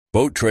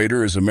Boat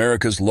Trader is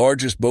America's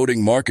largest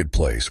boating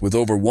marketplace with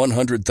over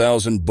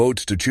 100,000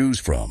 boats to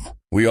choose from.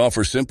 We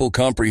offer simple,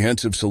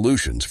 comprehensive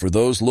solutions for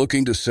those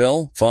looking to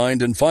sell,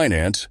 find, and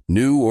finance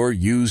new or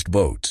used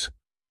boats.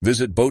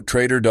 Visit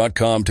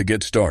BoatTrader.com to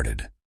get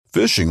started.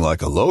 Fishing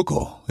like a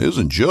local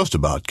isn't just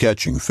about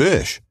catching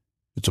fish.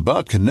 It's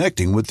about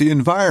connecting with the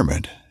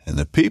environment and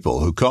the people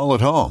who call it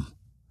home.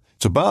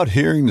 It's about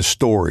hearing the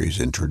stories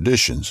and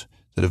traditions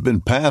that have been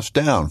passed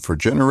down for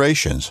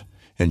generations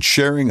and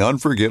sharing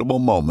unforgettable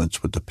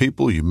moments with the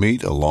people you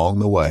meet along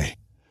the way.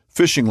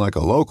 Fishing like a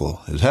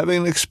local is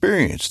having an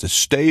experience that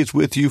stays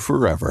with you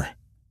forever.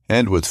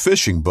 And with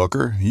Fishing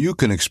Booker, you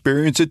can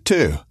experience it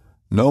too,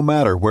 no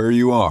matter where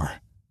you are.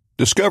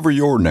 Discover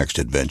your next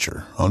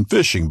adventure on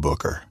Fishing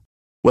Booker.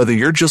 Whether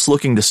you're just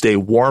looking to stay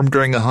warm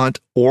during a hunt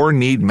or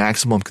need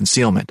maximum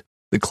concealment,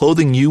 the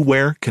clothing you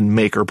wear can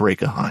make or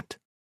break a hunt.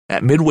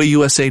 At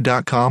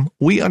MidwayUSA.com,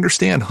 we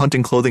understand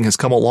hunting clothing has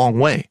come a long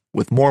way,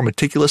 with more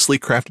meticulously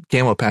crafted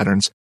camo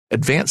patterns,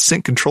 advanced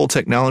scent control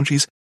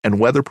technologies, and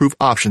weatherproof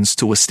options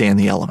to withstand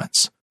the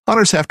elements.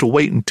 Hunters have to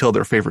wait until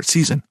their favorite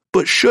season,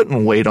 but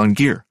shouldn't wait on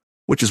gear,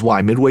 which is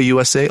why Midway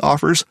USA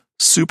offers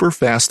super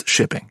fast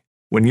shipping.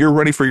 When you're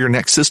ready for your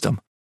next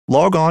system,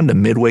 log on to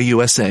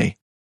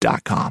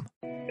MidwayUSA.com.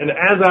 And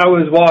as I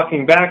was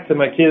walking back to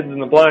my kids in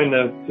the blind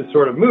to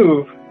sort of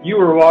move, you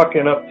were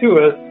walking up to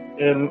us.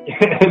 And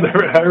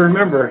I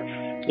remember,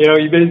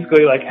 you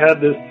basically like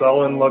had this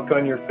sullen look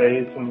on your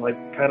face and like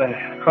kind of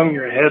hung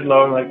your head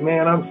low and like,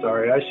 man, I'm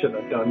sorry, I shouldn't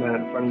have done that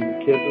in front of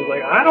your kids. I was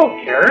like, I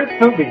don't care, it's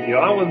no big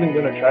deal. I wasn't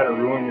going to try to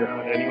ruin your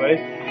hunt anyway.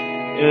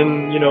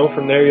 And,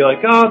 from there you're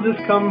like, oh,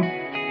 just come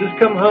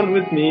hunt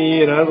with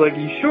me. And I was like,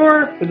 you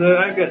sure? Because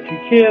I've got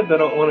two kids, I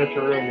don't want it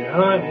to ruin your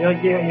hunt. And you're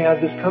like, yeah,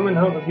 just come and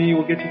hunt with me,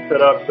 we'll get you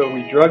set up. So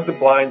we drug the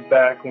blinds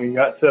back and we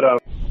got set up.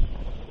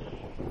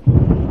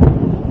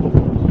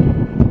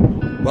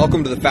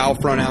 Welcome to the Foul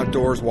Front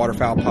Outdoors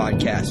Waterfowl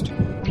Podcast,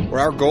 where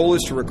our goal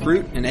is to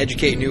recruit and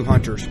educate new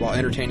hunters while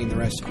entertaining the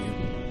rest of you.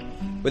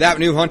 Without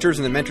new hunters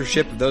and the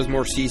mentorship of those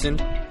more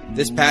seasoned,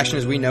 this passion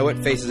as we know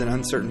it faces an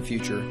uncertain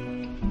future.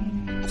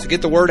 So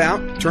get the word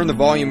out, turn the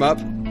volume up,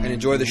 and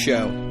enjoy the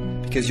show,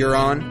 because you're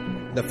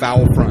on the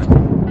Foul Front.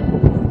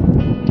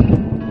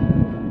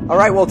 All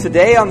right, well,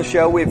 today on the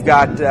show we've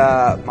got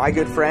my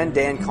good friend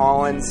Dan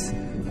Collins.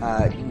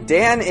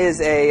 Dan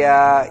is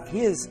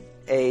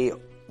a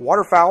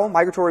waterfowl,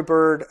 migratory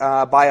bird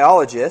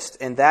biologist,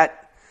 and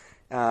that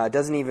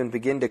doesn't even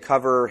begin to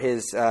cover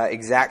his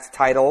exact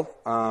title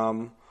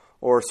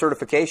or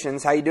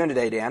certifications. How you doing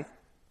today, Dan?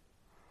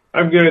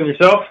 I'm good, and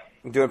yourself?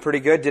 I'm doing pretty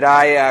good. Did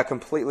I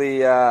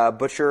completely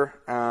butcher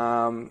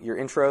your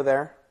intro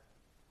there?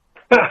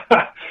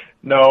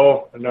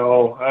 No.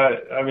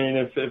 I mean,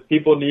 if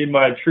people need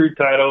my true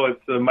title,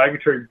 it's the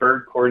Migratory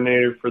Bird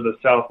Coordinator for the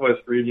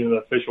Southwest region of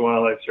the Fish and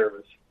Wildlife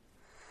Service.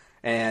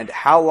 And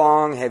how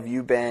long have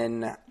you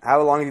been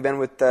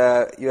with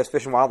the U.S.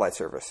 Fish and Wildlife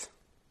Service?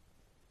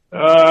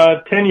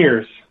 10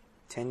 years.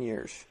 10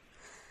 years.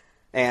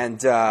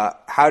 And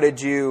how'd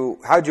you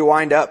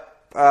wind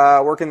up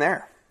working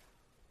there?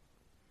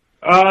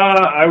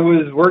 I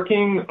was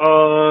working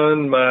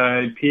on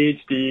my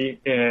PhD,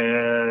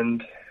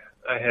 and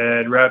I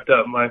had wrapped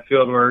up my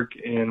fieldwork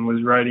and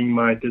was writing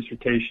my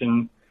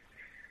dissertation,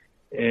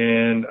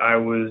 and I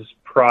was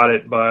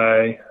prodded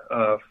by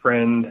a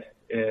friend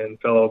and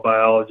fellow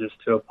biologist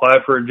to apply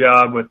for a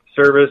job with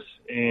the service,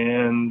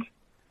 and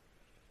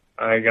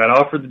I got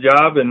offered the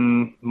job,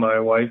 and my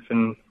wife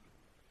and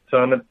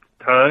son at the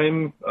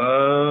time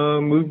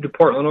moved to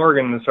Portland,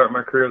 Oregon to start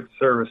my career with the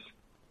service.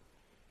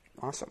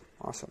 Awesome.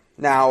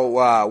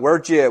 Now,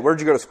 where'd you go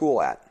to school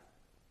at?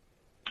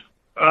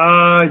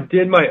 I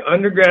did my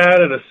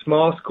undergrad at a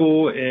small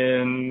school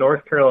in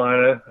North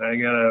Carolina. I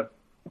got a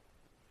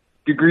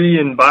degree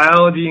in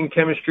biology and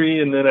chemistry,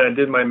 and then I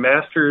did my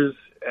master's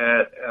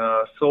at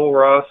Sul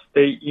Ross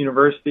State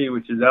University,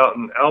 which is out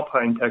in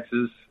Alpine,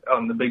 Texas, out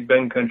in the Big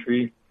Bend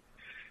country,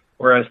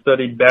 where I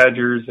studied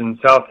badgers in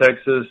South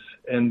Texas,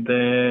 and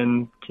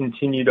then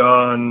continued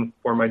on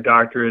for my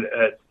doctorate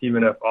at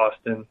Stephen F.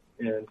 Austin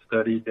and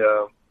studied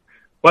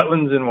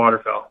wetlands and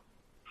waterfowl.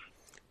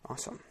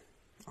 Awesome.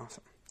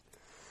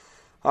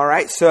 All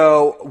right,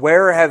 so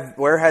where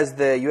has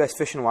the U.S.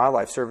 Fish and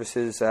Wildlife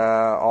Services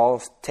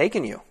all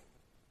taken you?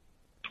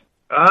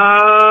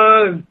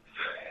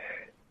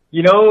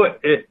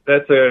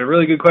 That's a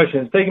really good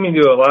question. It's taken me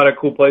to a lot of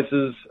cool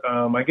places.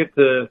 I get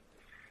to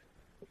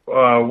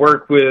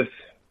work with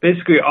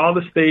basically all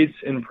the states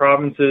and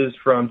provinces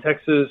from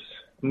Texas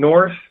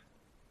north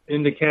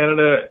into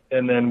Canada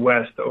and then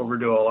west over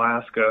to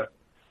Alaska.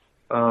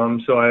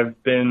 So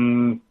I've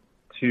been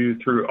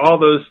through all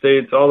those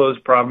states, all those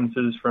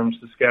provinces from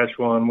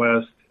Saskatchewan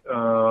west,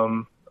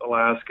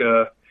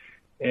 Alaska,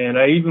 and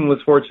I even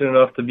was fortunate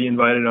enough to be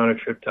invited on a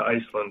trip to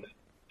Iceland.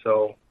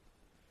 So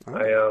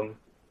I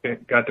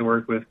got to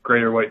work with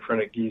greater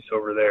white-fronted geese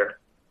over there.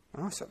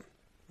 Awesome.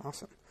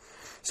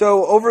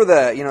 So over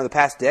the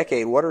past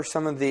decade, what's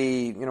some of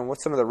the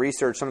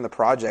research, some of the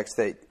projects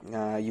that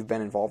you've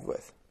been involved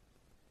with?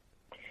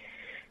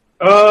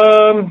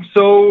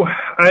 So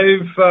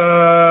I've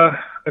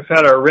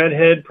had a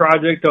redhead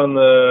project on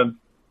the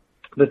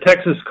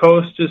Texas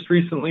coast just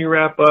recently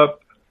wrap up.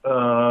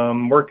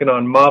 Working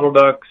on mottle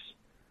ducks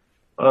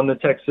on the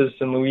Texas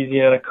and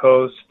Louisiana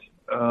coast.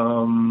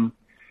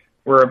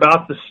 We're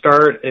about to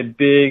start a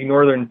big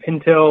northern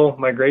pintail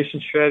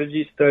migration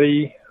strategy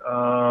study,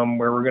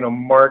 where we're going to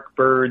mark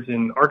birds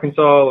in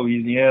Arkansas,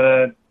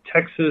 Louisiana,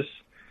 Texas,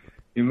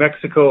 New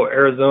Mexico,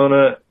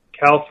 Arizona,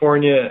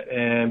 California,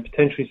 and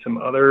potentially some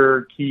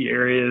other key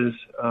areas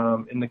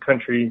in the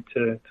country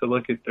to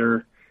look at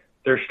their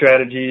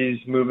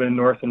strategies moving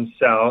north and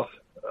south.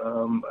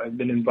 I've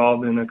been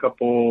involved in a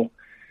couple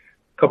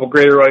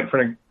greater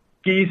white-fronted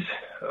geese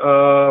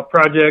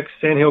projects,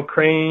 sandhill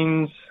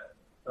cranes,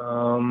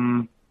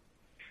 and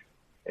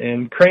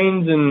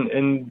cranes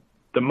and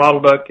the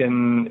mottle duck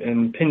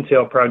and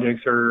pintail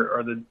projects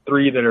are the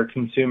three that are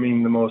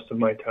consuming the most of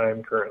my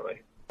time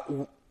currently.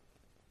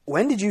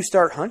 When did you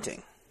start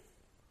hunting?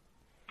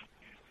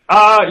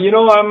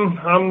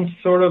 I'm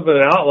sort of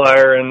an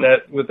outlier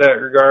with that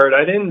regard.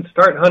 I didn't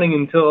start hunting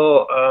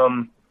until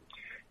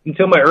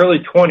my early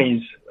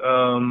 20s,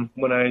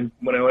 when I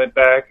went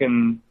back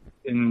and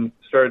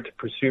started to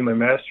pursue my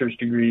master's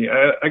degree.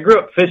 I grew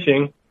up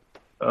fishing.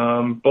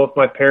 Both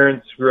my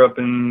parents grew up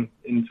in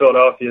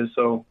Philadelphia,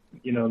 so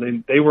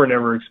they were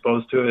never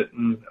exposed to it,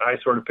 and I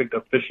sort of picked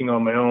up fishing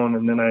on my own.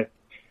 And then I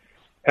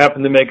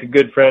happened to make a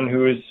good friend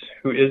who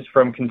is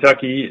from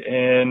Kentucky,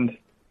 and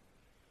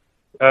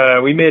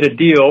we made a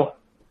deal,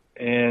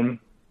 and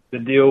the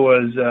deal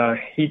was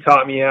he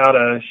taught me how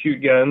to shoot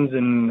guns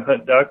and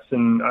hunt ducks,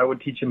 and I would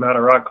teach him how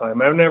to rock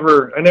climb. I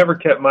never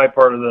kept my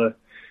part of the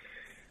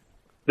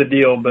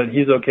deal, but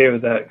he's okay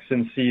with that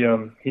since he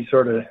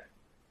sort of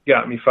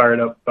got me fired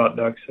up about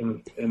ducks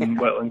and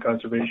wetland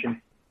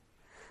conservation.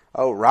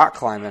 Oh, rock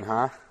climbing,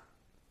 huh?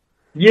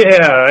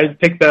 Yeah, I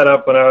picked that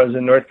up when I was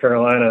in North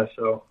Carolina,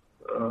 so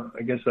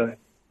I guess a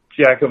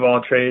jack of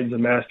all trades, a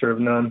master of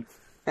none.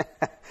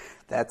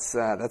 That's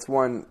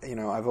one,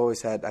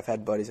 I've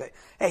had buddies say,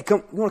 hey,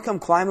 you want to come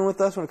climbing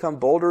with us? Want to come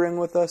bouldering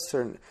with us?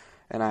 And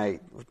I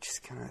would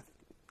just kind of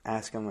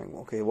ask them, like,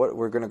 okay,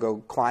 we're going to go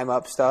climb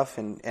up stuff,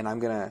 and I'm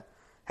going to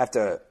have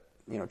to,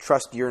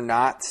 trust your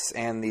knots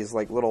and these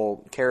like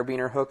little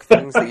carabiner hook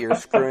things that you're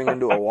screwing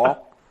into a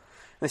wall.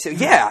 And they say,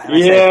 yeah. And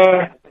I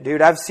say,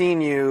 dude, I've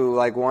seen you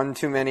like one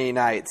too many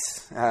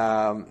nights,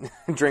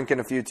 drinking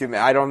a few too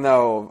many. I don't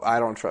know. I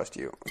don't trust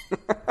you.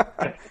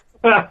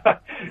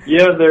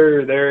 Yeah,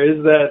 there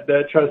is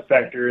that trust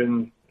factor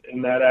in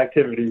that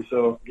activity.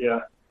 So yeah.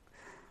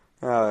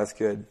 Oh, that's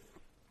good.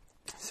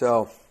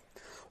 So,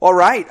 all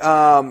right.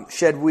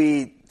 Should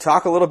we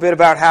talk a little bit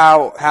about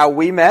how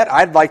we met?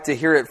 I'd like to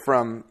hear it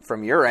from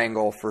your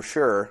angle for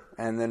sure,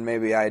 and then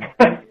maybe I'd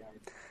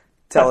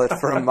tell it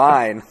from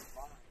mine.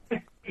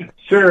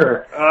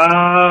 Sure.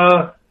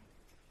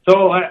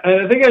 So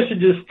I think I should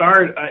just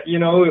start.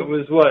 It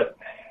was what,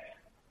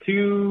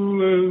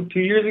 2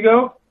 years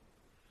ago?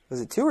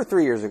 Was it 2 or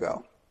 3 years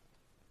ago?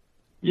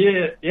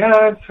 Yeah,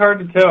 it's hard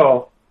to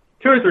tell.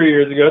 2 or 3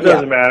 years ago, it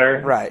doesn't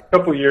matter. Right. A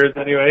couple years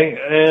anyway.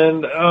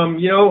 And,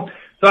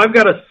 so I've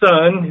got a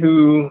son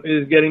who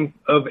is getting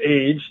of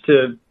age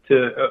to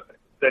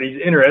that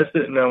he's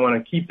interested, and I want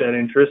to keep that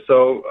interest.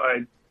 So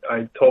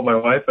I told my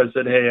wife, I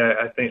said, hey,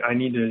 I think I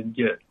need to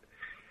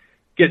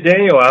get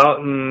Daniel out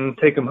and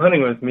take him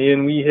hunting with me.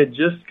 And we had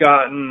just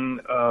gotten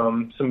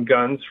some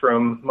guns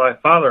from my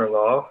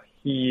father-in-law.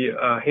 He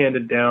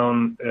handed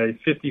down a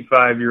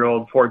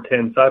 55-year-old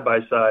 410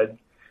 side-by-side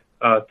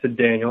to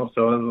Daniel,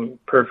 so it was a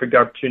perfect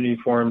opportunity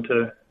for him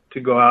to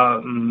go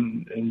out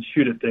and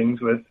shoot at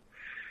things with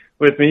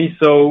me.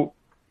 So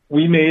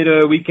we made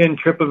a weekend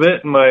trip of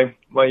it, and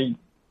my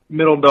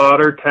middle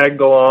daughter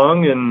tagged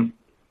along, and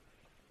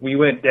we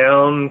went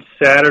down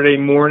Saturday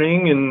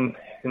morning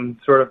and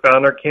sort of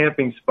found our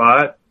camping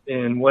spot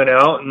and went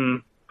out,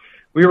 and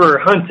we were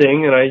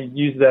hunting, and I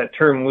use that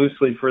term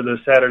loosely for the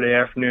Saturday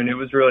afternoon. It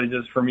was really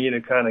just for me to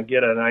kind of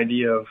get an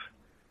idea of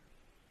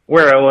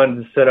where I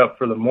wanted to set up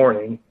for the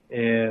morning.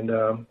 And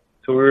so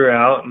we were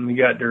out, and we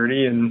got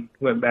dirty and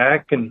went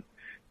back and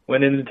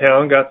went into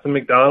town, got some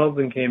McDonald's,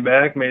 and came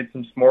back, made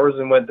some s'mores,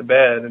 and went to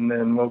bed, and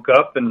then woke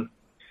up and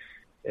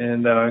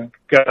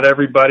got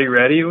everybody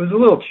ready. It was a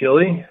little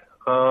chilly.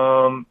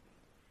 And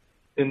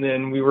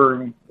then we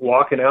were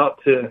walking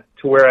out to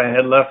where I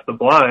had left the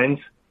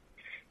blinds.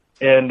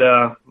 And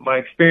my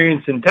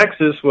experience in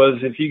Texas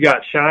was if you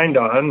got shined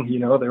on,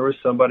 there was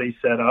somebody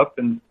set up,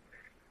 and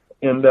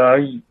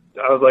I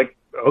was like,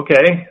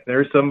 okay,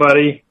 there's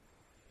somebody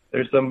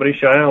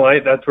shining a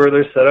light. That's where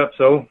they're set up.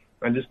 So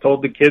I just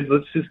told the kids,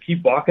 let's just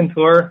keep walking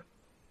to our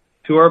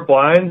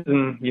blinds,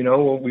 and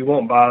we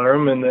won't bother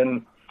them. And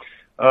then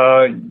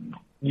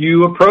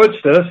you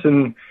approached us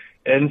and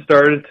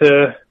started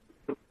to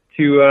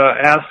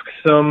ask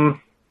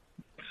some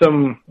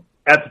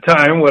at the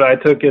time what I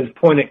took as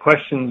pointed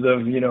questions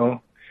of,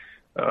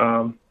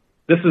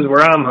 this is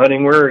where I'm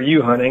hunting, where are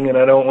you hunting, and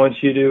I don't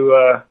want you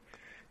to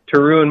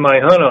ruin my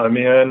hunt on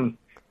me.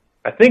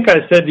 I think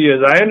I said to you,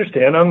 as I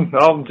understand,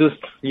 I'll just,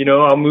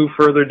 I'll move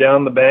further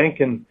down the bank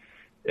and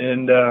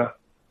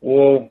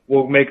we'll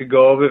make a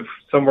go of it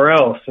somewhere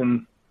else.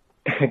 And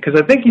because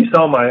I think you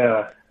saw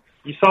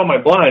my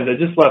blinds. I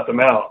just left them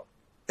out.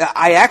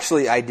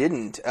 I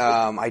didn't.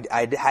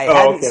 I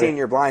hadn't seen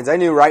your blinds. I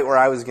knew right where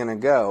I was going to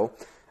go.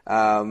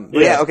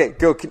 Okay,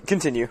 go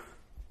continue.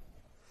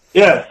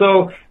 Yeah,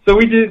 so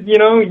we did,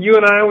 you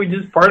and I, we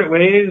just parted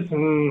ways,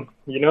 and,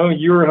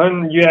 you were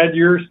hunting, you had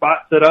your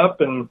spot set up,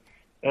 and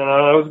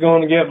I was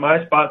going to get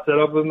my spot set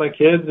up with my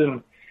kids,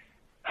 and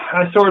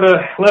I sort of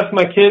left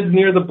my kids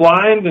near the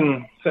blind,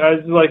 and so I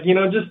was like,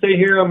 just stay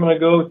here, I'm going to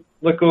go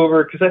look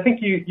over, because I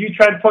think you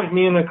tried pointing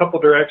me in a couple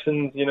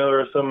directions, there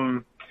was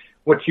some,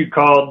 what you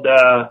called,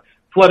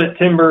 flooded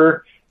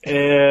timber,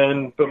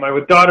 but my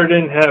daughter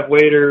didn't have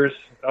waders,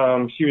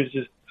 she was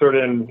just sort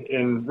of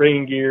in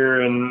rain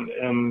gear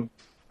and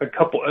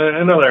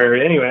another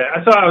area. Anyway, I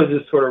was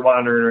just sort of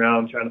wandering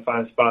around trying to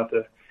find a spot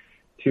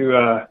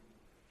to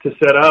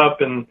set up.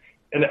 And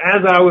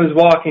as I was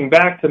walking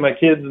back to my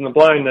kids in the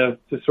blind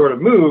to sort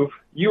of move,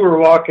 you were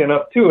walking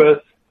up to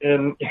us.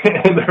 And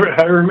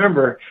I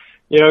remember,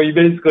 you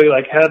basically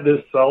like had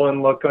this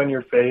sullen look on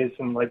your face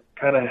and like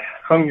kind of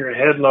hung your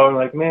head low and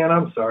like, man,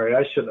 I'm sorry.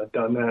 I shouldn't have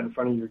done that in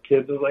front of your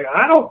kids. I was like,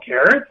 I don't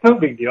care. It's no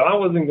big deal. I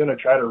wasn't going to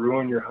try to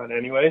ruin your hunt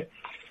anyway.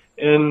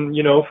 And,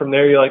 from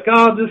there, you're like,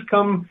 oh, just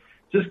come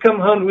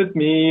hunt with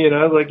me. And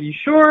I was like, you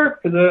sure?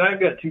 Because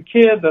I've got 2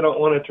 kids. I don't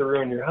want it to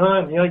ruin your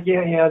hunt. And you're like,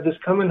 yeah,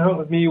 just come and hunt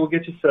with me. We'll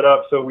get you set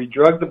up. So we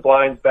drug the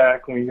blinds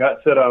back and we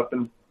got set up.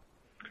 And,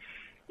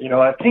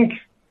 I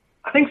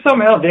think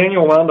somehow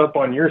Daniel wound up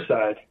on your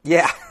side.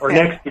 Yeah. Or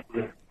next to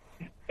you.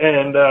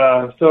 And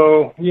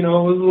so, it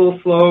was a little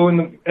slow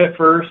at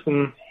first.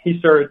 And he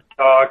started to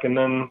talk. And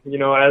then,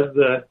 as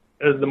the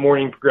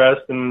morning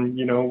progressed and,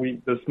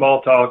 the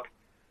small talk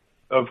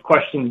of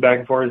questions back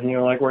and forth,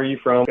 like, where are you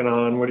from,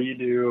 what do you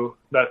do,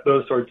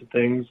 those sorts of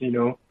things,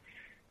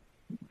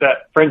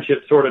 that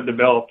friendship sort of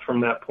developed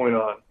from that point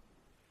on.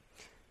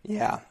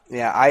 Yeah.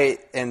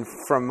 And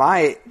from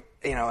my,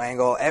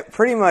 angle,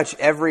 pretty much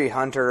every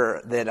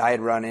hunter that I had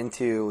run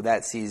into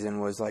that season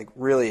was like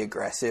really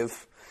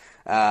aggressive,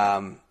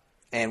 and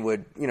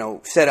would,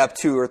 set up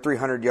 200 or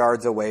 300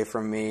 yards away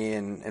from me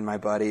and my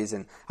buddies.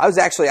 And I was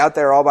actually out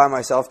there all by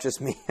myself,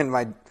 just me and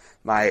my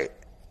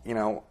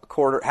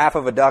half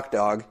of a duck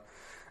dog.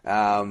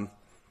 And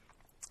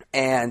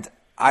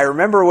I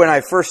remember when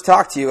I first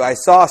talked to you, I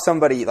saw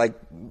somebody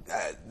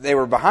they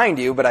were behind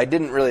you, but I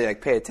didn't really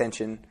pay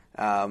attention.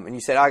 And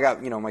you said, I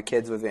got, my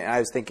kids with me. And I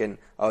was thinking,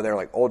 oh,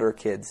 they're older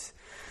kids.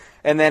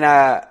 And then,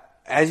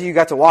 as you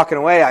got to walking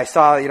away, I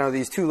saw,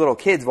 these 2 little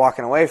kids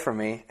walking away from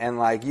me and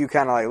you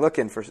kind of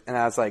looking for, and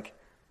I was like,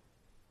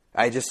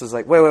 I just was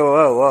like,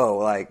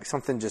 whoa.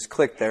 Something just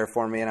clicked there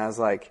for me. And I was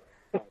like,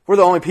 we're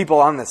the only people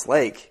on this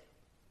lake.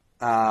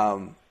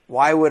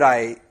 Why would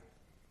I,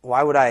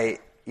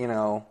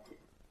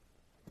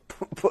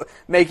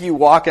 make you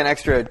walk an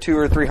extra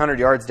 200 or 300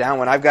 yards down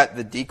when I've got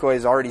the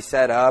decoys already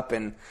set up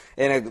and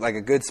in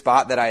a good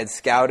spot that I had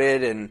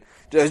scouted? And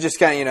it was just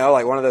kind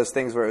of, one of those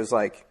things where it was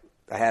I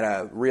had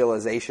a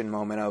realization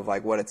moment of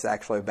what it's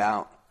actually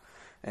about.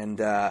 And,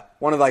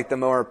 one of the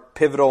more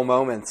pivotal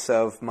moments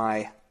of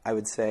my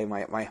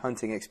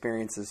hunting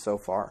experiences so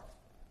far.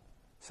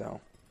 So.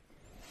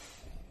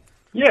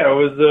 Yeah, it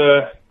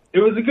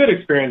was a good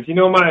experience.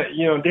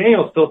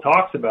 Daniel still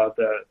talks about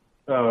that,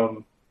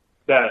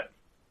 that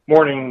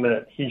morning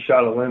that he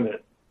shot a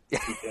limit.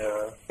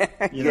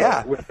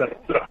 With that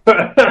stuff.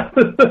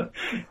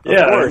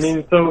 Yeah, I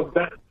mean, so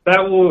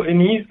that will,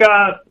 and he's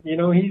got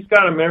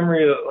a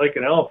memory like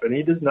an elephant.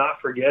 He does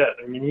not forget.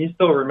 I mean, he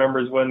still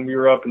remembers when we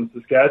were up in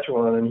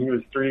Saskatchewan and he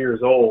was 3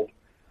 years old.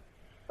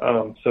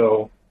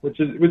 Which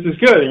is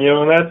good,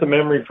 and that's a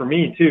memory for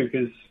me too,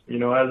 because,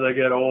 as I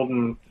get old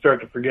and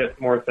start to forget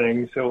more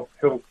things, he'll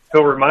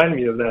remind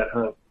me of that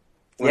hunt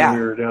when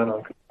we were down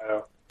on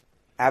Colorado.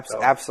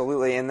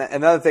 Absolutely. And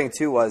another thing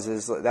too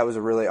is that was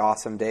a really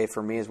awesome day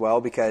for me as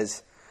well,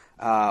 because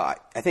I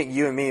think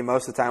you and me,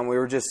 most of the time, we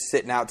were just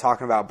sitting out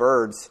talking about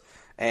birds,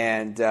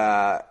 and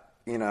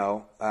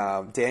Daniel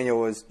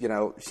was,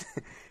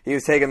 he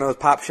was taking those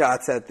pop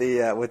shots at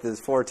the with his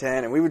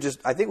 410, and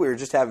I think we were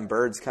just having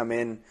birds come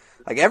in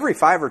every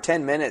 5 or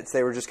 10 minutes.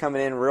 They were just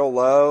coming in real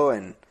low,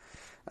 and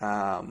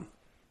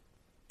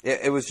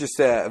it was just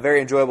a very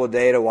enjoyable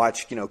day to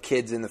watch,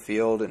 kids in the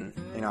field. And,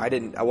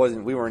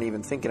 we weren't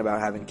even thinking about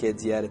having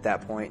kids yet at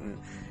that point. And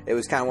it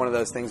was kind of one of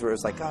those things where it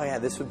was oh yeah,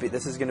 this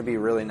is going to be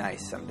really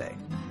nice someday.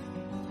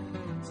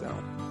 So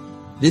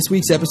this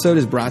week's episode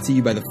is brought to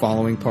you by the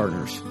following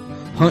partners: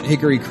 Hunt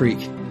Hickory Creek.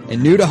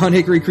 And new to Hunt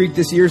Hickory Creek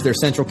this year is their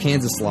Central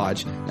Kansas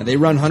Lodge. Now, they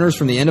run hunters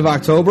from the end of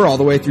October all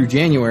the way through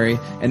January,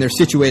 and they're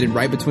situated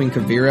right between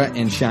Quivira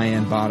and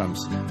Cheyenne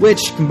Bottoms,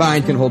 which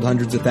combined can hold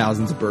hundreds of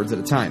thousands of birds at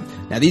a time.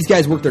 Now, these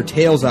guys work their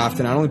tails off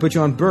to not only put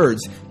you on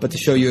birds, but to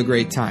show you a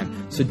great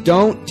time. So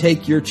don't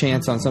take your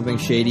chance on something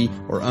shady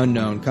or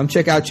unknown. Come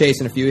check out Chase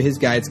and a few of his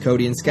guides,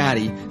 Cody and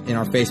Scotty, in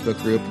our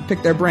Facebook group, and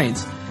pick their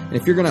brains. And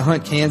if you're going to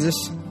hunt Kansas,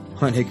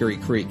 hunt Hickory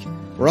Creek.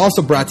 We're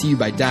also brought to you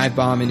by Dive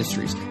Bomb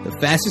Industries, the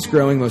fastest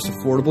growing, most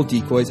affordable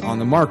decoys on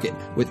the market.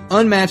 With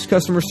unmatched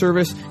customer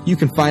service, you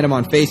can find them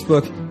on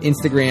Facebook,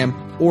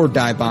 Instagram, or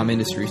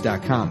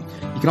divebombindustries.com.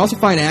 You can also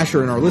find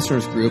Asher in our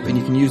listeners group, and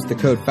you can use the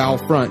code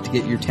FOULFRONT to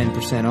get your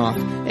 10% off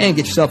and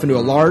get yourself into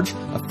a large,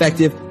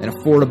 effective, and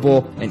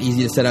affordable and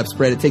easy to set up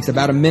spread. It takes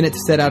about a minute to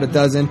set out a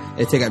dozen.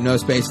 They take up no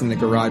space in the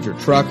garage or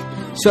truck.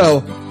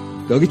 So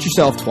go get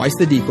yourself twice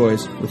the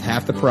decoys with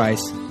half the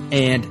price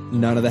and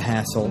none of the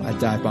hassle at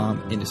Dive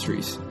Bomb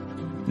Industries.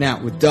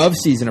 Now, with dove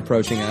season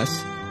approaching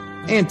us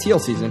and teal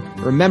season,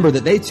 remember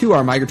that they too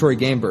are migratory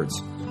game birds.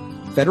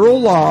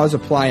 Federal laws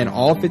apply in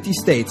all 50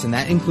 states, and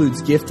that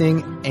includes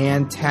gifting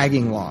and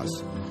tagging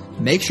laws.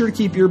 Make sure to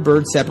keep your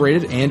birds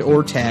separated and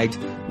or tagged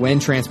when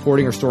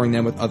transporting or storing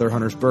them with other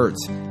hunters'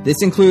 birds.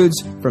 This includes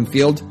from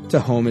field to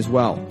home as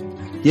well.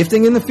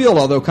 Gifting in the field,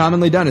 although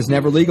commonly done, is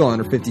never legal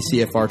under 50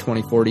 CFR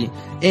 2040,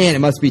 and it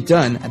must be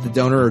done at the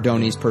donor or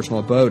donee's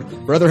personal abode.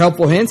 For other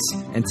helpful hints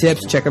and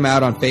tips, check them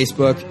out on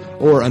Facebook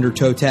or under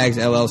Toe Tags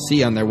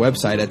LLC on their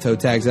website at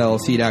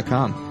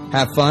toetagsllc.com.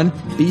 Have fun,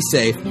 be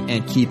safe,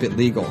 and keep it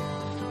legal.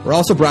 We're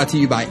also brought to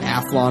you by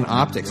Athlon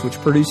Optics,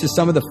 which produces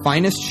some of the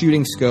finest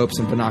shooting scopes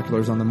and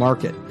binoculars on the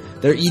market.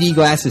 Their ED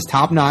glass is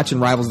top-notch and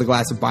rivals the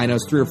glass of binos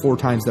 3 or 4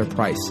 times their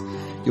price.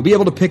 You'll be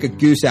able to pick a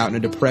goose out in a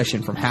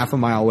depression from half a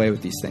mile away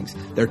with these things.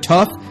 They're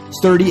tough,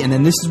 sturdy, and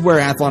then this is where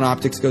Athlon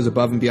Optics goes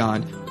above and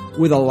beyond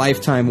with a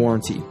lifetime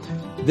warranty.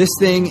 This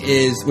thing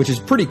which is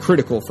pretty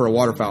critical for a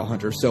waterfowl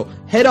hunter. So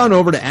head on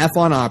over to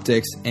Athlon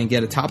Optics and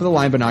get a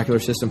top-of-the-line binocular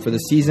system for the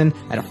season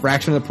at a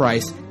fraction of the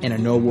price and a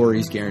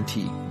no-worries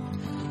guarantee.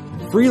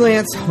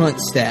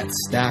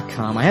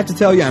 FreelanceHuntStats.com. I have to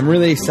tell you, I'm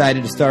really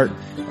excited to start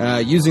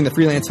using the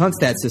Freelance Hunt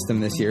Stats system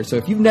this year. So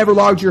if you've never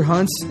logged your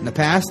hunts in the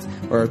past,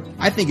 or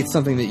I think it's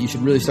something that you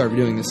should really start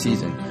doing this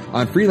season,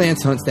 on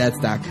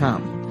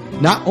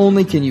FreelanceHuntStats.com. Not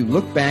only can you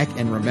look back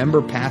and remember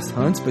past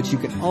hunts, but you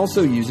can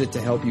also use it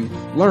to help you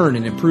learn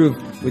and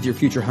improve with your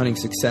future hunting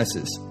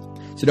successes.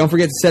 So don't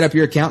forget to set up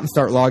your account and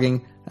start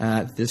logging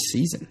this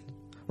season.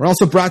 We're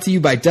also brought to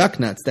you by Duck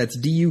Nuts. That's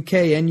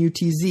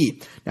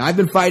DUKNUTZ. Now, I've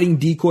been fighting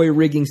decoy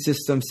rigging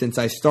systems since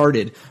I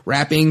started.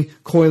 Wrapping,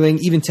 coiling,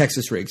 even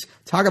Texas rigs.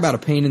 Talk about a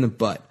pain in the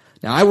butt.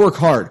 Now, I work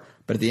hard,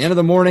 but at the end of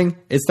the morning,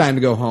 it's time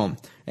to go home.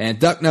 And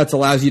Duck Nuts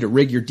allows you to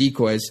rig your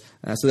decoys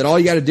so that all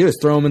you got to do is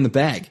throw them in the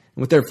bag.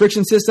 And with their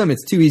friction system,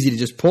 it's too easy to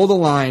just pull the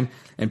line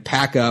and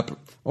pack up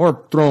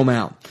or throw them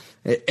out.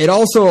 It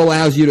also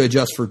allows you to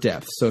adjust for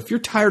depth. So if you're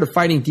tired of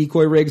fighting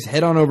decoy rigs,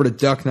 head on over to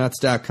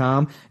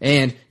ducknuts.com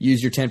and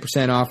use your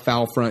 10% off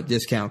Foul Front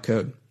discount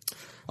code.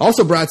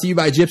 Also brought to you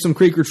by Gypsum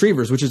Creek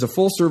Retrievers, which is a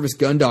full-service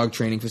gun dog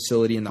training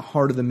facility in the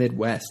heart of the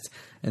Midwest.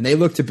 And they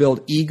look to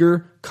build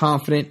eager,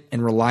 confident,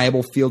 and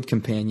reliable field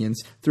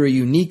companions through a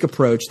unique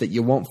approach that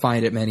you won't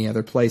find at many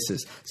other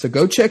places. So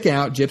go check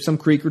out Gypsum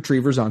Creek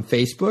Retrievers on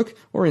Facebook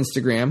or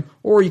Instagram,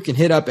 or you can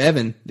hit up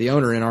Evan, the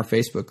owner, in our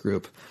Facebook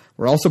group.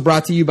 We're also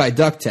brought to you by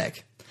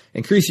DuckTech.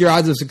 Increase your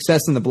odds of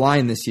success in the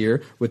blind this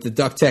year with the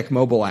DuckTech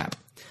mobile app.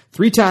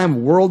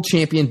 3-time world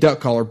champion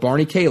duck caller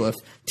Barney Califf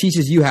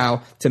teaches you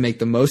how to make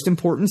the most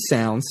important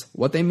sounds,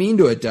 what they mean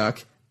to a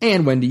duck,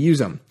 and when to use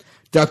them.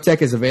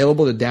 DuckTech is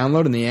available to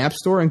download in the App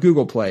Store and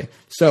Google Play.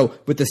 So,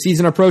 with the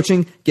season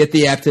approaching, get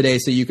the app today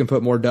so you can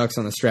put more ducks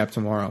on the strap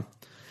tomorrow.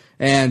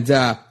 And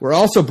we're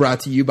also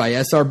brought to you by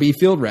SRB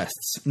Field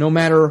Rests. No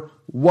matter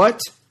what,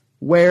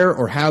 where,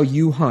 or how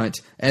you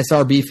hunt,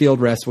 SRB Field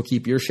Rests will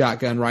keep your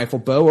shotgun, rifle,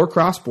 bow, or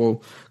crossbow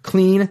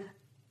clean,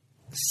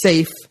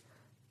 safe,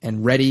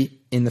 and ready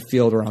in the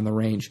field or on the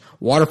range.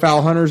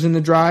 Waterfowl hunters in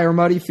the dry or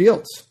muddy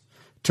fields.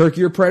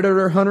 Turkey or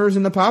predator hunters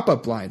in the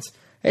pop-up blinds.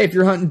 Hey, if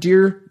you're hunting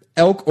deer,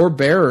 elk, or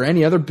bear, or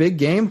any other big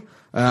game,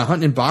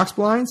 hunting in box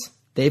blinds,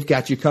 they've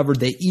got you covered.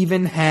 They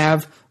even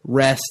have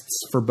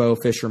rests for bow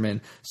fishermen.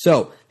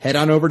 So head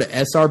on over to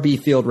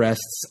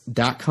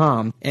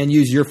srbfieldrests.com and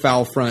use your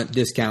Foul Front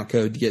discount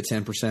code to get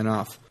 10%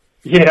 off.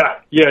 Yeah,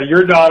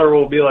 your daughter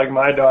will be like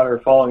my daughter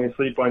falling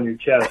asleep on your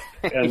chest,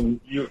 and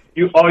you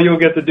all you'll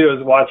get to do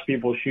is watch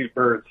people shoot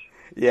birds.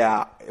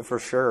 Yeah, for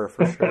sure.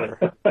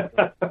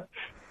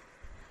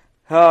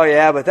 Oh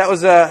yeah, but that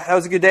was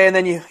a good day, and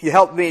then you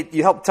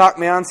helped talk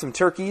me on some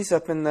turkeys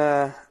up in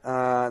the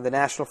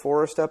national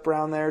forest up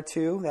around there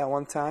too that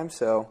one time.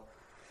 So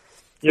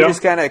we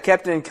just kind of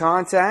kept in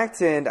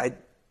contact, and I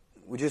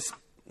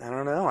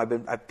don't know.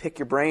 I pick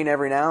your brain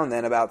every now and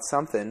then about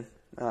something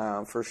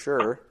for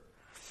sure.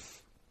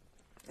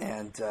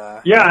 And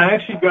I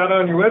actually got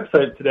on your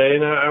website today,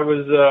 and I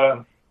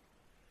was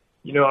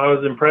I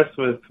was impressed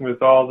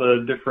with all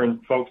the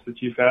different folks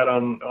that you've had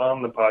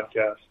on the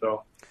podcast.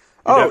 So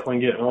you're definitely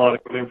getting a lot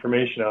of good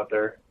information out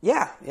there.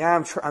 Yeah.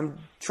 I'm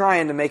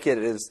trying to make it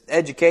as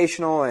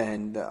educational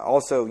and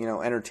also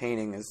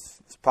entertaining as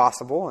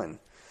possible. And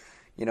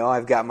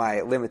I've got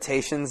my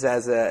limitations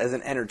as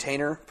an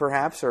entertainer,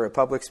 perhaps, or a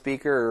public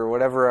speaker, or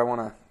whatever I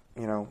want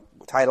to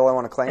title I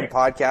want to claim,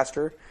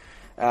 podcaster.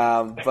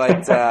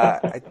 But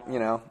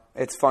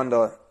it's fun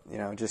to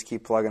just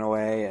keep plugging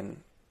away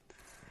and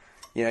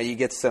you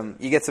get some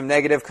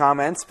negative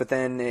comments, but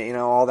then,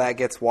 all that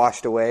gets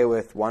washed away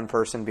with one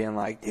person being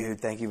like,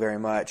 dude, thank you very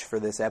much for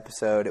this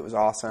episode. It was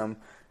awesome.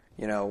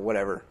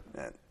 Whatever.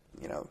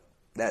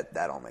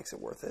 That all makes it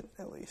worth it,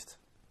 at least.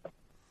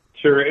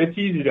 Sure. It's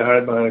easy to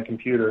hide behind a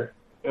computer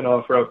and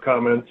offer up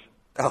comments.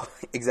 Oh,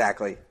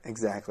 exactly.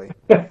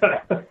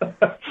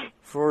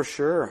 For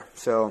sure.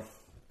 So,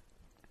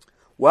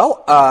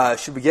 well,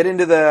 should we get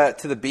into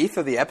the beef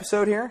of the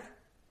episode here?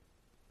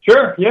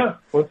 Sure. Yeah.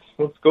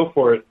 Let's go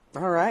for it.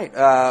 All right.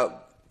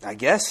 I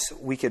guess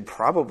we could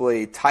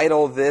probably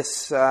title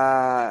this,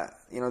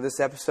 this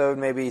episode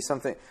maybe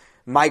something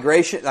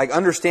migration, like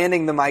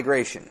understanding the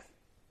migration.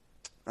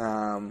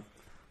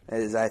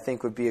 Is I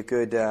think would be a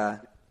good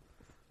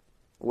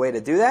way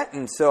to do that,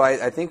 and so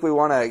I think we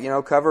want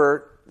to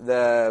cover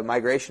the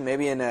migration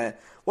maybe in a.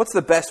 What's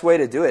the best way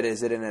to do it?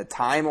 Is it in a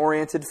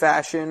time-oriented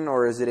fashion,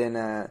 or is it in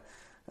a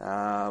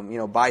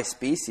by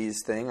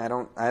species thing? I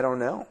don't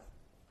know.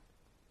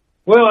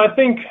 Well, I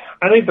think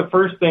the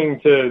first thing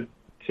to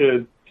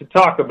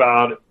talk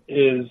about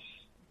is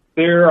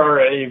there are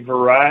a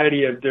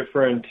variety of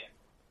different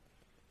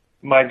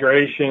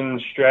migration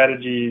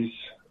strategies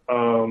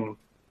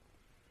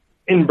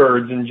in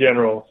birds in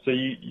general. So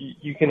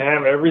you can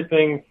have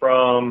everything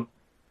from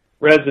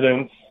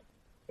residents,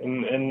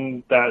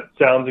 and that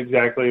sounds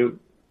exactly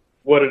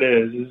what it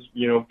is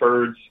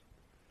birds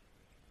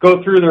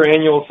go through their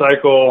annual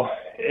cycle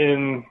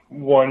in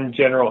one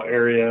general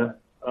area.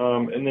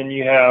 And then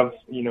you have,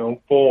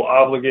 full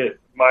obligate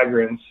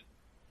migrants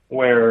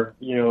where,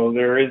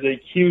 there is a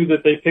cue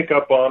that they pick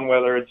up on,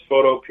 whether it's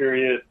photo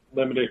period,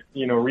 limited,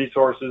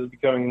 resources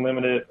becoming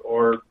limited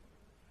or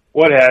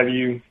what have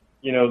you,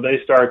 they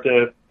start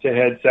to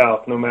head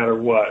south no matter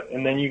what.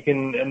 And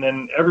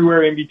then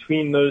everywhere in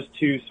between those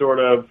two sort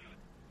of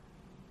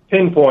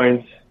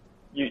pinpoints,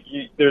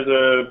 there's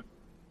a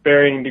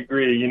varying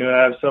degree.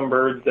 I have some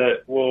birds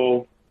that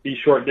will be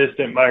short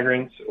distant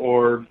migrants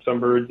or some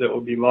birds that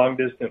will be long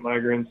distant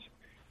migrants.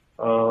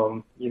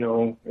 And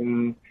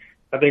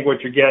I think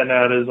what you're getting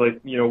at is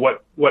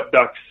what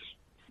ducks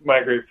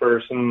migrate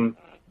first, and,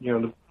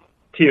 the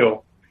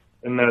teal.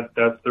 And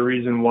that's the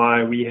reason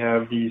why we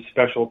have these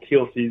special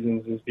teal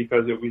seasons, is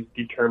because it was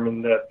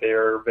determined that they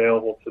are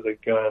available to the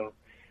gun,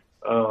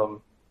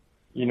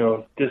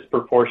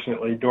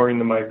 disproportionately during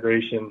the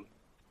migration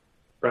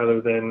rather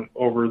than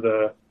over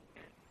the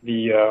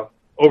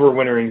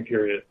overwintering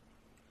period.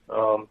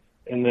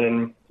 And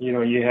then,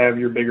 you have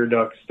your bigger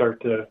ducks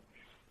start to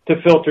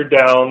filter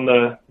down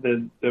the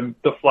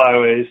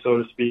flyways, so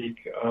to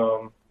speak,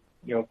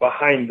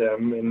 behind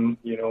them. And,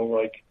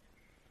 like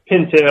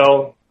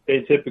pintail,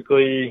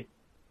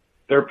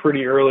 they're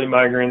pretty early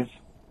migrants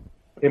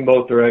in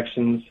both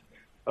directions.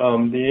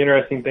 The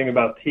interesting thing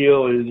about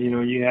teal is,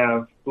 you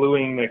have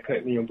blueing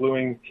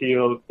bluing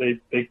teal,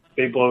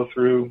 they blow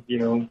through,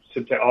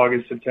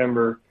 August,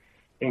 September,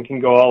 and can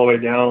go all the way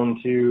down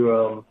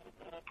to,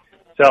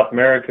 South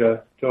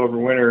America to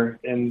overwinter.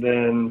 And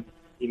then,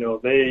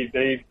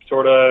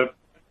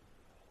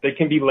 they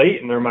can be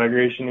late in their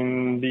migration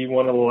and be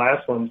one of the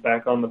last ones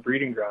back on the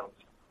breeding grounds.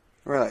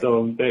 Right.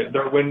 So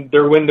their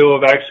window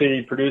of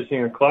actually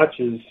producing a clutch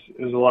is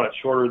a lot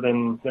shorter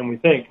than we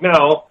think.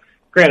 Now,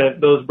 granted,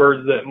 those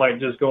birds that might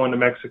just go into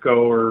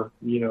Mexico or,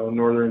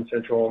 northern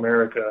Central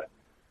America,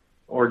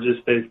 or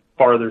just stay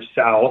farther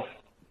south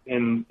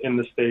in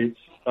the States,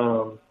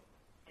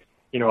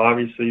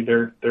 obviously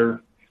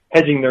they're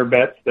hedging their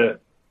bets that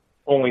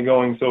only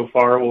going so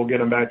far will get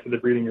them back to the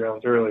breeding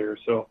grounds earlier.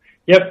 So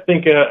you have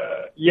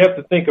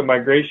to think of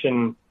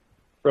migration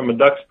from a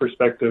duck's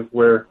perspective,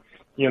 where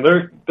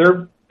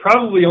they're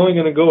probably only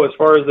going to go as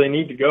far as they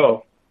need to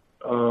go.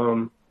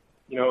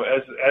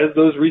 As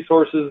those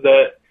resources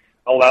that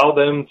allow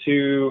them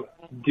to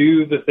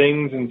do the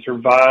things and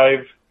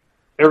survive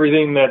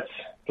everything that's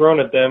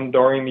thrown at them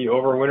during the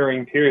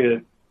overwintering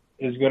period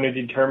is going to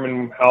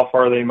determine how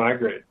far they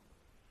migrate.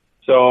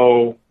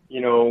 So,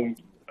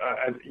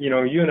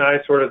 you and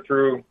I sort of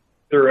threw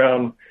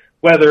around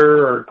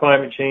weather or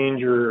climate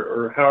change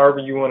or however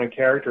you want to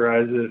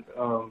characterize it.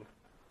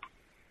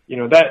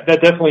 That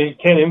definitely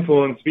can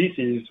influence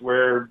species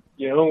where,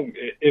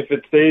 if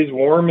it stays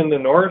warm in the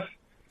north,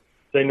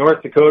 say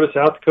North Dakota,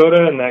 South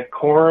Dakota, and that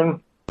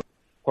corn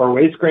or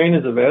waste grain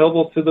is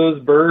available to those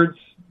birds,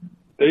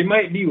 they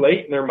might be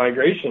late in their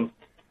migration.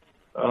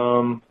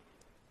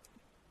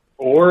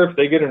 Or if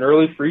they get an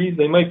early freeze,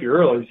 they might be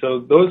early. So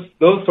those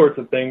sorts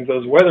of things,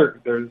 those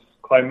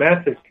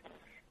climatic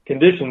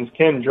conditions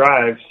can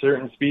drive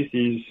certain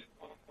species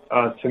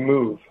to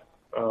move.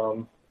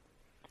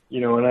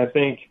 And I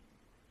think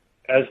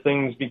as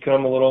things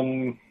become a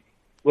little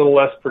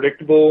less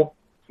predictable,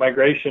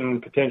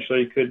 migration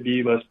potentially could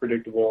be less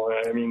predictable.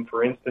 I mean,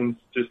 for instance,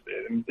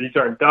 these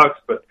aren't ducks,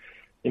 but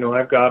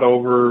I've got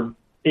over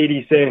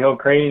 80 sandhill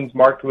cranes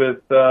marked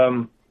with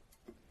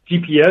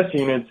GPS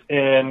units,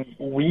 and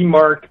we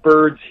marked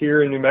birds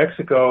here in New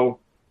Mexico,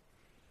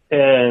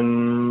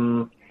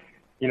 and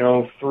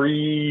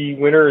 3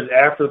 winters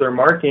after their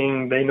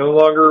marking, they no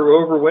longer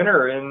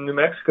overwinter in New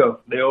Mexico.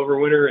 They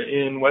overwinter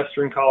in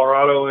western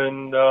Colorado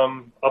and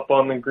up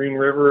on the Green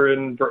River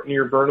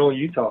near Vernal,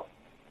 Utah,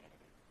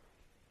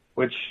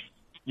 which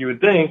you would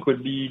think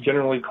would be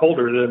generally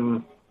colder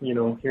than,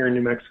 here in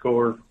New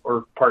Mexico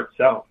or parts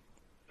south.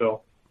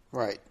 So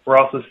right. We're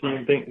also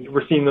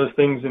seeing those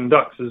things in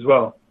ducks as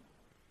well.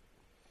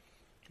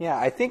 Yeah,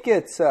 I think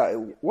it's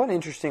one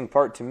interesting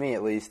part to me,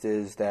 at least,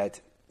 is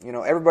that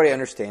everybody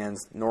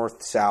understands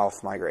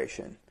north-south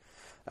migration,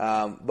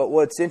 but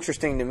what's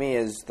interesting to me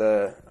is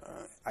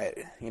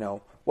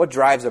what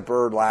drives a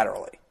bird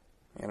laterally.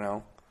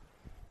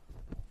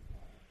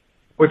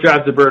 What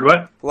drives a bird?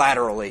 What?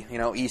 Laterally,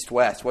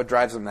 east-west. What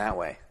drives them that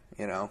way?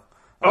 Yeah,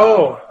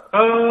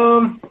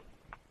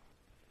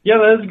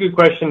 that's a good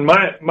question.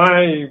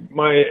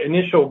 My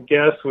initial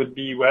guess would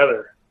be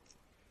weather.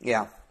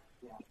 Yeah.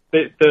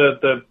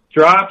 The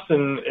drops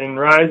and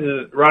rise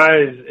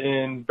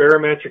in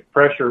barometric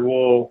pressure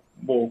will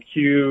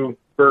cue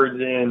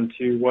birds in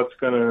to what's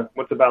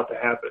about to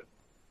happen.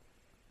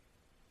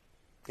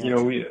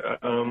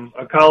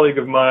 A colleague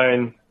of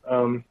mine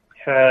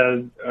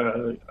had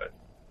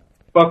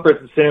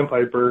buck-breasted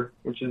sandpiper,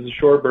 which is a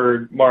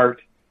shorebird,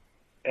 marked,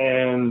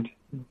 and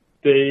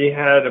they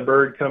had a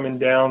bird coming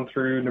down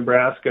through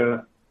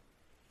Nebraska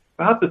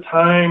about the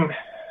time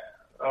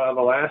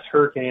the last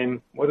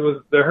hurricane. What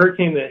was the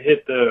hurricane that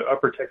hit the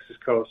upper Texas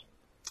coast?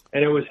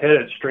 And it was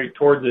headed straight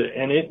towards it,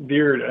 and it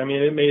veered. I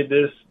mean, it made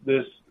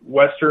this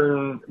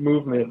western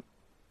movement,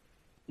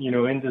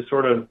 into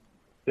sort of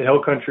the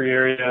hill country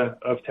area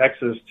of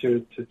Texas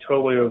to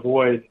totally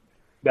avoid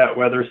that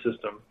weather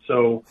system.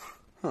 So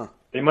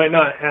they might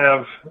not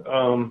have,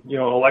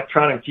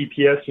 electronic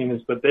GPS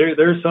units, but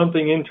there's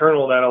something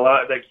internal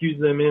that cues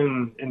them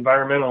in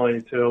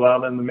environmentally to allow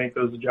them to make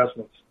those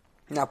adjustments.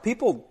 Now,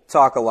 people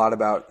talk a lot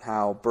about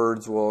how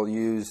birds will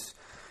use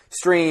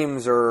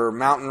streams or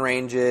mountain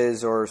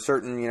ranges or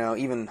certain,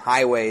 even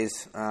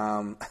highways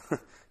to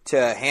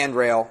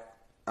handrail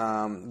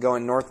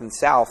going north and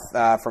south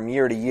from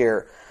year to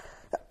year.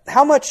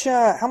 How much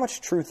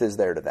truth is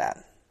there to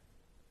that?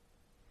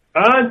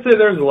 I'd say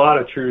there's a lot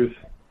of truth.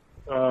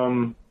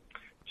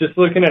 Just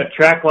looking at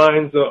track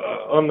lines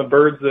on the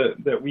birds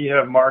that we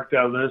have marked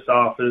out of this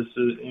office,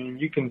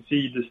 and you can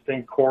see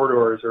distinct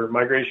corridors or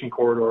migration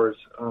corridors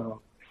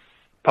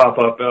pop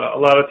up. A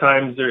lot of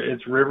times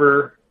it's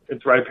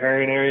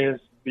riparian areas,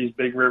 these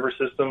big river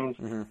systems.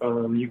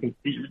 Mm-hmm.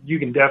 You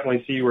can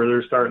definitely see where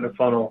they're starting to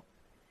funnel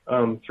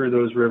through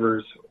those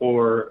rivers,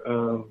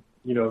 or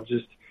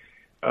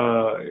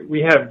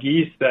we have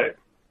geese that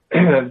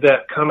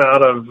that come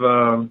out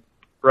of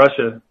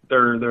Russia.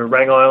 They're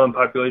Wrangel Island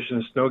population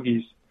of snow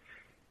geese.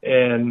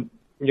 And,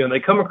 they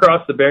come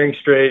across the Bering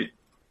Strait,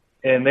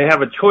 and they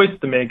have a choice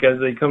to make as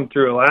they come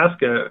through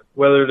Alaska,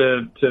 whether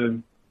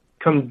to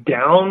come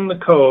down the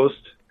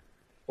coast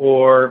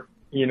or,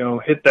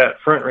 hit that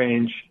front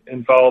range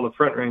and follow the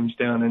front range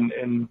down.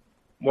 And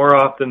more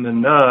often than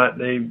not,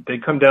 they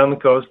come down the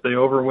coast, they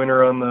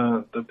overwinter on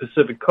the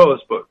Pacific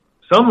coast. But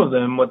some of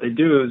them, what they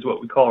do is what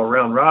we call a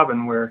round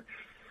robin, where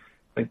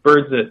like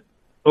birds that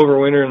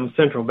overwinter in the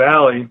Central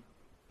Valley,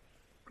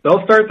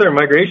 they'll start their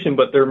migration,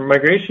 but their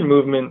migration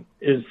movement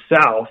is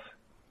south.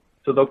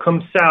 So they'll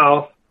come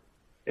south,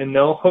 and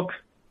they'll hook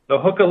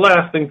a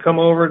left and come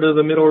over to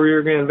the middle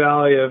Rio Grande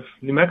Valley of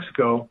New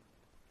Mexico.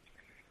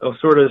 They'll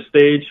sort of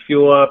stage,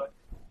 fuel up,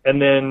 and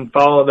then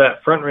follow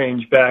that front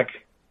range back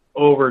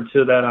over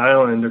to that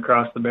island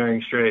across the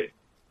Bering Strait.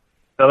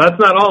 Now, that's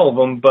not all of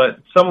them, but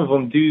some of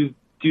them do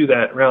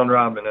that round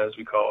robin, as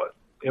we call it.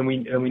 And we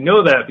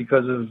know that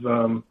because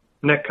of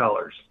neck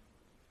collars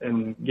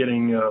and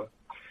getting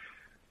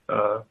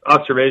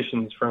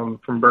observations from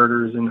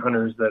birders and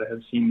hunters that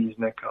have seen these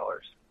neck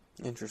collars.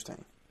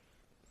 Interesting.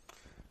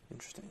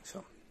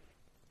 So,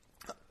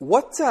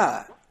 what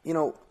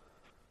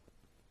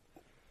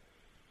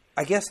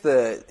I guess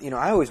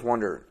I always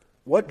wonder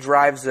what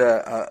drives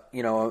a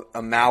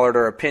mallard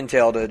or a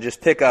pintail to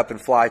just pick up and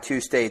fly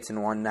 2 states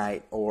in one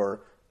night,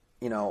 or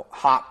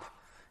hop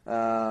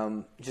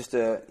just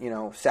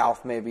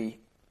south maybe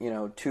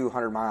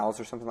 200 miles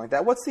or something like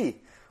that. What's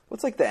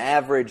like the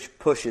average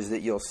pushes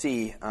that you'll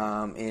see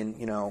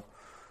in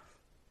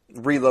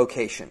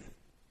relocation?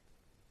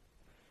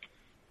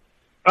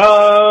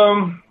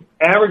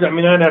 Average. I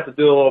mean, I'd have to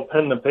do a little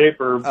pen to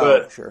paper,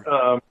 but sure.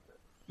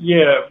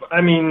 Yeah.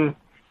 I mean,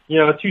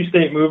 a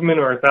 2-state movement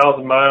or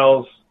 1,000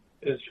 miles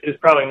is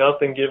probably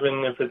nothing,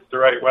 given if it's the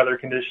right weather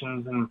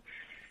conditions. And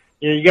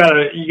you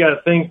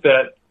gotta think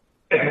that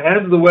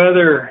as the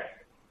weather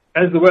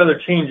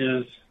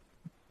changes,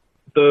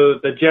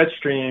 the jet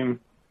stream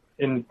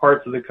in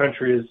parts of the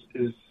country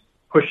is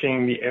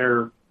pushing the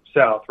air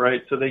south,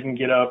 right? So they can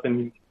get up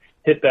and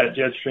hit that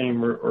jet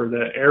stream or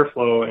that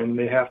airflow, and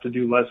they have to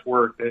do less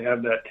work. They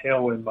have that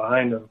tailwind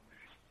behind them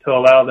to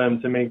allow them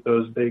to make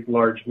those big,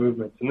 large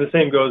movements. And the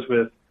same goes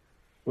with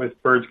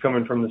birds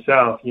coming from the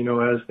south.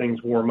 As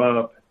things warm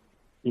up,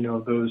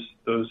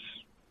 those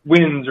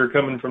winds are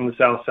coming from the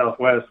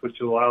south-southwest, which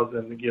allows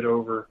them to get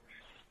over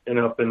and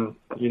up and,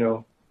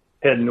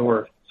 head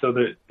north. So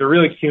they're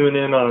really cueing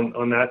in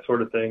on that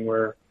sort of thing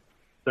where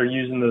they're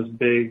using those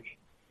big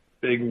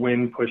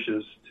wind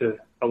pushes to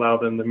allow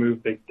them to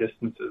move big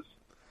distances.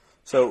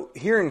 So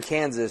here in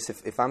Kansas,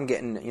 if I'm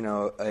getting,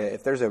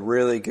 if there's a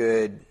really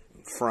good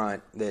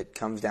front that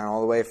comes down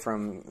all the way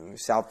from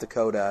South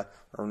Dakota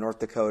or North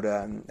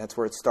Dakota, and that's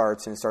where it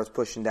starts, and it starts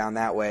pushing down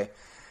that way.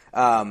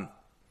 I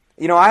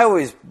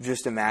always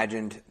just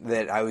imagined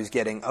that I was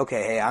getting,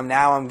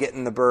 I'm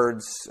getting the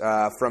birds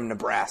from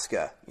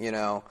Nebraska,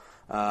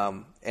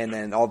 and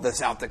then all the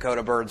South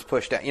Dakota birds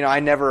pushed down. I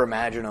never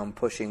imagined them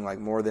pushing like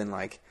more than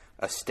like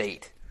a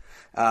state.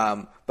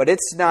 But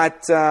it's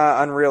not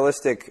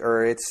unrealistic,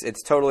 or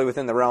it's totally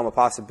within the realm of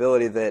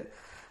possibility that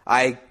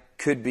I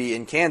could be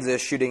in Kansas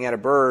shooting at a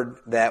bird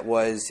that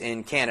was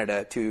in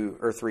Canada 2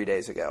 or 3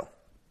 days ago.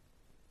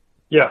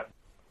 Yeah.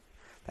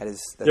 That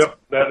is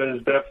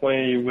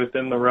definitely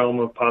within the realm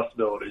of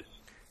possibilities.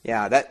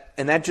 Yeah,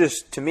 that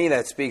just, to me,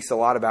 that speaks a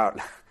lot about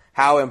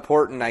how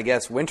important, I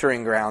guess,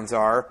 wintering grounds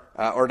are,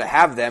 or to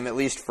have them, at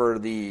least for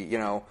the,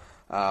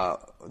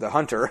 the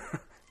hunter,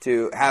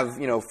 to have,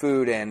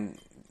 food and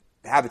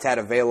habitat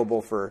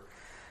available for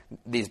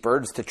these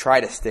birds to try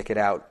to stick it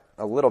out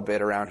a little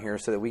bit around here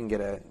so that we can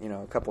get a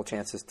couple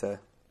chances to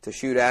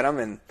shoot at them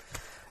and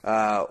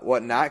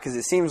whatnot. Because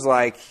it seems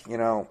like,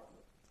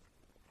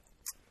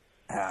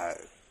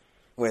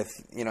 with,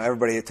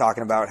 everybody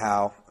talking about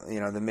how,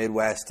 the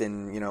Midwest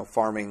and,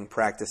 farming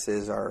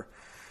practices are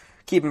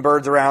keeping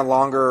birds around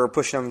longer or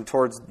pushing them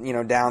towards,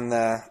 down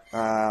the,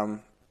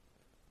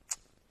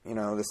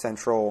 the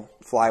central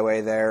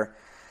flyway there,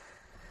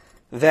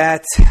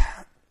 that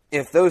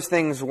if those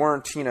things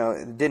weren't,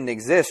 didn't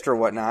exist or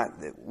whatnot,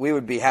 we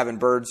would be having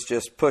birds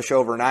just push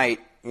overnight.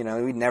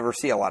 We'd never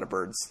see a lot of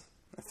birds,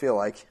 I feel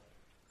like.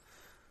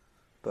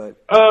 But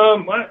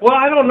well,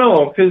 I don't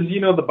know, because,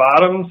 the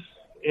bottoms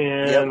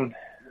and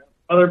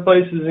other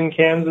places in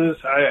Kansas,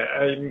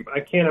 I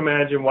can't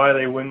imagine why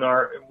they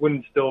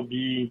wouldn't still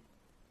be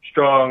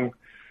strongholds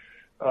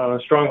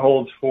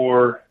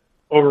for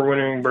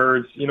overwintering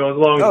birds, as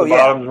long as the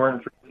bottoms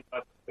weren't freezing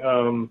up.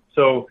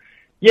 So,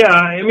 yeah,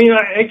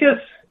 I guess,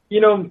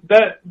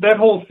 that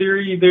whole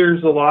theory,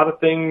 there's a lot of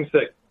things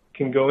that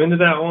can go into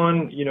that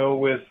one,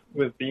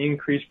 with the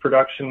increased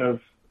production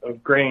of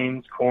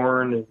grains,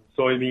 corn and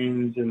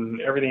soybeans and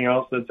everything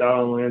else that's out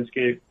on the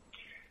landscape.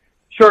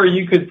 Sure,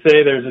 you could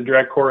say there's a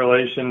direct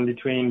correlation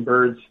between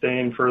birds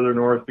staying further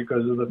north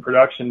because of the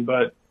production,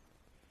 but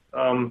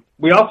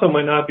we also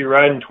might not be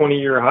riding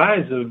 20-year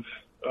highs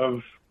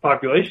of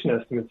population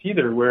estimates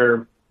either,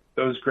 where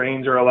those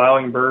grains are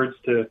allowing birds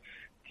to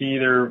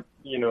either,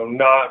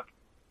 not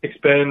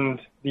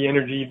expend the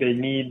energy they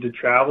need to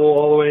travel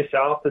all the way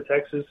south to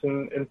Texas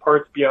and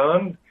parts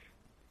beyond,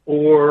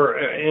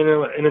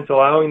 and it's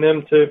allowing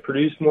them to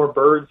produce more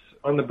birds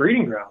on the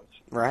breeding grounds.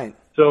 Right.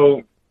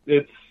 So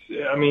it's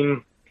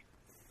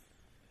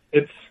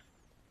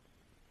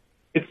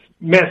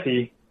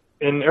messy,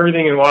 and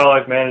everything in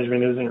wildlife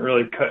management isn't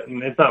really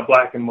it's not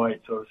black and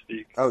white, so to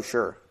speak. Oh,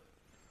 sure.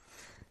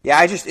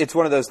 Yeah, it's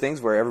one of those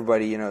things where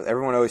everybody,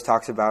 everyone always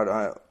talks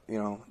about,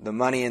 the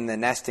money in the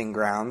nesting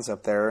grounds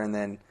up there. And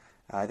then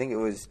I think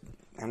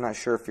I'm not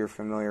sure if you're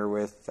familiar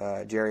with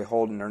Jerry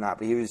Holden or not,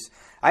 but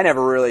I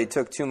never really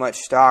took too much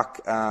stock.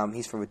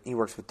 He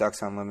works with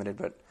Ducks Unlimited,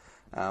 but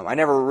I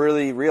never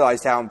really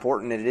realized how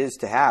important it is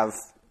to have,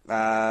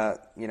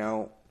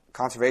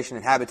 conservation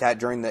and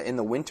habitat in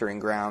the wintering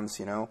grounds,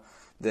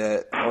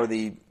 the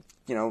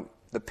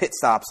pit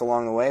stops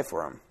along the way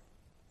for them.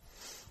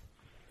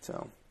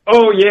 So.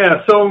 Oh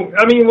yeah,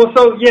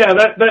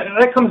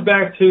 that comes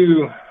back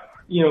to,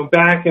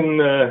 back in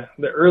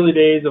the early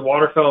days of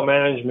waterfowl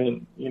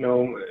management,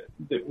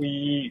 that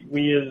we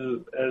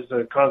as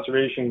a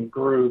conservation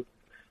group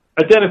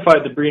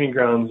identified the breeding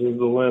grounds as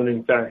the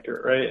limiting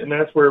factor, right? And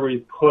that's where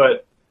we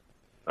put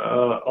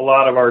a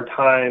lot of our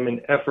time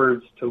and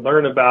efforts to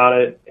learn about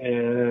it.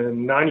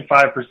 And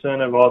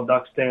 95% of all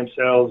duck stamp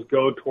sales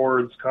go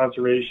towards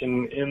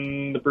conservation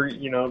in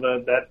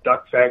that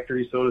duck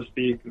factory, so to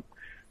speak,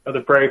 of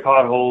the prairie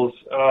potholes.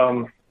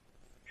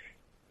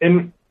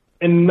 And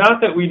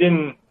not that we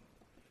didn't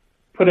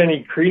put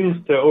any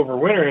credence to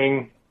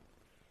overwintering.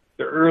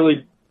 The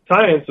early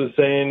science was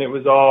saying it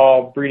was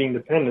all breeding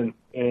dependent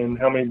and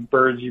how many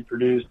birds you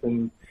produced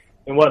and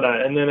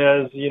whatnot. And then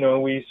as,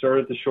 we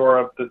started to shore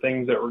up the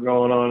things that were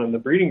going on in the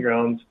breeding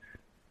grounds,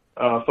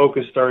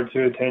 we started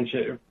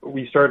to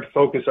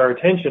focus our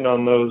attention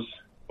on those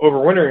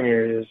overwintering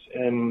areas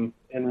and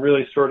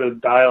really sort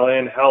of dial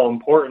in how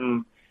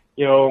important,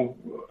 I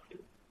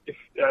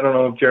don't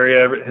know if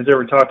Jerry has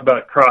ever talked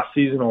about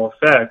cross-seasonal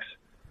effects,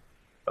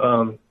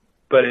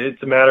 but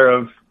it's a matter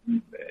of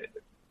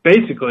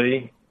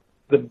basically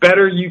the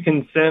better you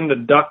can send a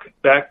duck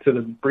back to the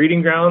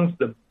breeding grounds,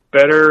 the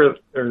better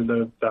or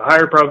the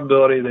higher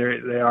probability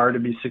they are to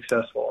be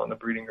successful on the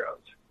breeding grounds.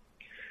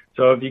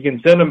 So if you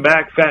can send them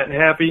back fat and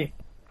happy,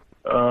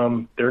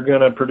 they're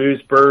going to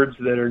produce birds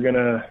that are going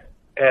to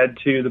add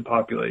to the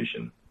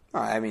population.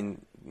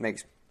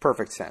 Makes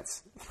perfect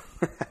sense.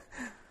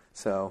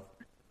 So,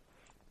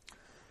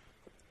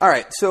 all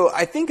right. So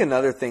I think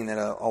another thing that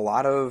a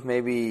lot of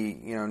maybe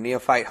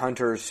neophyte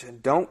hunters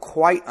don't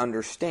quite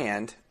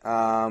understand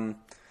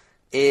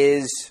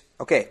is,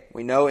 okay,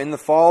 we know in the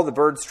fall the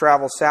birds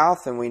travel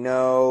south, and we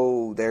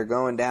know they're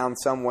going down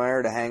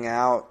somewhere to hang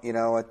out,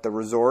 at the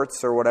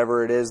resorts or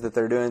whatever it is that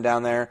they're doing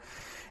down there.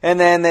 And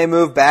then they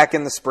move back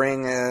in the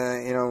spring,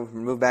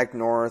 move back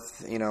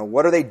north.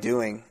 What are they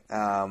doing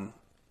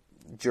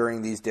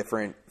during these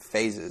different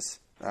phases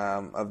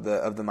of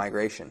the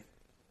migration?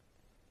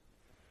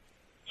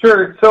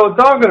 Sure. So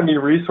it's all going to be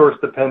resource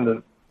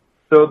dependent.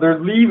 So they're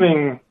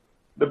leaving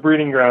the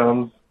breeding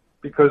grounds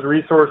because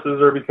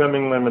resources are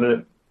becoming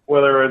limited,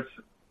 whether it's,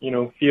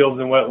 fields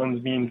and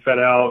wetlands being fed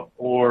out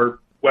or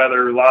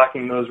weather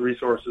locking those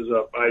resources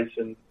up, ice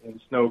and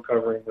snow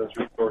covering those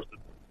resources.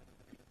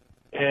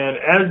 And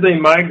as they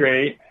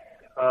migrate,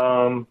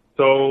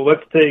 so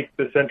let's take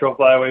the Central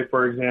Flyway,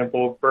 for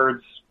example,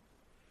 birds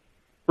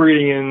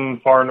breeding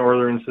in far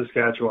northern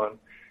Saskatchewan.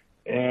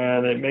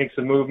 And it makes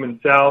a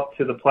movement south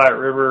to the Platte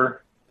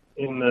River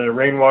in the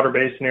rainwater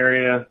basin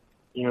area,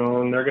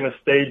 and they're going to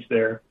stage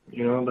there.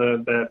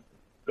 The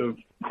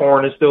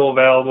corn is still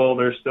available,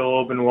 there's still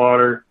open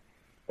water,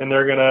 and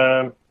they're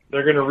gonna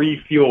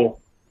refuel,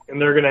 and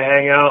they're gonna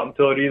hang out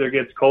until it either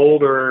gets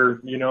cold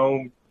or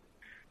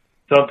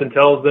something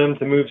tells them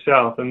to move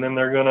south, and then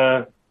they're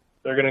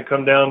gonna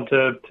come down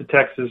to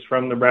Texas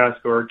from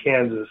Nebraska or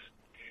Kansas.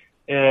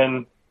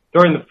 And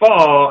during the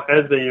fall,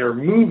 as they are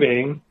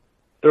moving,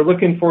 they're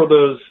looking for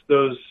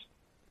those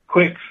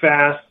quick,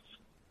 fast,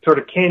 sort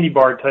of candy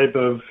bar type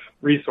of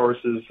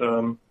resources,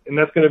 and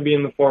that's going to be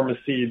in the form of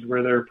seeds,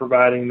 where they're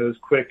providing those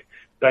quick,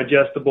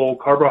 digestible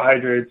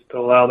carbohydrates to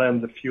allow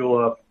them to fuel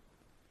up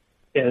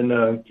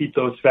and keep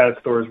those fat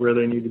stores where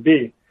they need to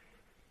be.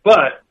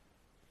 But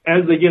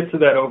as they get to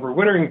that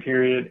overwintering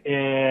period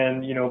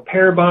and,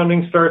 pair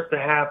bonding starts to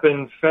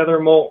happen, feather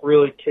molt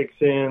really kicks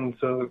in.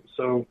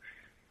 So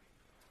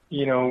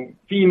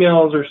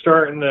females are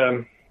starting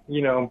to,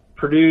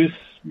 produce,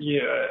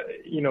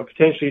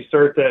 potentially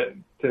start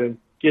to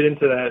get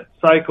into that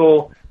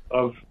cycle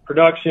of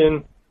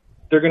production.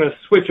 They're going to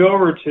switch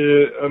over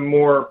to a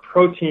more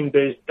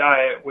protein-based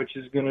diet, which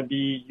is going to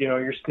be,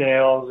 your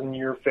snails and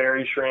your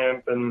fairy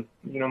shrimp and,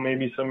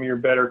 maybe some of your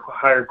better,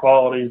 higher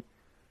quality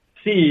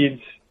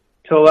seeds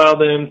to allow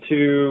them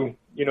to,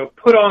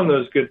 put on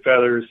those good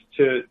feathers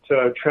to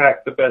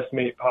attract the best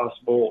mate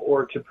possible,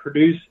 or to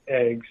produce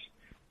eggs,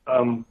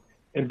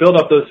 and build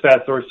up those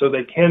fat stores so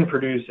they can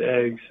produce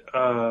eggs.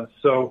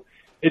 So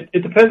it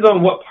depends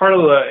on what part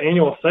of the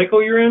annual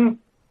cycle you're in,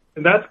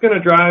 and that's going to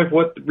drive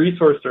what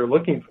resource they're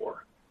looking for.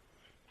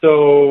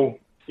 So,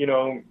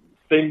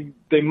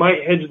 they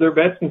might hedge their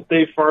bets and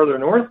stay farther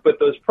north, but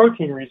those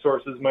protein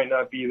resources might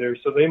not be there,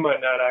 so they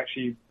might not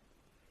actually,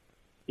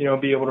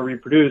 be able to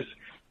reproduce.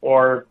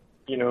 Or,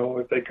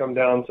 if they come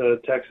down to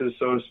Texas,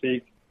 so to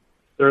speak,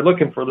 they're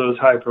looking for those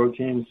high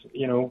proteins.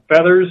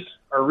 Feathers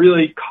are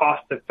really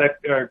cost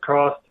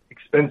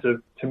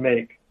expensive to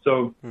make.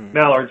 So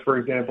mallards, for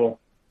example,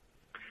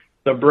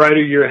 the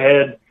brighter your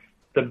head,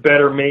 the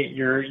better mate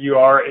you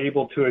are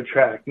able to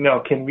attract. Now,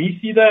 can we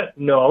see that?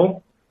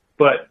 No,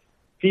 but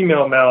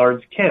female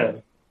mallards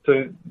can.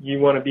 So you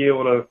want to be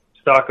able to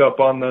stock up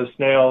on those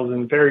snails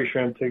and fairy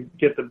shrimp to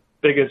get the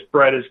biggest,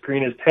 brightest,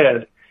 greenest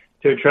head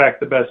to attract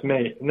the best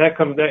mate. And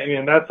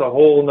that's a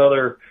whole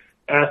nother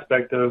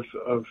aspect of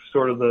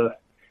sort of the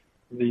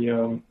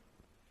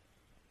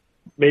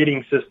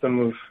mating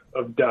system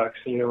of ducks.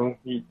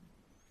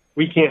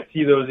 We can't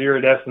see those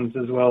iridescence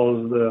as well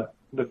as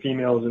the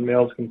females and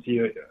males can see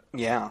it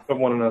of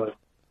one another.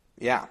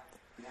 Yeah.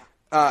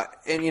 And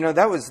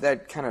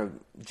that kind of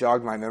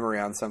jogged my memory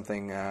on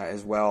something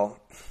as well.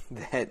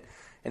 And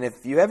if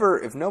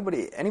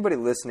anybody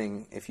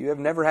listening, if you have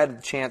never had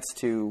a chance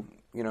to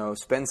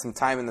spend some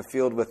time in the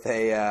field with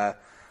a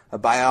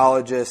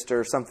biologist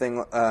or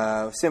something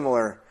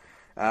similar,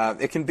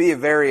 it can be a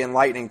very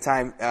enlightening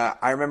time.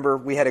 I remember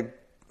we had a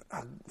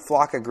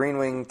flock of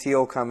green-winged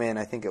teal come in.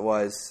 I think it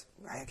was,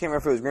 I can't remember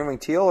if it was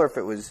green-winged teal or if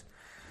it was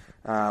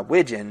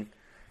widgeon,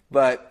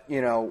 but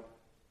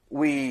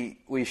we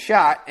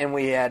shot and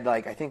we had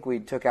I think we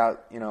took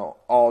out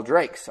all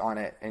drakes on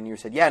it, and you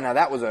said, yeah, now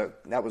that was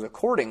a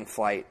courting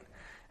flight.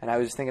 And I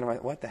was just thinking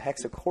about, what the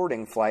heck's a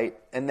courting flight?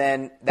 And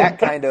then that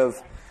kind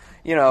of,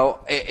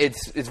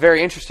 it's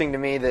very interesting to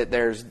me that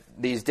there's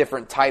these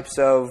different types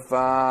of,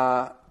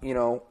 not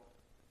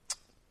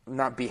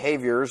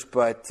behaviors,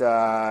 but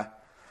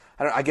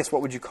I guess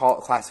what would you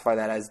classify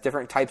that as?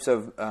 Different types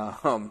of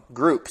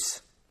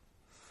groups.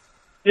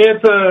 Yeah,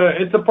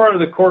 it's a part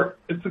of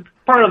it's a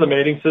part of the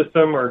mating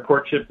system or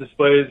courtship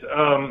displays.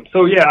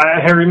 So yeah,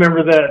 I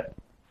remember that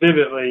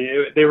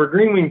vividly. They were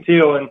green-winged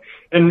teal,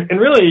 and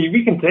really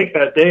we can take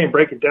that day and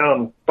break it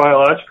down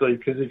biologically,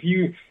 because if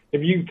you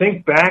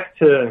think back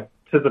to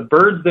the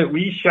birds that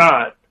we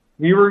shot,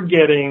 we were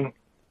getting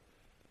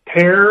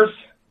pairs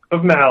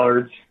of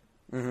mallards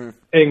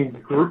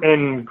and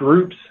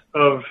groups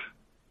of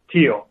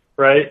teal.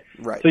 right?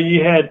 Right. So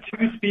you had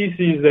two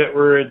species that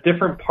were at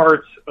different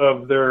parts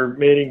of their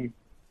mating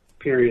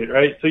period,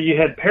 right? So you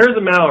had pairs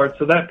of mallards,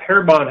 so that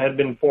pair bond had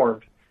been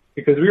formed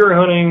because we were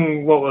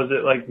hunting, what was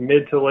it, like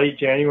mid to late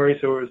January,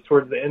 so it was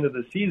towards the end of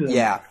the season.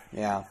 Yeah.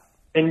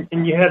 And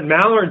you had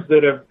mallards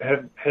that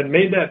had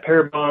made that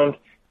pair bond.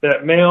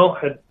 That male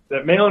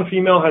and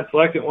female had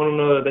selected one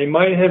another. They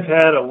might have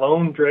had a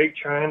lone drake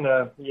trying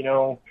to,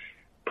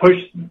 push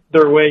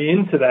their way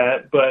into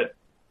that, but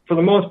for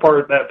the most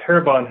part, that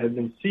pair bond had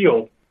been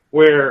sealed.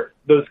 Where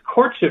those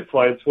courtship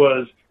flights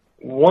was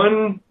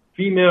one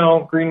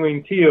female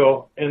green-winged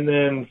teal and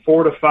then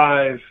 4 to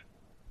 5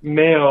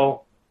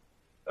 male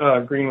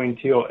green-winged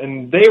teal,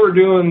 and they were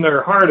doing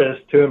their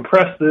hardest to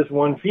impress this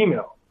one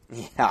female.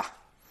 Yeah.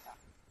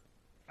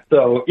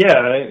 So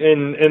yeah,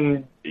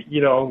 and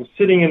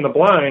sitting in the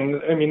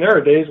blind, I mean, there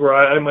are days where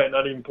I might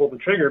not even pull the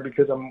trigger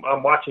because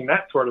I'm watching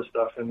that sort of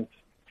stuff, and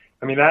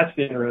that's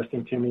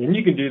interesting to me. And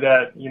you can do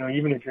that,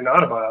 even if you're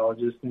not a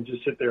biologist, and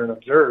just sit there and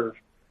observe.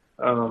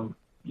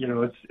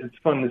 It's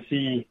fun to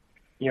see,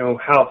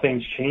 how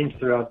things change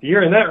throughout the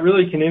year, and that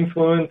really can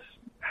influence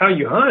how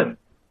you hunt.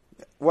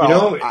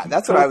 Well,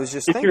 that's what I was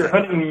just thinking.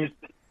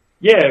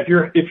 If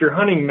you're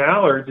hunting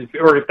mallards,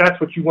 or if that's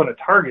what you want to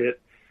target,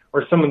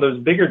 or some of those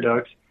bigger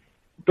ducks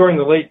during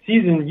the late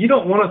season, you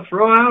don't want to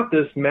throw out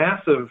this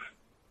massive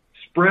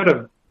spread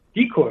of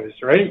decoys,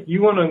 right?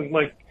 You want to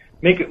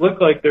make it look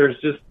like there's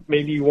just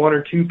maybe 1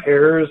 or 2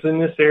 pairs in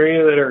this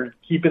area that are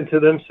keeping to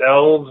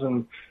themselves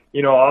and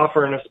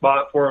offering a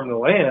spot for them to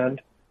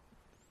land.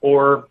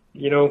 Or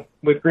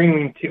with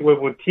green-winged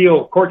with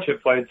teal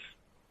courtship flights,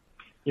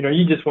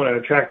 you just want to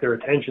attract their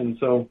attention.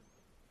 So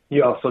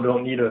you also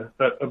don't need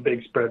a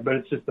big spread, but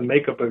it's just the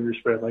makeup of your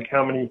spread. Like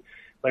how many,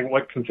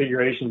 what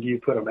configuration do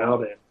you put them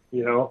out in?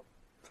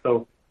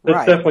 So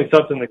that's definitely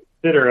something to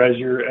consider as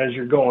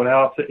you're going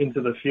out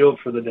into the field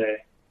for the day.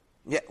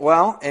 Yeah,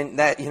 well, and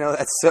that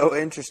that's so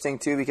interesting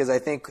too, because I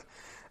think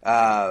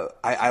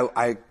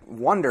I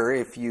wonder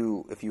if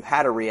you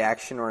had a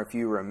reaction or if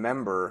you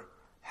remember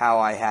how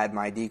I had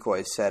my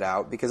decoys set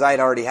out, because I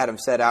had already had them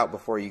set out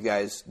before you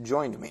guys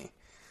joined me,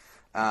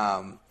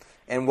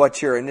 and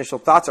what your initial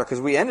thoughts are, because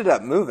we ended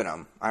up moving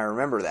them. I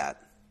remember that.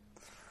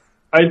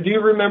 I do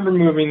remember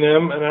moving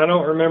them, and I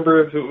don't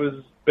remember if it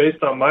was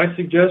based on my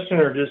suggestion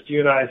or just you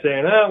and I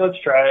saying,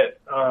 let's try it.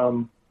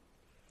 I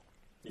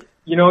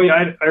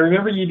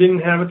remember you didn't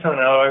have a ton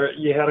out.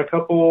 You had a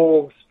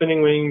couple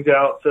spinning wings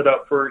out set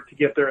up to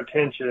get their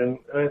attention.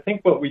 And I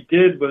think what we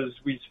did was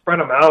we spread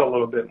them out a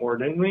little bit more,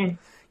 didn't we?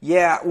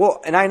 Yeah,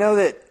 well, and I know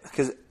that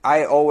because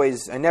I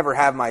never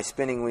have my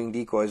spinning wing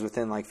decoys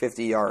within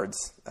 50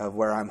 yards of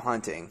where I'm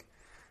hunting.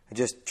 I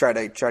just try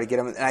to get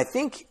them. And I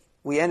think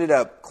we ended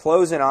up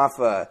closing off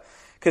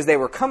because they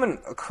were coming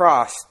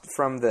across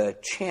from the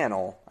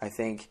channel, I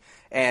think,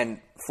 and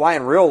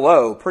flying real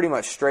low, pretty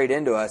much straight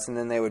into us, and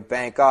then they would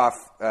bank off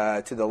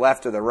to the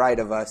left or the right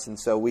of us, and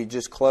so we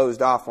just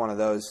closed off one of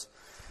those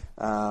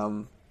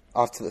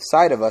off to the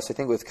side of us, I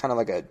think with kind of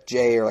like a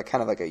J or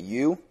kind of like a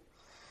U.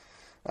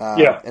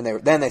 And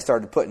then they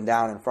started putting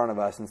down in front of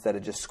us instead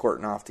of just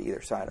squirting off to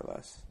either side of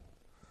us.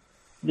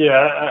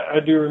 Yeah, I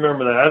do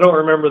remember that. I don't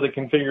remember the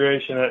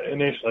configuration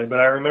initially, but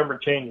I remember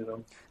changing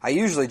them. I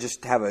usually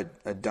just have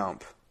a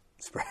dump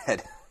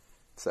spread.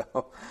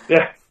 So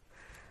yeah.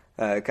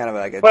 Kind of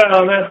like a...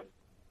 Well,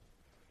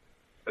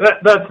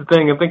 that's the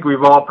thing. I think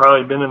we've all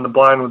probably been in the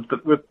blind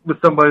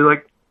with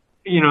somebody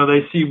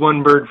they see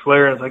one bird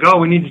flare and it's like, oh,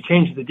 we need to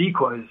change the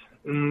decoys.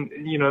 And,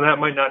 that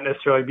might not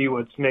necessarily be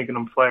what's making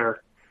them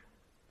flare.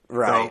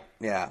 Right.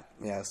 So. Yeah.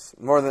 Yes.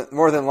 More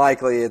than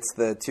likely, it's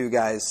the two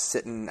guys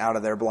sitting out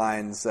of their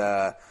blinds,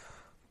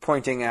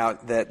 pointing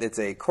out that it's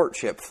a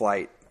courtship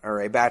flight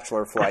or a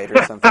bachelor flight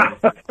or something.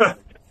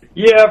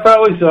 Yeah,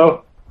 probably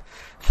so.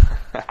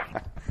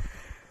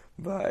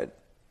 But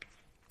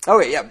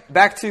okay, yeah.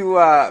 Back to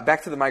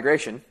the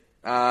migration.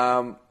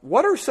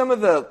 What are some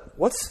of the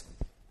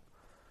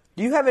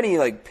do you have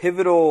any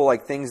pivotal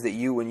things that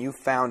when you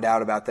found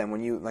out about them,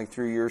 when you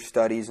through your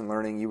studies and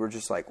learning, you were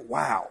just like,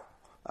 wow.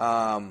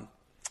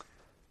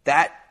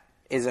 That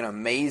is an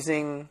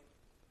amazing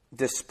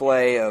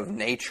display of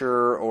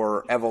nature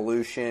or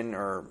evolution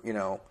or,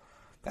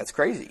 that's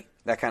crazy,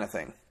 that kind of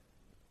thing.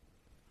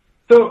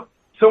 So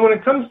when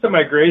it comes to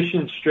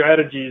migration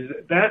strategies,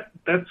 that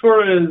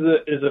sort of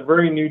is a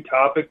very new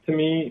topic to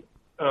me,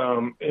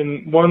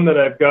 and one that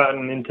I've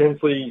gotten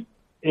intensely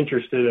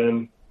interested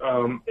in.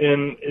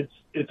 And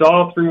it's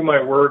all through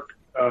my work,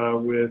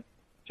 with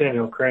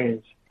sandhill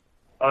cranes,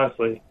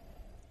 honestly.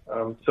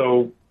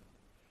 So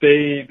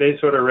they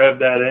sort of rev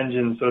that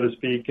engine, so to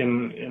speak,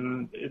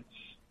 and it's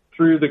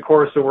through the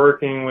course of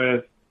working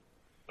with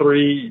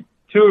two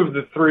of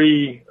the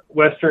three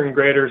western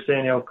greater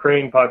sandhill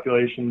crane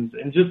populations,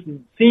 and just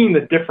seeing the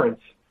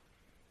difference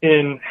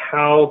in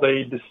how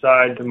they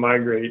decide to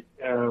migrate.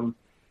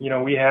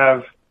 We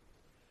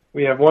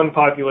have one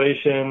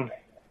population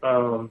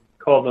called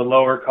the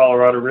Lower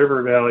Colorado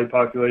River Valley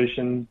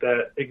population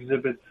that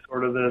exhibits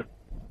sort of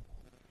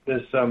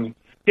this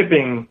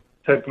skipping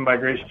type of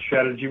migration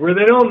strategy where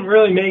they don't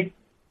really make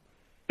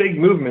big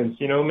movements,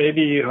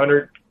 maybe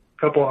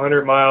couple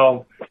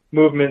 100-mile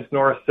movements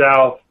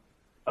north-south.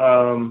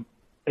 And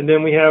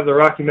then we have the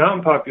Rocky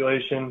Mountain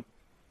population.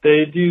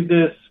 They do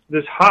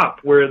this hop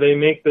where they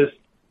make this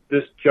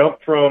jump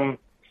from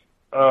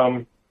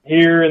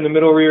here in the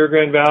middle Rio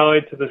Grande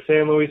Valley to the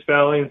San Luis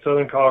Valley in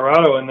southern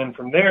Colorado, and then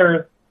from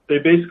there they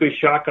basically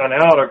shotgun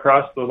out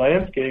across the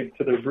landscape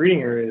to their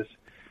breeding areas.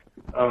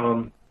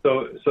 So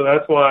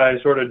that's why I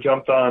sort of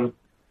jumped on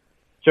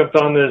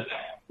this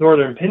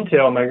northern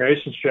pintail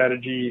migration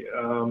strategy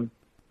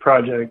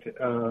project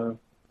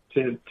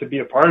to be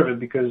a part of it,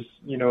 because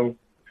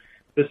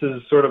this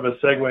is sort of a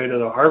segue to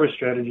the harvest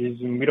strategies,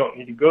 and we don't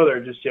need to go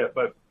there just yet.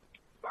 But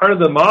part of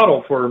the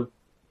model for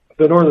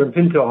the northern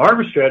pintail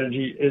harvest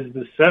strategy is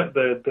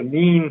the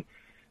mean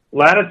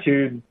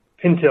latitude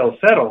pintail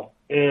settle,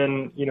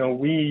 and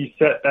we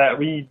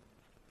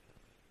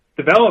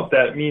developed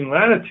that mean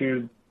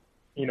latitude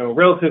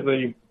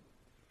relatively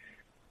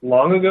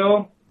long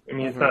ago. I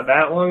mean, it's not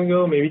that long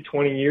ago, maybe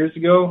 20 years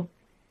ago.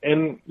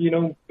 And,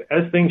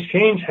 as things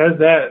change, has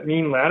that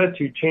mean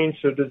latitude changed?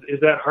 So is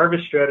that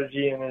harvest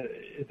strategy, and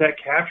is that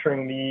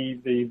capturing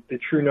the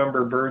true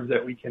number of birds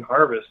that we can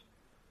harvest?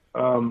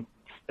 And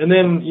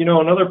then,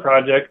 another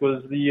project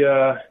was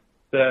the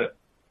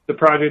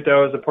project I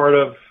was a part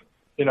of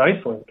in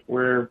Iceland,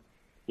 where,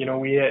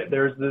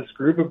 there's this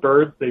group of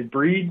birds. They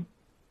breed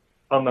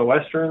on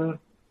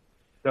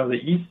the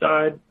east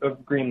side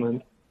of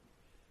Greenland,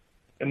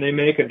 and they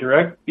make a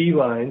direct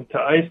beeline to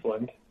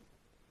Iceland.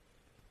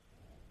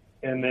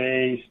 And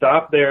they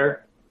stop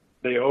there.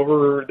 They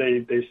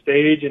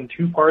stage in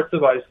two parts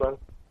of Iceland,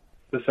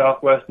 the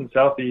southwest and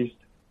southeast,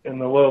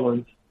 and the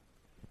lowlands.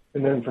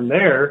 And then from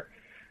there,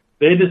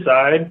 they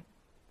decide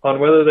on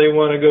whether they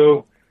want to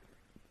go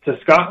to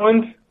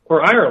Scotland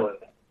or Ireland.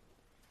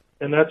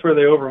 And that's where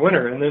they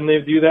overwinter. And then they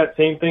do that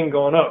same thing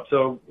going up.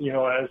 So,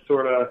 as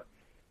sort of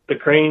the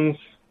cranes,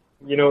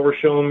 were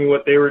showing me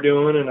what they were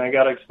doing, and I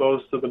got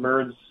exposed to the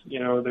birds,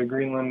 the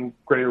Greenland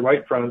greater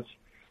white fronts.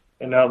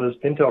 And now this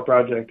pintail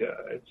project,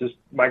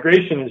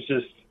 migration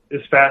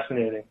is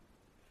fascinating.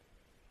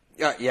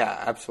 Yeah,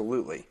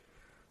 absolutely.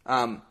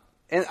 And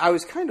I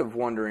was kind of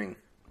wondering,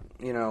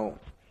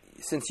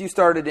 since you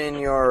started in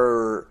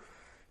your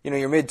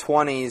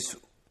mid-20s,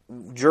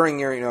 during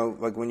your,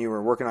 like when you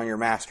were working on your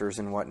master's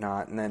and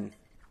whatnot, and then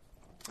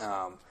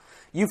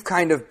you've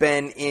kind of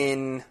been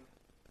in,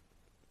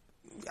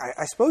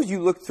 I suppose you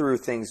look through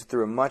things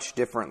through a much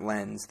different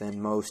lens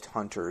than most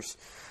hunters.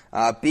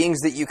 Beings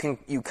that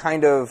you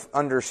kind of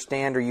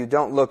understand, or you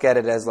don't look at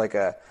it as like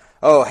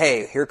oh,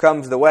 hey, here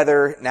comes the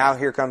weather, now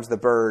here comes the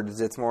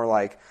birds. It's more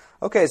like,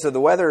 okay, so the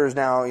weather is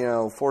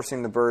now,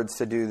 forcing the birds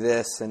to do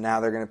this, and now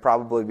they're going to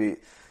probably be,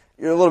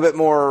 you're a little bit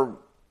more,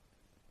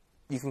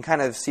 you can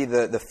kind of see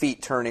the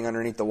feet turning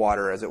underneath the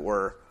water, as it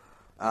were.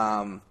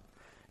 And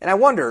I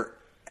wonder,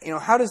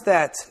 how does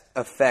that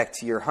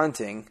affect your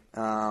hunting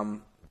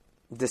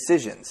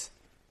decisions?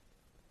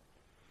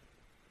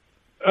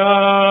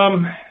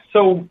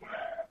 So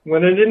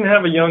when I didn't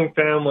have a young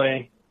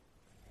family,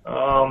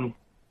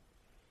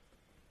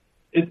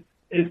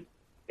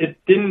 it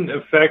didn't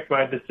affect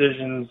my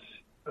decisions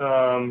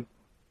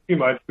too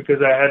much,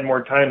 because I had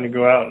more time to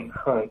go out and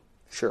hunt.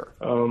 Sure.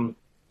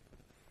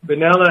 But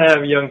now that I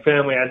have a young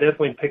family, I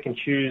definitely pick and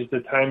choose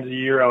the times of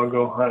year I'll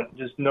go hunt,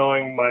 just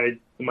knowing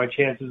my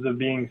chances of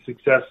being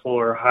successful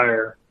are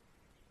higher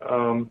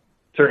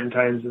certain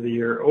times of the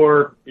year,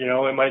 or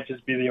it might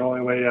just be the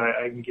only way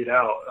I can get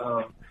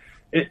out.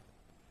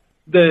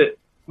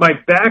 My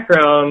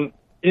background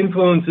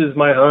influences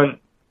my hunt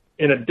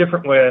in a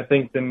different way, I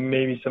think, than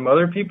maybe some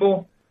other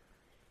people.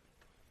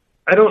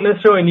 I don't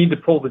necessarily need to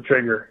pull the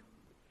trigger.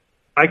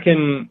 I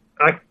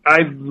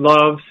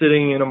love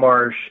sitting in a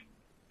marsh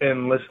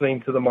and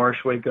listening to the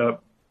marsh wake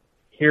up,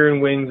 hearing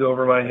wings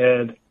over my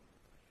head.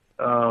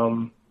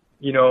 And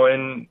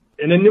in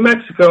New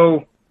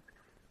Mexico,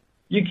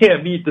 you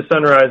can't beat the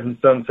sunrise and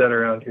sunset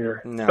around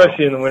here, no.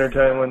 Especially in the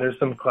wintertime when there's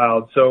some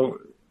clouds. So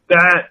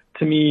that,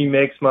 to me,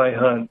 makes my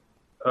hunt.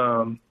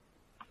 And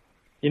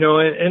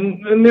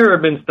there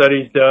have been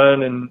studies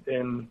done,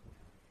 and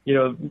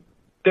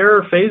there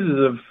are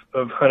phases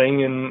of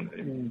hunting,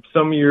 and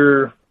some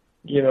of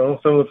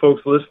the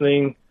folks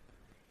listening,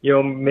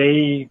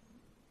 may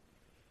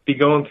be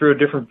going through a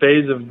different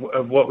phase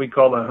of what we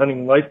call the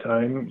hunting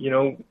lifetime.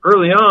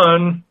 Early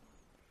on,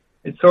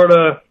 it's sort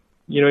of,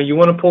 you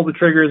want to pull the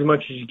trigger as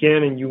much as you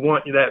can, and you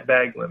want that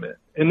bag limit.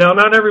 And now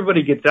not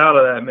everybody gets out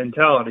of that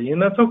mentality,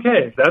 and that's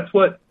okay. If that's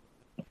what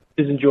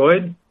is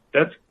enjoyed,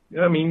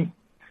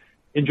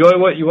 enjoy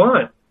what you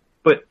want.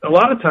 But a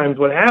lot of times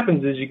what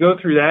happens is you go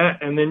through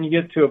that, and then you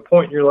get to a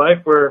point in your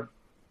life where,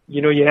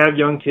 you have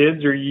young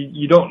kids, or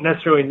you don't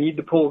necessarily need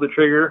to pull the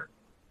trigger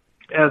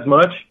as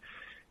much,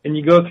 and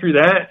you go through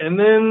that, and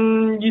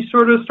then you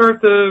sort of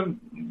start to,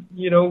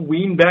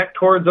 wean back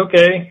towards,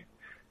 okay,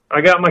 I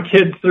got my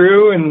kids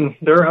through, and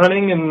they're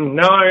hunting, and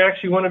now I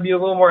actually want to be a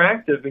little more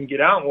active and get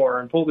out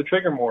more and pull the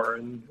trigger more.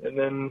 And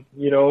then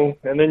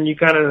you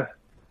kind of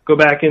go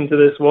back into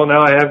this. Well,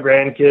 now I have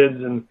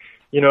grandkids, and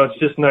it's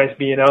just nice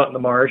being out in the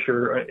marsh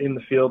or in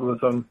the field with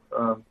them.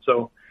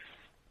 So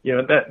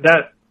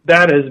that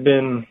has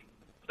been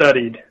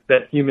studied,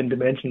 that human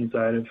dimension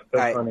side of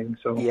hunting.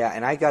 So yeah,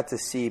 and I got to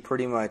see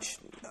pretty much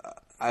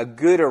a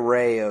good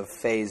array of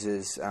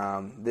phases.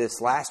 This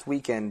last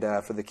weekend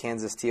for the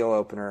Kansas Teal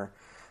opener,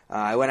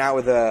 I went out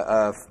with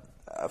a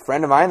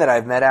friend of mine that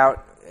I've met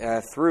out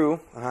through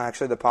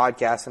actually the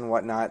podcast and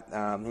whatnot.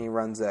 He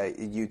runs a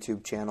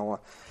YouTube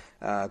channel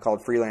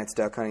called Freelance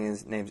Duck Hunting.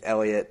 His name's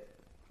Elliot,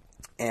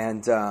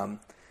 and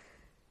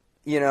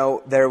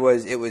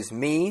it was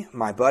me,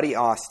 my buddy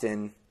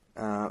Austin,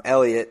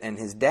 Elliot, and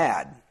his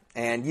dad.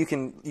 And you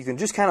can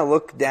just kind of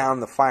look down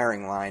the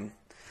firing line,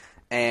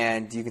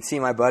 and you can see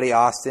my buddy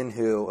Austin,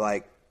 who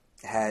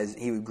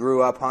he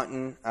grew up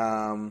hunting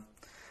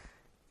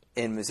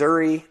in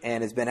Missouri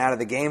and has been out of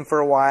the game for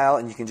a while,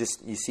 and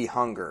you see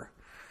hunger.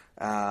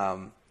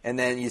 And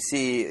then you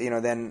see,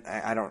 then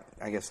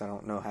I guess I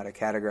don't know how to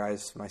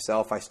categorize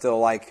myself. I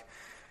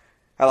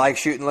like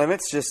shooting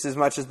limits just as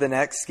much as the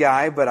next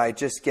guy, but I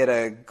just get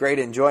a great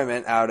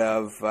enjoyment out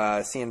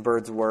of seeing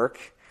birds work.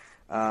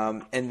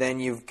 And then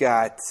you've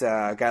got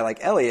a guy like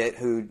Elliot,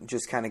 who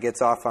just kind of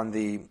gets off on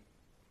the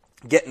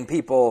getting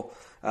people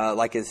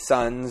like his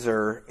sons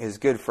or his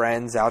good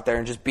friends out there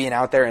and just being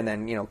out there and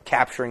then,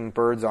 capturing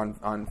birds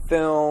on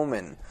film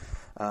and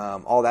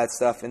all that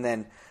stuff. And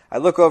then I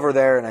look over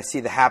there and I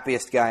see the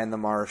happiest guy in the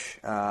marsh,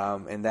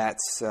 and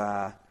that's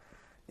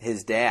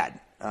his dad.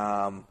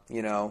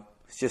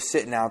 He's just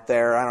sitting out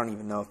there. I don't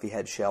even know if he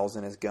had shells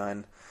in his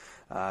gun.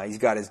 He's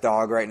got his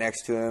dog right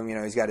next to him.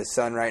 He's got his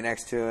son right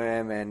next to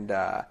him, and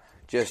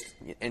just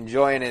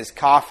enjoying his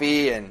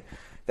coffee. And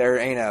there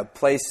ain't a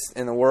place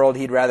in the world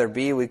he'd rather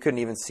be. We couldn't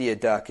even see a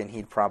duck, and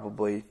he'd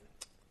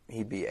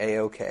be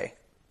A-okay.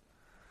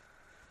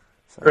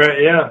 So.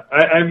 Right, yeah.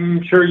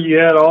 I'm sure you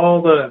had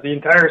all the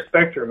entire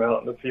spectrum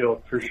out in the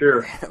field, for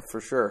sure. For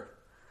sure.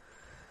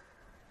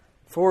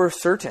 For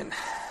certain.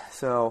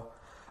 So,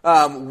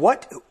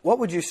 what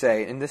would you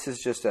say, and this is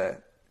just a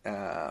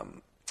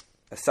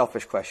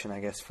selfish question, I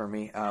guess, for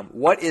me.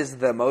 What is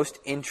the most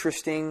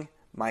interesting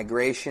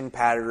migration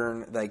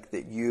pattern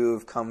that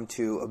you've come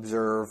to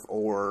observe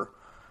or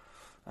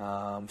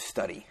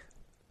study?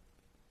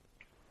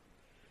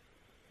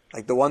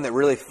 Like the one that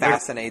really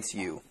fascinates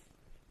you?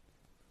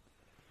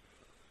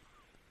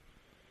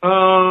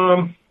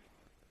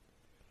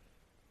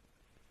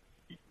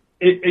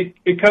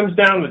 It comes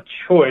down to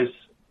choice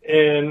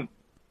and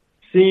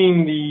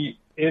seeing the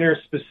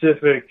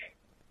interspecific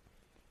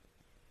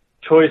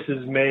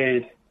choices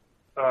made.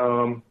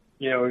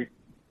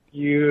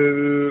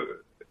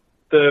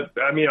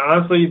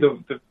 Honestly,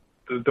 the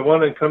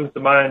one that comes to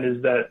mind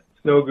is that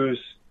snow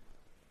goose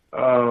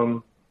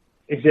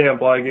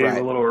example I gave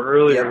a little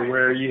earlier,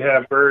 where you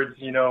have birds.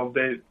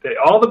 They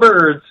all the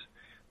birds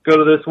go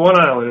to this one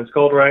island. It's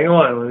called Wrangel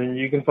Island, and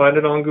you can find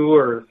it on Google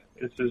Earth.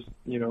 It's this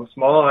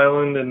small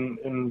island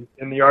in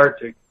the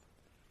Arctic,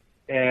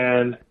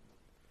 and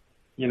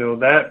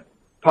that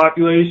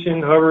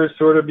population hovers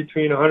sort of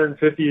between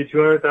 150 to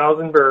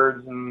 200,000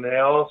 birds, and they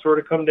all sort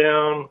of come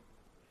down,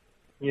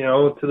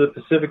 to the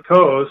Pacific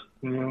coast.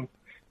 And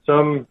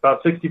some,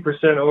 about 60%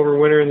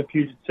 overwinter in the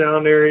Puget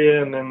Sound area,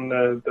 and then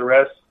the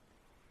rest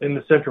in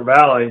the Central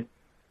Valley.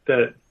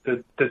 The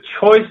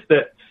choice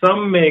that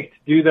some make to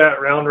do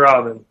that round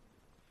robin,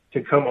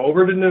 to come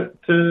over to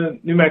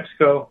New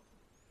Mexico,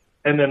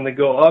 and then to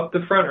go up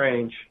the Front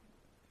Range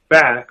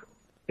back,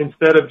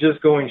 instead of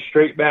just going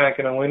straight back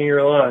in a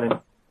linear line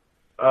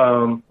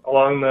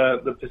along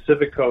the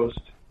Pacific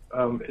coast,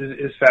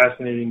 is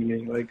fascinating to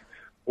me. Like,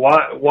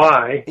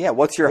 why? Yeah,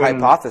 what's your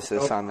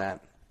hypothesis on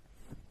that?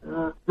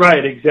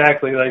 Right,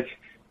 exactly. Like,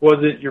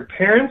 was it your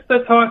parents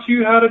that taught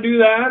you how to do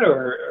that,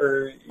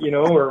 or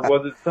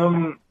was it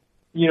some,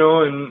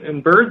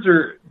 and birds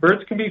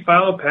can be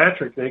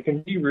philopatric. They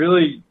can be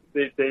really,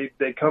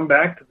 they come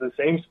back to the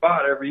same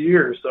spot every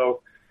year.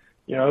 So,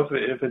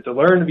 if it's a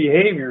learned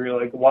behavior,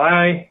 you're like,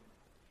 why?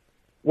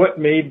 What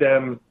made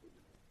them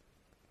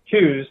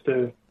choose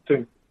to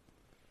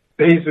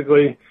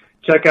basically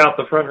check out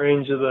the Front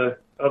Range of the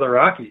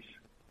Rockies?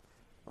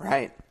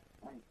 Right.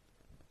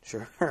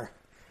 Sure.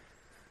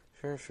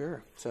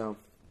 So,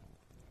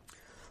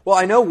 well,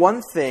 I know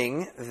one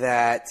thing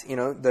that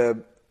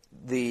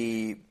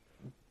the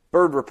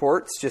bird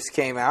reports just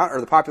came out,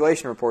 or the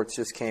population reports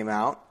just came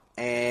out,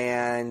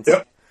 and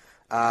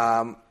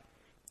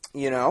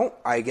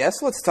I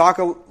guess let's talk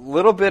a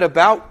little bit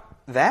about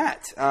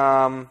that.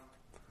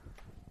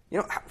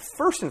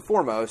 First and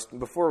foremost,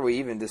 before we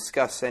even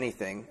discuss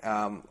anything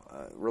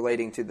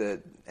relating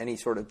to any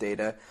sort of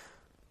data,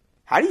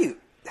 how do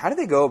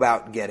they go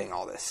about getting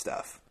all this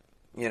stuff?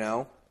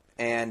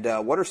 And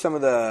what are some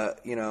of the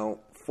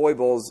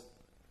foibles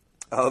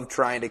of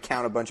trying to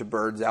count a bunch of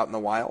birds out in the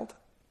wild?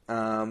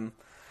 And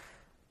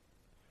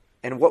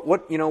what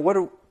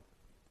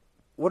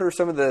are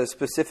some of the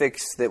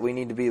specifics that we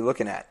need to be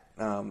looking at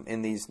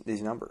in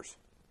these numbers?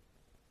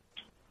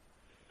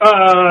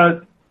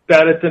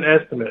 That it's an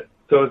estimate,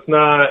 so it's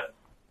not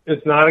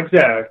It's not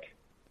exact.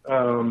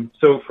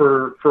 So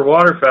for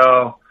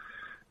waterfowl,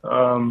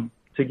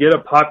 to get a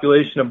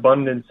population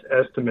abundance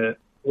estimate,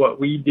 what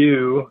we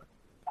do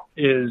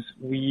is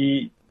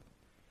we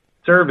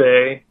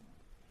survey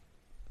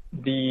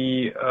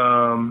the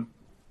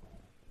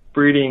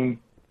breeding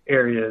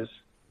areas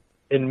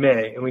in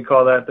May, and we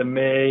call that the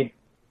May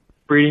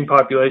Breeding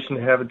Population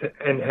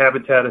and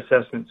Habitat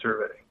Assessment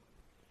Survey,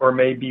 or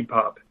May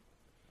BPOP.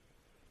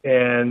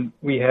 And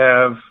we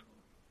have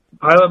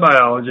pilot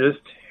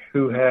biologists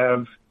who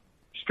have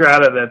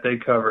strata that they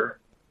cover.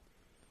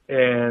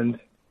 And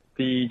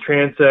the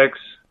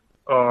transects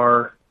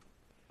are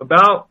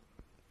about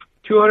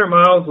 200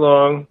 miles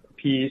long a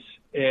piece,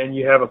 and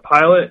you have a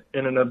pilot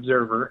and an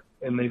observer,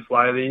 and they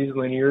fly these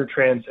linear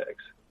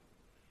transects.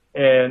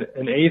 And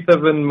an eighth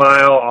of a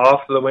mile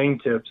off the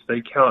wingtips,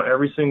 they count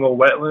every single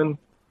wetland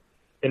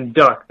and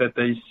duck that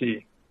they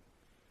see.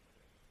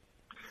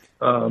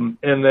 And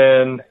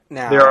then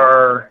now, there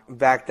are...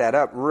 Back that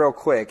up real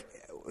quick.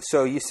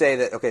 So you say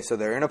that, okay, so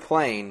they're in a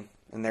plane,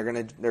 and they're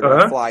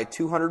gonna fly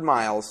 200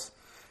 miles,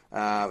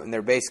 and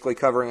they're basically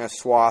covering a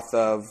swath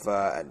of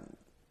a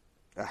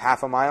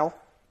half a mile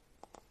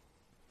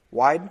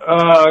wide?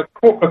 A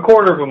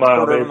quarter of a mile,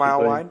 Quarter of a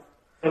mile wide?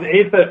 An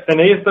eighth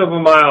of a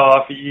mile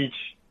off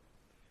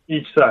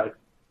each side.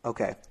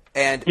 Okay.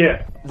 And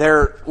yeah,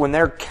 when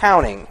they're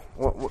counting,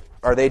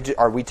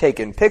 are we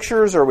taking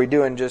pictures, or are we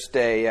doing just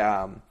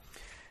a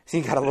so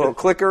you got a little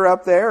clicker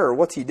up there, or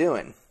what's he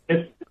doing?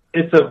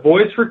 It's a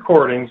voice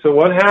recording. So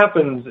what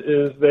happens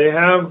is they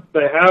have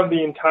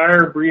the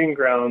entire breeding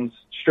grounds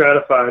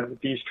stratified with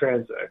these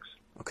transects.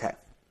 Okay.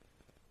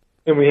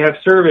 And we have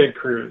survey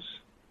crews.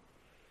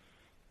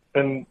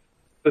 And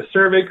the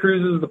survey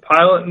crews is the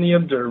pilot and the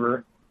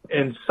observer,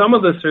 and some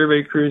of the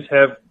survey crews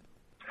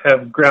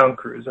have ground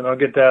crews, and I'll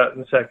get that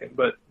in a second.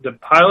 But the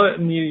pilot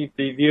and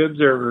the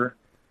observer,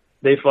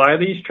 they fly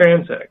these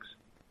transects.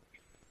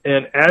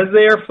 And as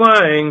they are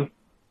flying,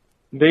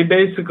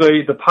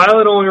 the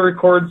pilot only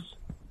records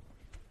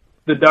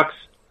the ducks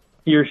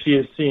he or she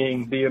is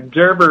seeing. The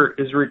observer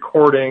is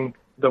recording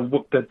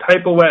the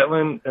type of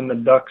wetland and the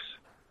ducks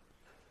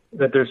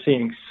that they're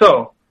seeing.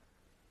 So,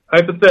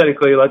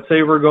 hypothetically, let's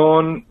say we're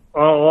going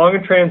along a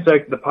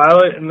transect, the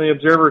pilot and the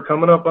observer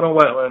coming up on a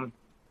wetland.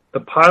 The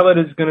pilot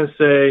is going to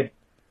say,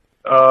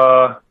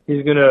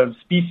 he's going to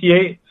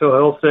speciate, so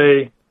he'll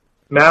say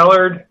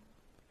mallard,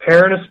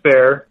 pair and a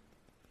spare.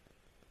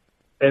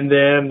 And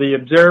then the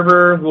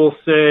observer will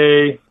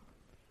say,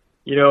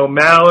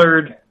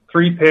 mallard,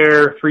 3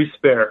 pair, 3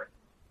 spare.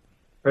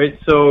 Right?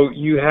 So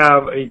you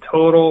have a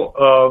total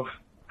of,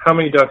 how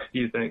many ducks do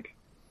you think?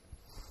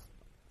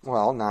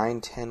 Well, 9,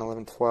 10,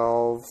 11,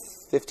 12,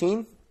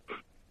 15?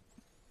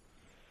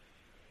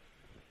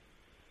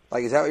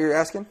 Like, is that what you're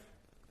asking?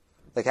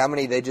 Like how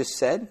many they just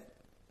said?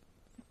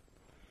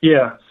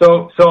 Yeah.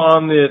 So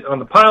on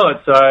the pilot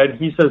side,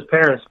 he says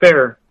pair and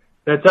spare.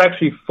 That's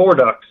actually 4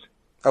 ducks.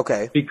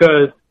 Okay.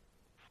 Because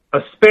a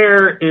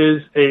spare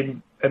is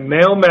a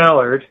male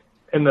mallard,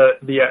 and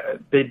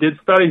they did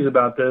studies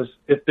about this.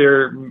 If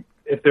there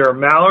are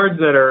mallards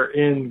that are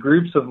in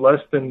groups of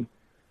less than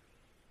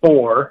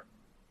 4,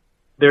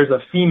 there's a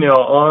female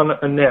on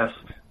a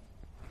nest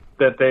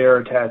that they are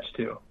attached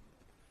to.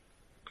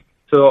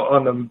 So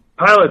on the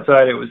pilot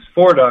side, it was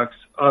 4 ducks.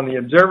 On the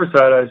observer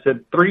side, I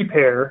said 3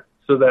 pair,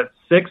 so that's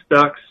 6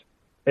 ducks,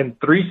 and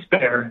 3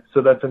 spare,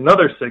 so that's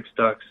another 6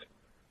 ducks.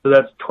 So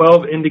that's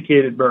 12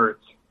 indicated birds.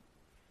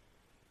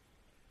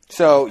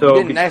 So you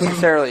didn't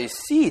necessarily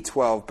see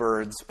 12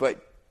 birds,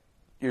 but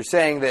you're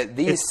saying that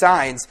these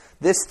signs,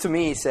 this to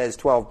me says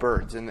 12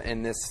 birds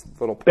in this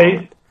little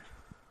pond.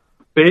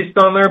 Based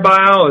on their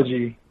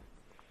biology,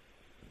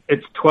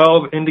 it's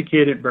 12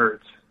 indicated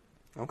birds.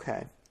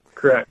 Okay.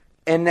 Correct.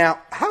 And now,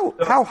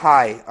 how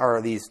high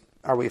are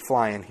we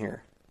flying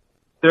here?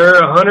 They're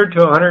 100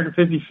 to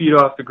 150 feet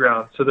off the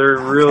ground, so they're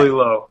really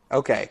low.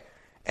 Okay.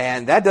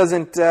 And that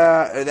doesn't,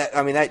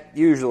 that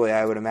usually,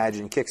 I would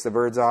imagine, kicks the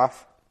birds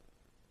off?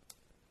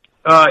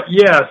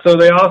 Yeah, so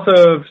they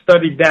also have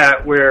studied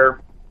that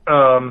where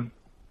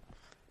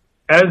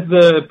as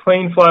the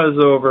plane flies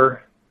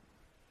over,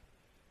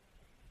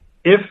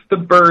 if the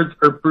birds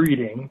are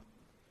breeding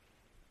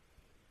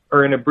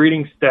or in a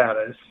breeding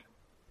status,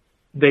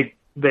 they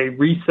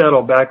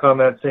resettle back on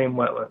that same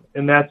wetland.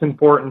 And that's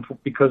important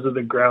because of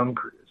the ground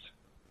crews.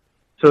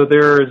 So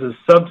there is a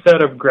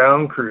subset of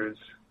ground crews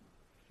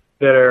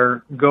that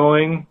are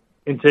going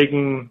and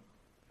taking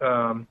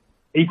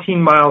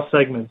 18-mile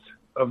segments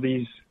of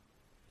these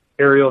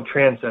aerial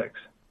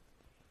transects.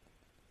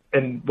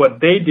 And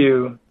what they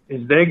do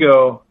is they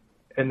go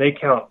and they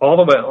count all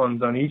the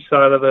wetlands on each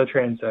side of the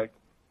transect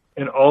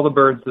and all the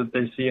birds that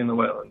they see in the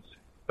wetlands.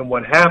 And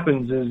what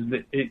happens is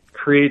that it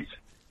creates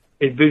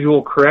a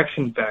visual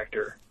correction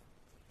factor,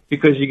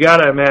 because you got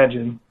to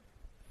imagine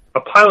a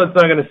pilot's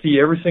not going to see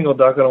every single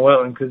duck on a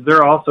wetland because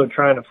they're also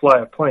trying to fly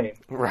a plane.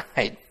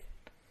 Right.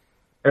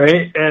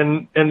 Right?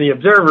 And the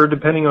observer,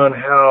 depending on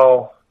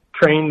how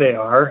trained they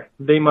are,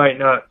 they might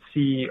not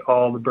see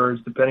all the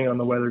birds depending on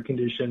the weather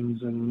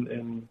conditions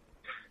and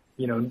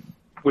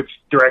which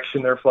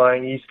direction they're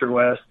flying, east or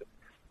west.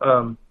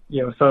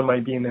 Sun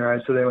might be in their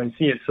eyes, so they might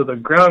see it. So the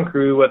ground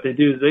crew, what they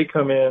do is they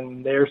come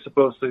in, they're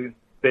supposed to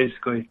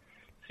basically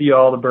see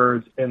all the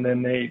birds, and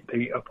then they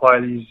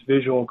apply these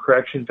visual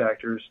correction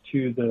factors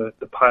to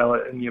the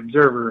pilot and the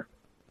observer,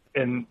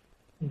 and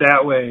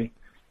that way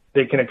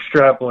they can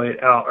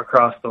extrapolate out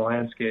across the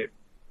landscape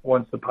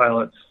once the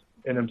pilots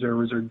and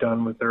observers are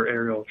done with their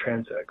aerial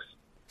transects.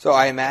 So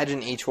I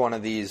imagine each one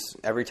of these,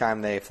 every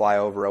time they fly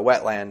over a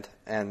wetland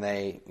and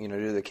they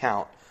do the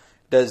count,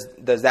 does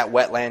that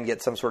wetland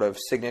get some sort of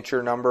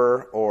signature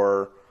number,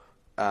 or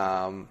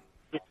how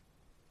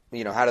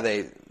do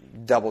they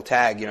double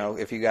tag?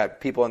 If you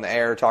got people in the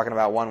air talking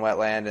about one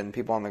wetland and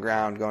people on the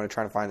ground going to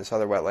try to find this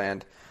other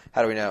wetland,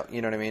 how do we know?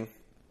 You know what I mean?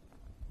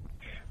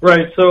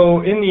 Right.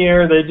 So in the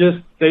air,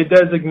 they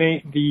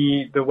designate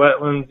the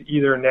wetlands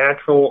either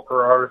natural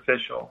or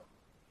artificial,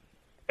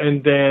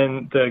 and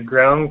then the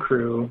ground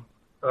crew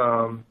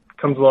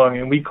comes along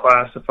and we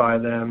classify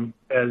them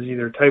as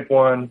either type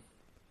 1,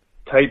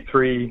 type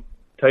 3,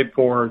 type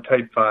 4,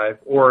 type 5,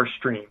 or a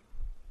stream.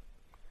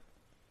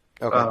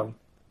 Okay.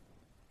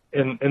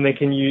 And they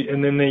can use,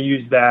 and then they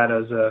use that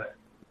as a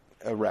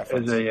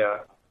reference, as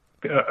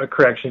a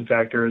correction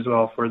factor as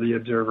well for the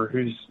observer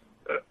who's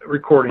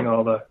recording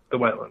all the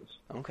wetlands.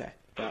 Okay,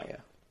 got ya.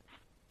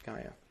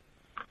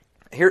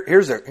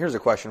 Here's a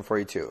question for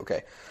you too.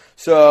 Okay,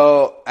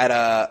 so at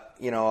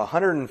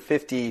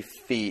 150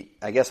 feet,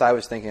 I guess I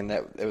was thinking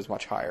that it was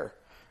much higher,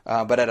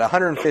 but at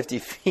 150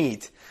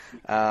 feet,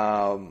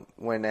 when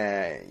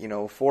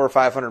 400 or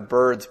 500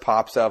 birds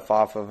pops up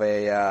off of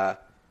a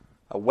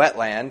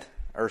wetland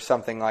or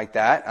something like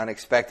that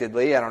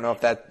unexpectedly, I don't know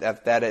if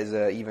that is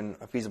even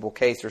a feasible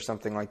case or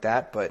something like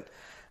that, but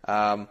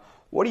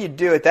what do you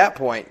do at that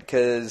point?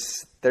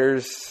 Because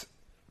there's,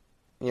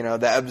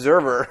 the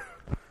observer,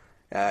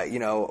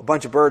 a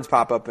bunch of birds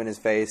pop up in his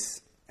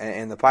face,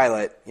 and the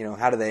pilot,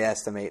 how do they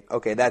estimate?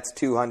 Okay, that's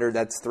 200,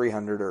 that's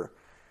 300, or,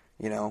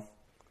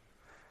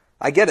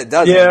 I get it,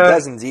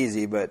 dozen's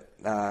easy, but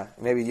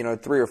maybe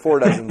 3 or 4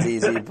 dozens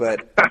easy, but.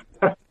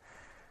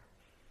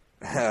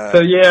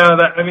 So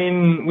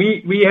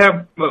we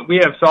have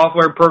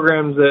software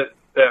programs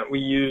that we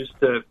use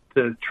to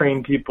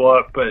train people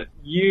up, but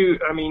you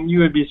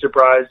would be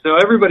surprised. So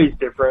everybody's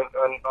different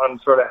on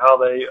sort of how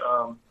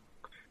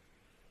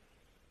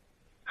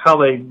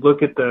they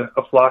look at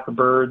a flock of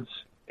birds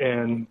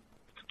and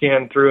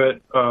scan through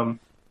it.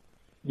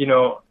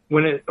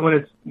 When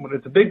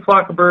it's a big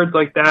flock of birds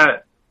like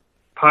that,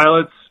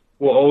 pilots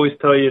will always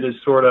tell you to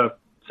sort of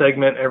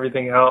segment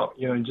everything out,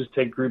 just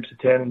take groups of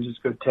 10 and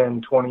just go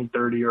 10, 20,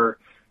 30, or,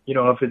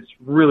 if it's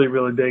really,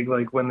 really big,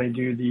 like when they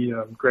do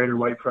the greater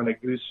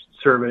white-fronted goose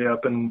survey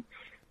up in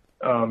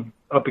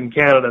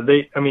Canada,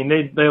 they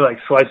like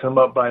slice them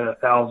up by the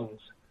thousands.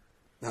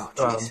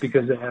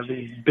 Because they have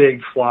these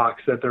big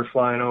flocks that they're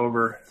flying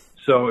over.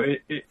 So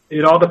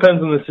it all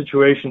depends on the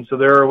situation. So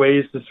there are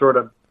ways to sort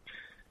of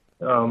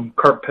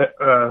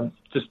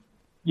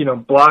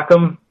block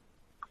them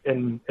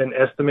and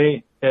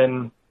estimate,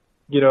 and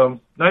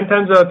 9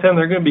 times out of 10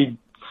 they're going to be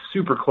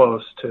super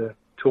close to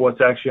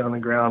what's actually on the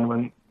ground.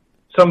 When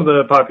some of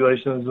the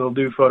populations will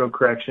do photo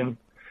correction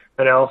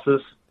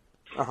analysis.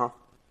 Uh-huh.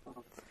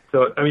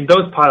 So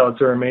those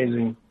pilots are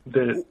amazing.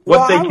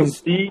 What they can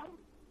see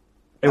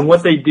and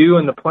what they do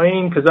in the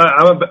plane, because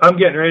I'm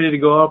getting ready to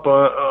go up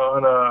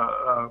on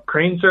a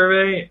crane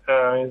survey.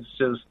 It's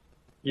just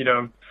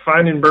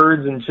finding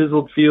birds in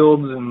chiseled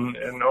fields and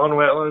on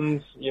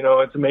wetlands.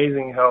 It's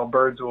amazing how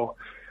birds will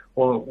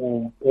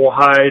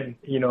hide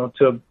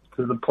to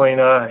the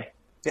plain eye.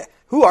 Yeah.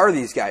 Who are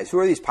these guys? Who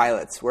are these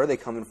pilots? Where are they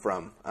coming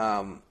from?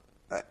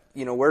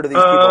 Where do these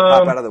people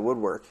pop out of the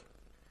woodwork?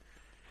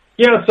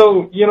 Yeah,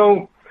 so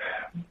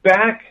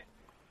back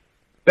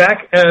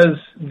as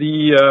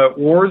the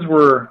wars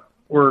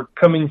were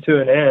coming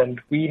to an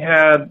end,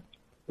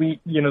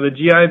 the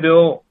GI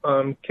Bill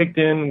kicked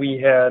in.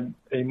 We had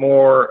a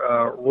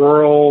more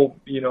rural,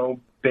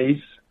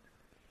 base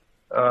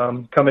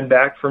coming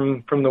back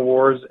from the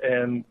wars,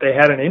 and they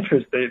had an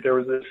interest. There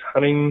was this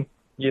hunting,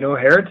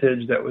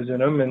 heritage that was in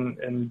them,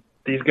 and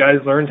these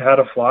guys learned how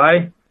to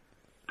fly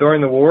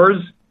during the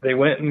wars. They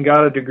went and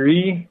got a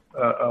degree,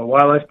 a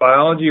wildlife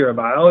biology or a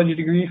biology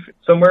degree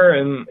somewhere,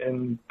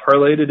 and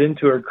parlayed it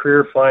into a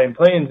career flying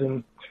planes,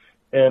 and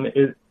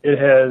it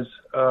has.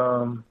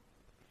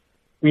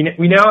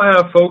 We now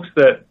have folks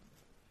that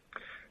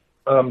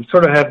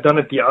sort of have done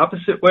it the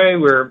opposite way,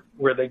 where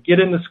they get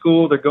into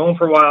school, they're going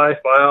for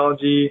wildlife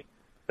biology,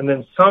 and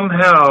then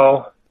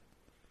somehow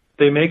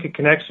they make a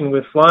connection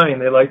with flying.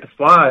 They like to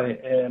fly,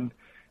 and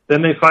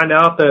then they find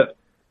out that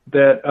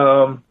there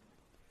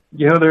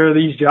are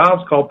these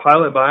jobs called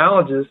pilot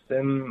biologists,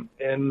 and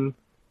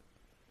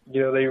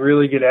they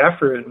really get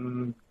after it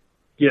and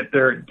get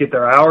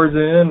their hours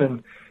in,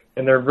 and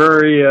they're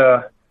very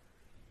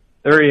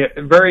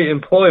very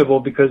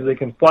employable because they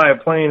can fly a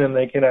plane and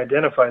they can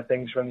identify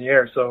things from the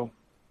air. So,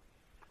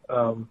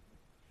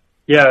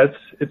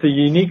 it's a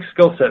unique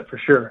skill set for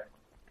sure.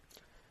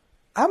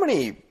 How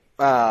many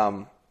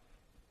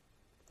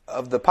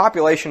of the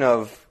population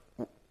of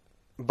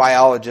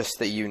biologists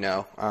that you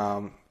know,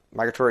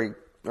 migratory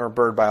or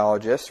bird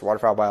biologists,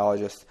 waterfowl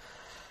biologists,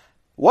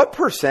 what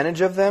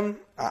percentage of them,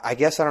 I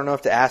guess I don't know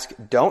if to ask,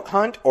 don't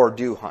hunt or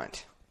do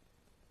hunt?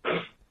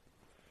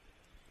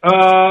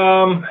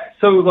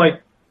 So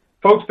like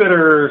folks that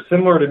are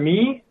similar to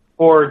me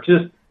or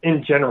just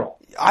in general?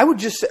 I would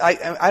just,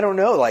 I don't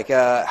know, like,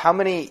 how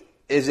many,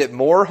 is it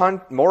more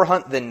hunt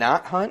than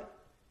not hunt?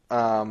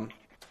 I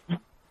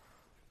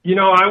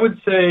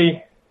would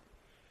say,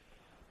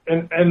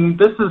 and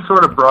this is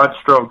sort of broad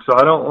strokes, so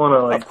I don't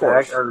want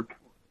to or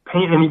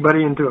paint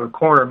anybody into a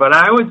corner, but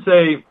I would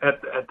say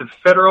at the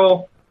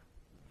federal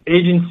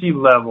agency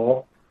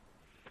level,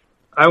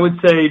 I would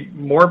say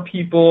more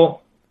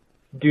people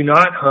do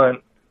not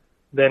hunt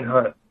than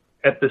hunt.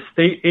 At the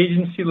state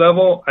agency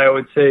level, I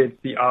would say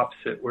it's the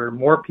opposite, where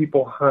more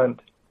people hunt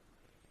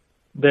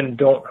than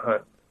don't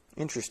hunt.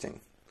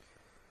 Interesting.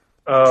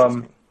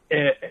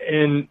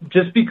 And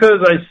just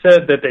because I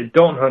said that they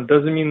don't hunt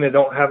doesn't mean they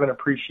don't have an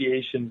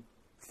appreciation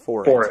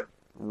for it.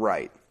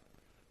 Right.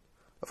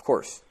 Of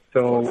course.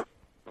 So,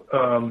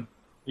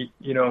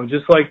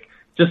 just like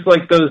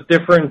those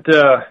different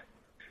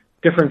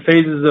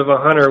phases of a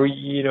hunter,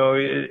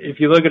 if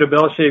you look at a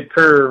bell-shaped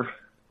curve,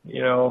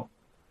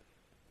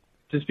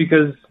 just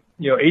because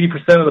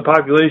 80% of the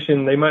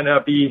population, they might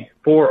not be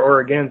for or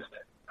against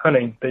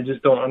hunting, they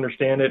just don't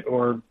understand it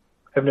or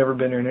have never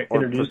been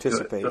introduced to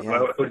it. So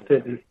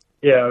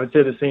yeah. I would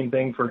say the same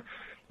thing for,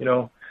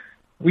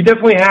 we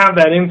definitely have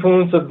that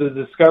influence of the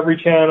Discovery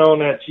Channel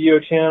and that Geo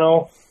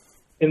Channel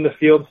in the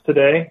fields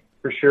today,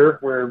 for sure,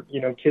 where,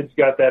 kids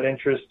got that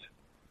interest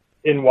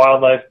in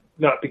wildlife,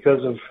 not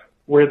because of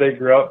where they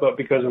grew up, but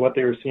because of what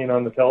they were seeing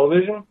on the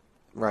television.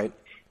 Right.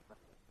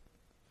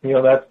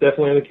 That's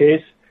definitely the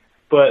case,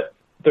 but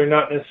they're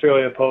not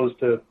necessarily opposed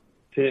to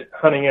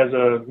hunting as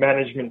a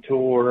management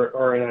tool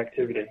or an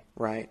activity.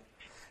 Right.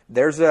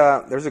 There's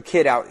a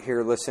kid out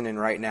here listening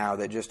right now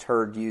that just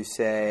heard you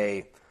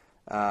say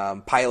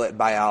pilot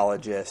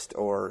biologist,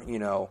 or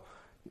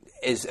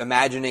is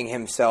imagining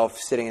himself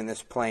sitting in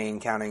this plane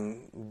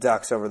counting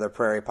ducks over the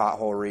prairie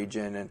pothole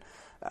region. And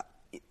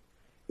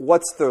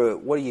what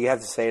do you have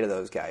to say to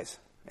those guys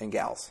and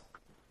gals?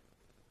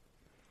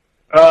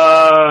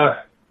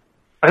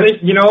 I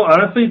think,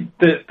 honestly,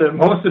 the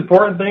most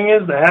important thing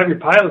is to have your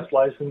pilot's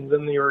license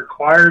and the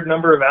required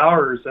number of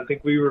hours. I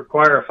think we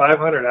require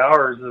 500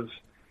 hours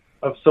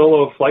of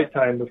solo flight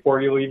time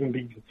before you'll even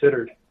be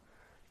considered.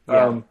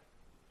 Yeah.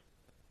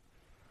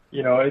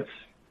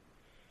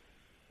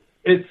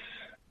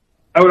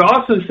 I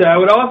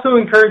would also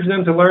encourage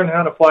them to learn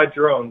how to fly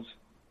drones.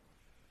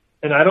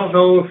 And I don't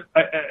know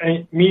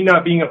if, me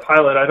not being a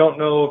pilot, I don't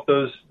know if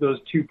those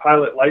two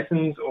pilot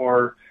license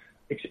or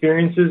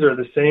experiences are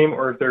the same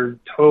or if they're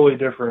totally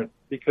different,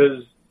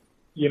 because,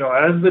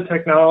 as the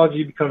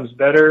technology becomes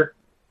better,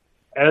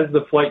 as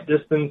the flight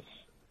distance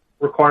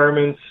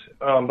requirements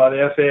by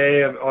the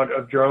FAA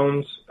of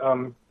drones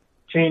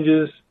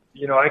changes,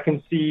 I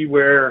can see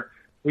where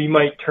we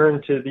might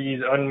turn to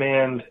these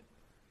unmanned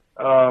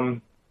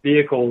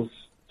vehicles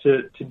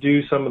to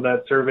do some of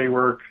that survey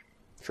work.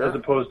 Sure. As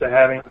opposed to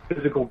having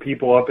physical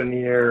people up in the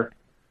air,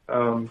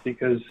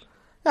 because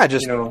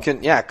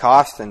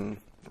cost and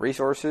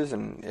resources,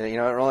 and it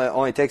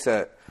only takes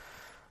a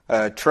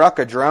truck,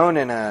 a drone,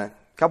 and a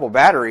couple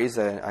batteries,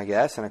 I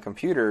guess, and a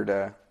computer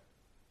to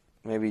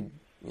maybe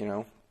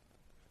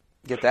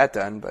get that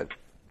done. But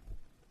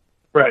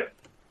right.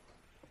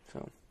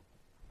 So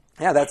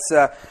that's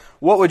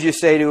what would you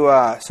say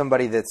to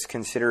somebody that's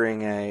considering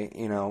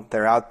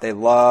they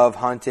love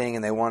hunting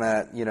and they want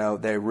to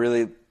they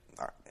really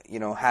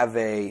have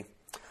a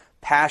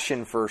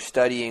passion for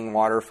studying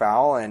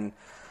waterfowl, and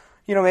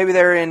maybe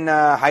they're in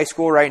high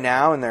school right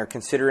now and they're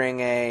considering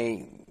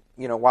a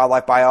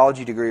wildlife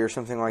biology degree or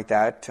something like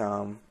that,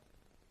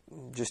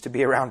 just to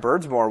be around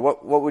birds more.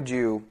 What would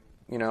you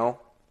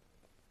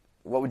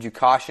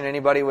caution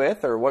anybody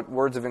with, or what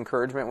words of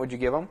encouragement would you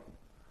give them?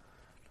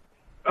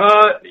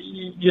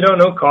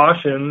 No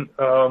caution.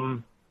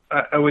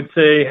 I would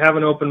say have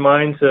an open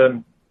mind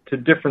to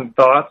different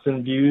thoughts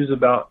and views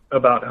about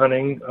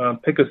hunting.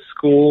 Pick a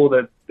school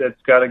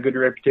that's got a good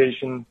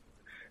reputation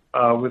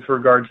with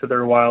regard to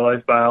their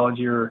wildlife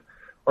biology or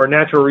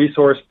natural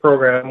resource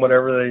program,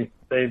 whatever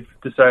they've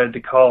decided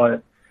to call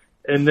it.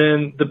 And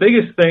then the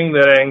biggest thing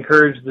that I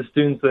encourage the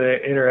students that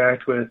I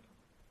interact with,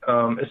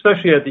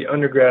 especially at the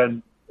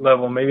undergrad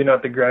level, maybe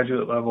not the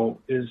graduate level,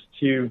 is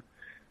to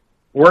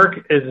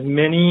work as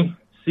many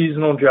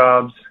seasonal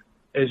jobs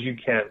as you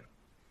can.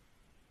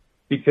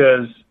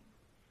 Because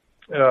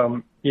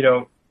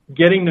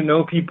getting to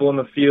know people in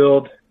the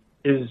field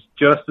is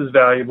just as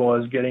valuable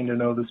as getting to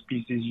know the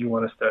species you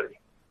want to study.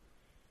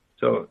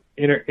 So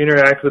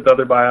interact with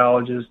other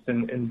biologists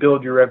and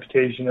build your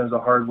reputation as a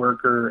hard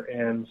worker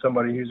and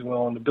somebody who's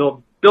willing to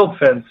build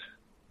fence,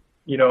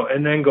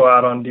 and then go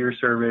out on deer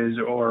surveys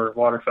or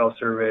waterfowl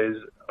surveys,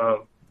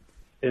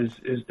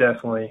 is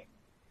definitely,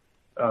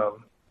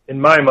 in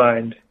my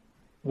mind,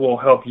 will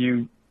help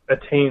you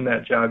attain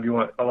that job you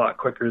want a lot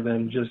quicker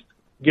than just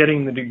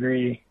getting the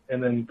degree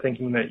and then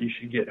thinking that you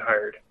should get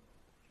hired.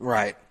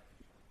 Right.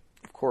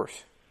 Of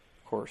course.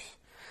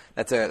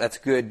 That's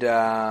good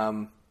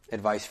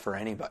advice for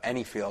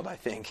any field, I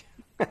think.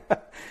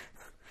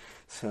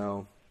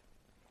 So,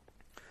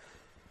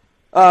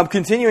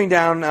 continuing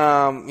down,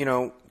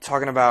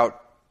 talking about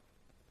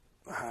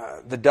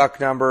the duck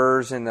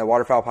numbers and the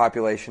waterfowl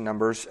population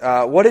numbers.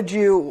 What did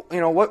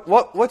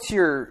what's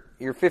your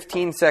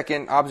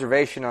 15-second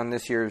observation on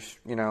this year's,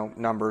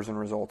 numbers and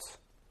results?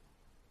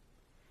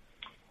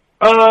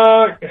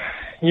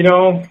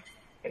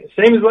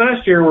 Same as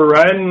last year, we're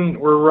riding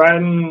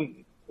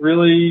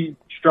really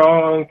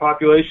strong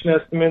population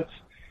estimates.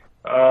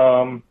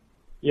 A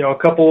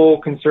couple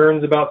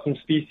concerns about some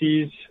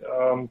species,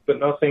 but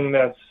nothing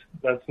that's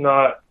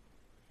not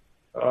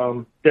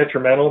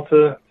detrimental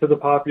to the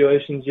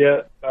populations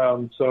yet.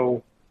 I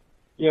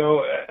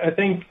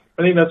think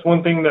that's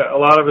one thing that a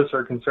lot of us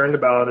are concerned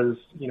about is,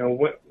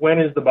 when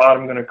is the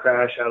bottom going to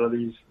crash out of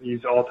these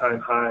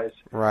all-time highs?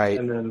 Right.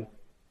 And then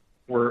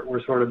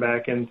we're sort of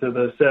back into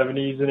the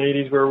 70s and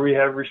 80s where we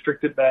have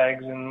restricted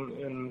bags,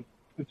 and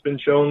it's been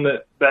shown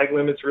that bag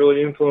limits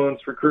really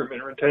influence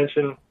recruitment and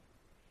retention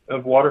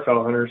of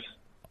waterfowl hunters.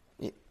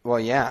 Well,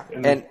 yeah.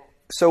 And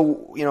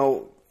so,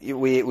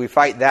 we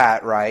fight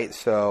that, right?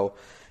 So,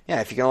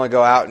 yeah, if you can only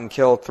go out and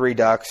kill 3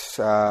 ducks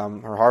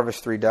or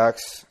harvest 3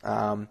 ducks,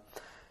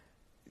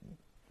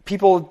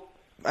 people,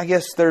 I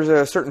guess there's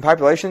a certain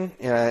population,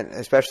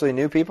 especially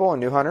new people and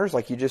new hunters,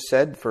 like you just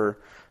said, for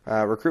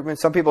recruitment.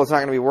 Some people, it's not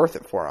going to be worth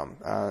it for them.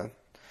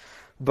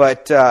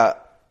 But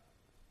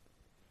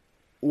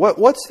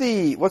what's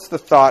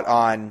the thought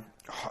on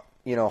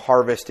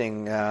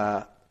harvesting?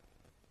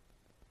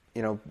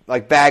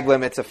 Like bag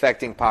limits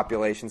affecting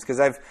populations?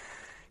 Because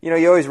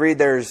you always read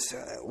there's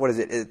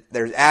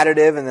there's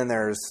additive and then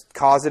there's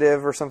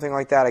causative or something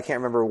like that. I can't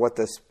remember what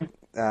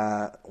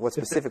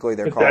specifically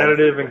they're called.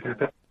 Additive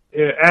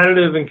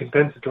and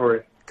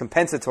compensatory.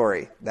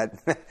 Compensatory. That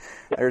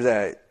there's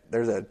a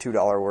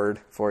 $2 word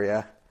for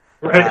you.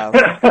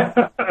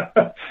 Right.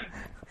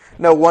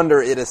 No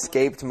wonder it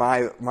escaped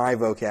my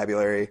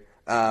vocabulary.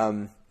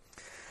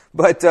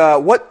 But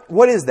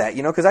what is that?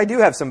 Because I do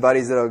have some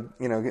buddies that'll,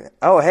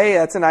 oh, hey,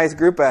 that's a nice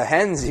group of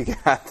hens you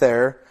got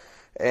there.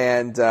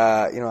 And,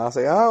 I'll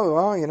say, oh,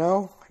 well, I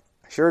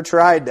sure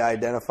tried to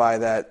identify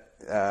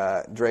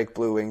that Drake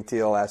blue-winged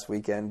teal last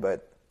weekend,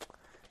 but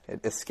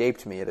it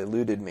escaped me. It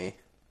eluded me.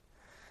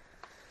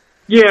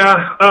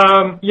 Yeah,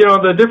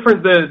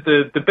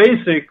 the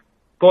basic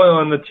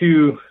boiling the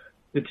two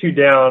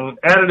down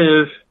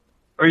additive,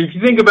 or if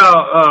you think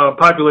about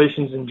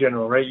populations in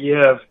general, right? You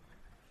have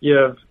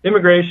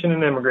immigration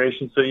and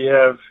emigration. So you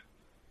have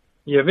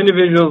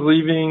individuals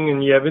leaving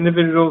and you have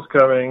individuals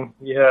coming.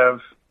 You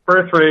have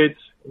birth rates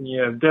and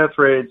you have death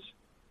rates,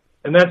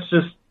 and that's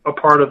just a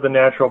part of the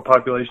natural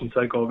population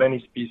cycle of any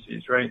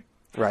species, right?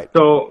 Right.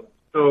 So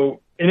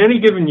in any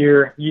given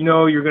year,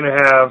 you're going to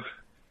have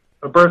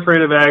a birth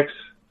rate of X,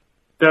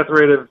 death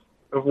rate of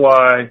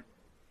Y,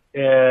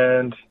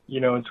 and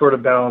it sort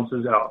of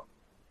balances out.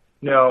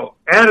 Now,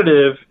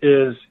 additive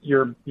is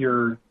your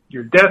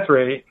death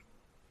rate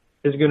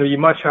is going to be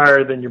much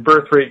higher than your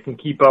birth rate can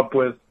keep up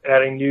with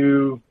adding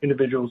new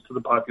individuals to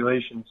the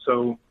population.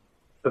 So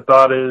the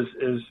thought is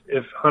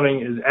if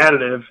hunting is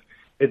additive,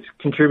 it's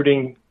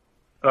contributing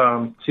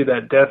to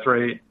that death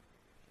rate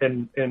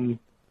and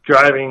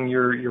driving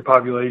your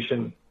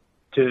population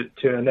to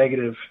a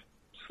negative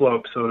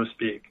slope, so to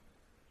speak.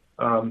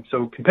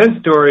 So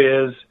compensatory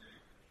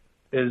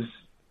is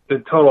the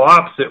total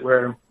opposite,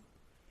 where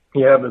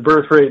you have the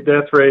birth rate,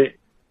 death rate,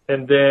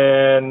 and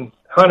then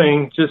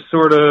hunting just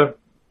sort of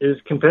is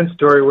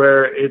compensatory,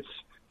 where it's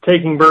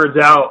taking birds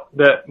out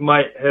that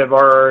might have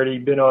already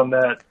been on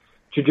that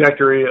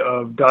trajectory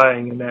of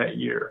dying in that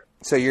year.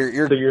 So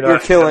you're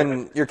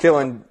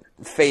killing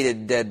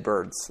fated dead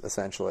birds,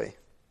 essentially.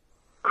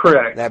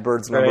 Correct. That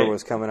bird's number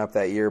was coming up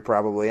that year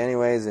probably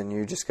anyways, and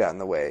you just got in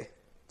the way.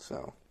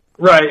 So.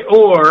 Right,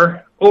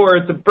 or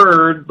it's a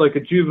bird, like a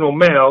juvenile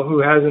male,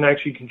 who hasn't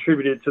actually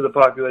contributed to the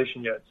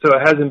population yet. So it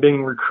hasn't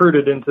been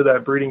recruited into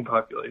that breeding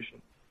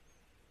population.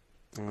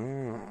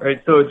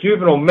 Right, so a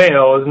juvenile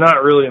male is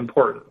not really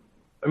important.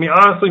 I mean,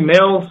 honestly,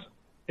 males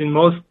in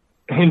most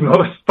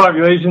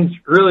populations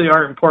really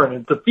aren't important.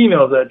 It's the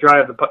females that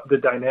drive the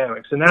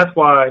dynamics, and that's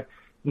why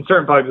in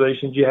certain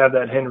populations you have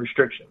that hen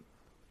restriction.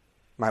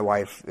 My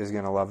wife is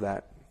going to love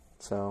that.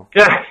 So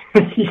yeah,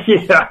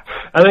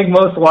 I think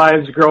most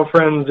wives,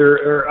 girlfriends,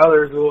 or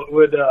others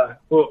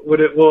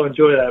will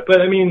enjoy that.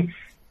 But I mean,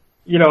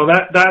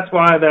 that's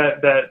why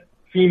that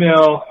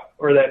female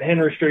or that hen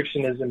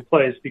restriction is in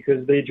place,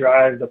 because they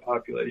drive the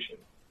population.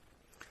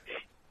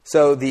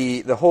 So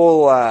the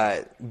whole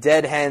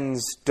dead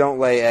hens don't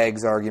lay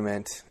eggs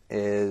argument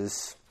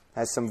has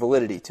some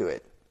validity to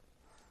it.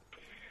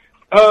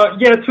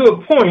 Yeah, to a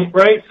point,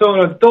 right? So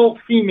an adult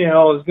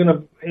female is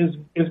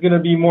gonna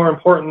be more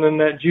important than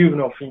that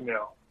juvenile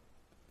female,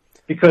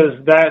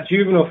 because that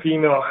juvenile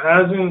female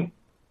hasn't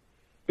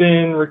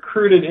been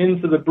recruited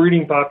into the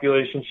breeding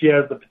population. She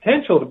has the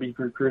potential to be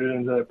recruited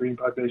into that breeding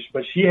population,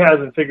 but she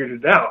hasn't figured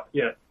it out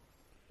yet.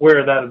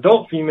 Where that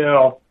adult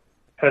female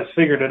has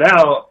figured it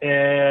out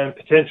and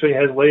potentially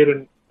has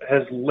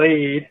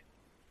laid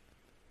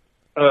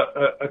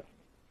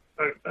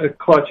a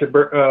clutch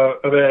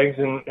of eggs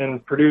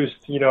and produced.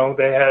 She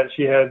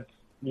had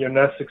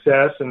nest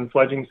success and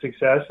fledging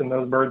success, and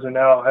those birds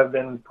have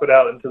been put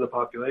out into the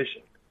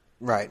population.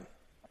 Right.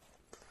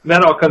 And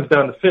that all comes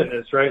down to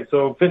fitness, right?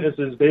 So fitness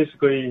is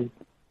basically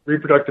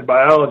reproductive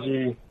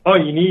biology.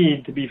 All you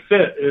need to be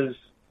fit is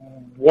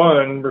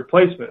one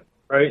replacement,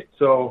 right?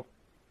 So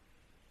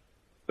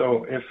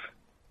if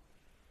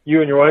you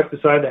and your wife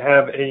decide to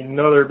have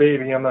another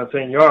baby, I'm not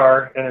saying you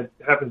are, and it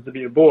happens to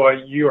be a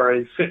boy, you are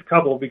a fit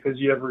couple because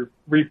you have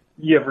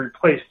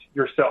replaced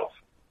yourself.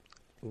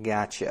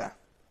 Gotcha.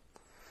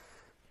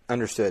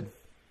 Understood.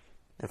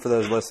 And for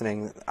those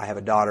listening, I have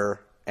a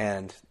daughter,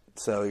 and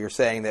so you're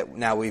saying that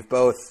now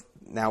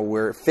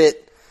we're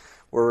fit,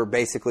 we're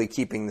basically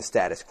keeping the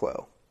status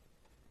quo.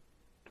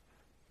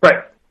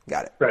 Right.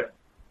 Got it. Right.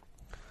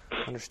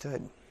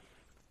 Understood.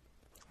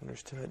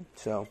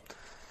 So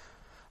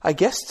I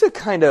guess to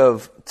kind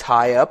of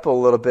tie up a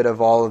little bit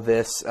of all of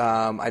this,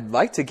 I'd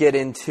like to get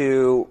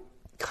into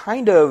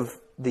kind of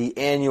the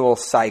annual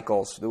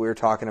cycles that we were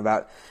talking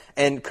about.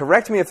 And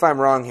correct me if I'm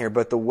wrong here,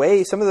 but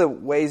some of the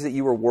ways that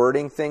you were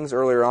wording things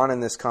earlier on in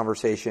this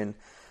conversation,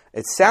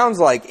 it sounds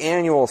like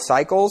annual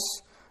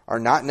cycles are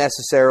not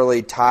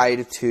necessarily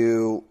tied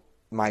to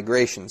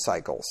migration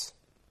cycles.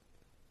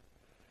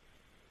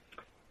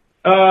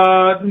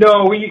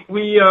 No, we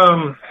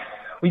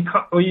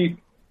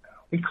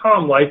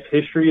call them life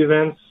history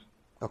events.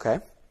 Okay.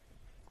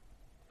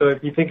 So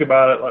if you think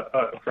about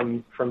it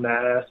from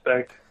that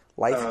aspect,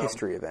 life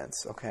history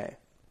events. Okay.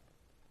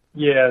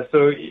 Yeah.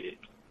 So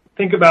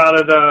think about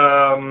it,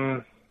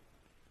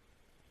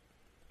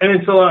 and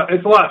it's a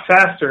lot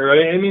faster,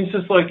 right? I mean, it's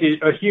just like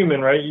a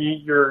human, right?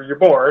 You're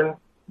born,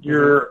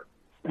 you're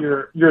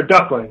a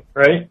duckling,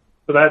 right?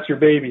 So that's your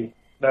baby.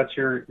 That's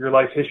your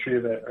life history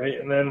event, right?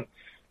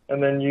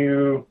 And then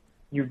you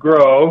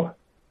grow,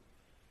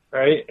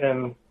 right?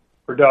 And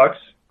for ducks,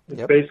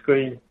 it's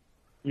basically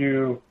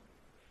you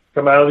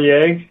come out of the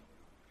egg,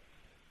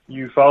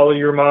 you follow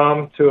your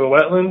mom to a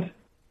wetland,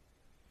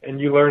 and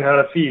you learn how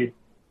to feed,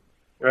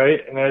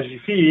 right? And as you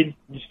feed,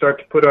 you start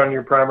to put on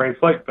your primary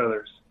flight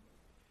feathers,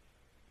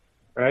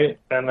 right?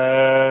 And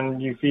then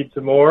you feed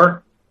some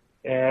more,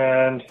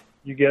 and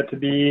you get to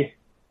be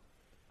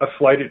a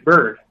flighted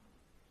bird.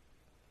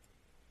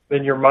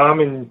 Then your mom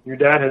and your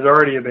dad has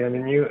already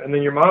abandoned you, and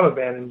then your mom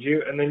abandoned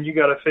you, and then you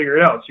got to figure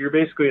it out. So you're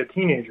basically a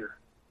teenager,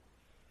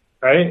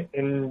 right?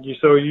 And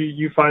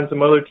you find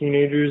some other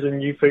teenagers,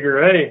 and you figure,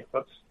 hey,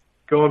 let's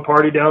go and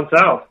party down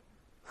south.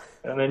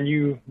 And then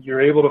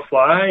you're able to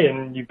fly,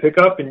 and you pick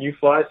up and you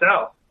fly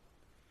south.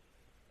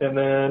 And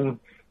then,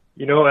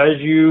 as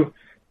you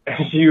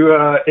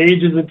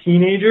age as a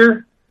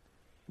teenager,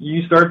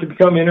 you start to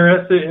become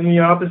interested in the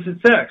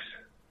opposite sex.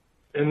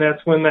 And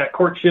that's when that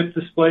courtship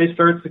display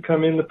starts to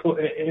come into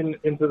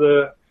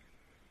the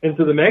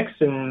mix,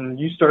 and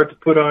you start to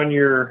put on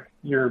your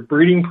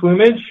breeding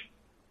plumage,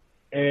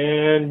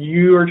 and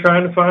you are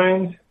trying to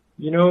find,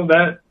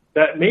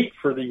 that mate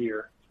for the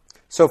year.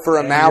 So for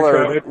a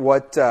mallard,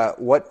 what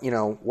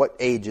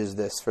age is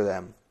this for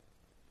them?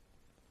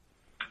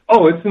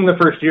 Oh, it's in the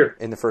first year.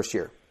 In the first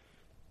year.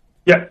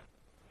 Yeah.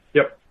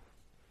 Yep.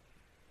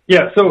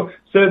 Yeah. So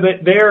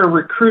they are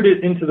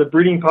recruited into the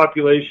breeding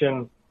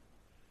population.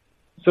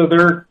 So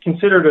they're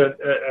considered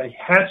a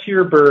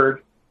hatchier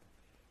bird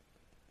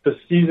the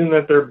season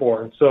that they're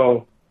born.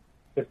 So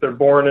if they're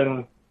born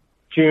in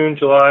June,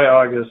 July,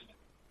 August,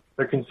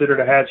 they're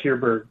considered a hatchier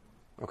bird.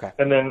 Okay.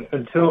 And then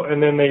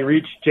they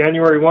reach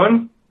January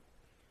 1,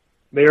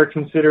 they are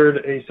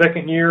considered a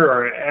second year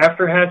or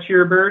after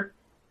hatchier bird,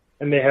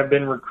 and they have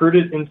been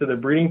recruited into the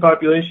breeding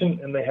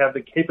population, and they have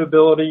the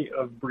capability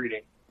of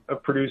breeding,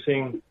 of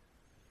producing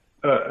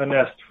a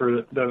nest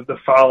for the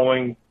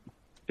following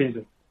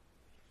season.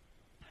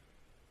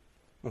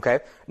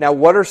 Okay. Now,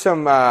 what are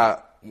some,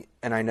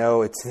 and I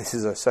know this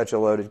is such a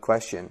loaded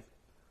question,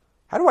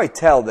 how do I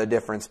tell the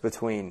difference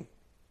between,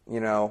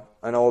 an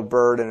old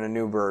bird and a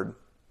new bird?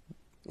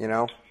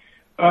 Yeah,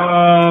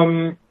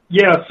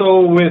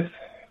 so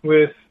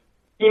with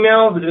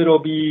females, it'll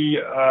be,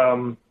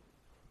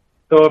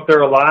 so if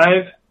they're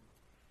alive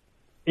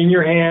in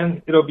your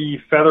hand, it'll be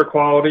feather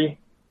quality.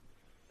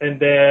 And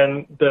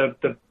then the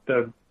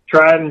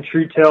tried and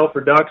true tell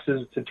for ducks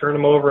is to turn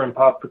them over and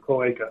pop the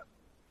cloaca.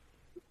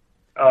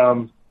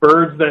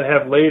 Birds that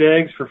have laid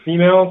eggs for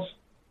females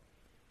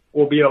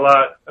will be a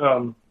lot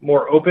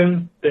more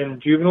open than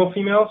juvenile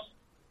females.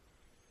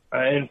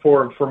 And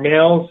for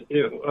males,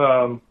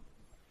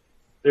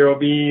 there will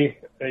be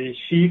a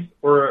sheath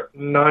or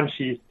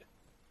non-sheathed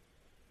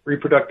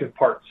reproductive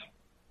parts.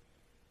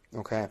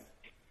 Okay.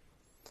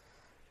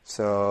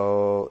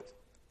 So,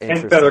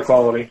 and feather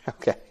quality.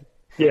 Okay.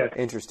 Yeah.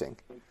 Interesting.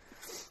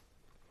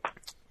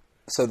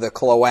 So the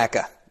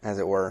cloaca, as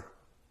it were.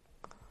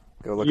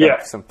 Go look Yeah.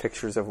 up some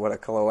pictures of what a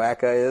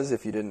cloaca is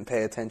if you didn't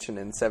pay attention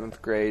in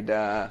 7th grade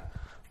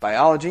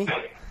biology.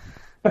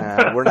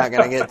 We're not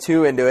going to get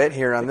too into it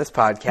here on this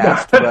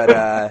podcast, but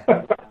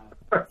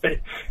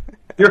Right.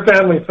 You're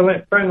family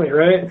friendly,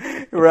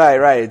 right?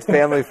 right. It's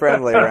family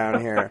friendly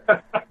around here.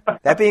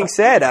 That being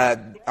said,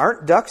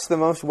 aren't ducks the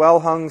most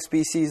well-hung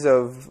species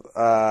of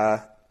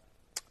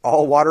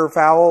all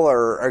waterfowl,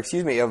 or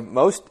excuse me,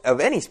 of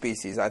any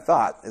species? I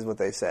thought is what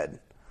they said.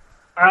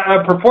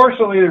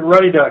 Proportionally, the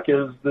ruddy duck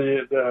is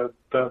the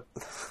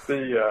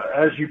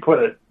as you put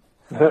it.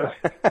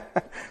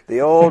 The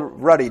old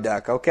ruddy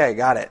duck. Okay,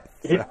 got it.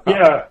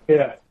 Yeah.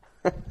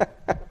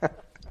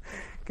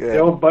 Good. The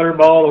old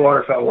butterball of the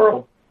waterfowl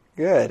world.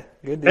 Good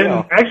deal.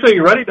 And actually,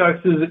 ruddy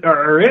ducks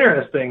are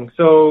interesting.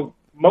 So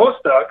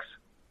most ducks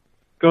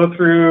go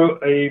through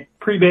a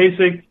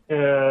pre-basic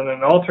and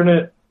an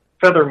alternate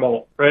feather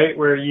molt, right?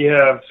 Where you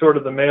have sort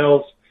of the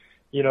males,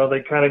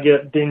 they kind of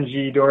get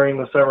dingy during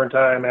the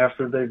summertime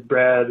after they've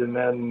bred, and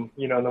then,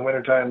 in the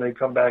wintertime they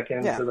come back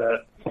into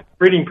that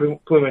breeding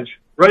plumage.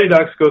 Ruddy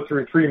ducks go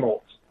through 3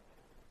 molts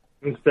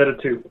instead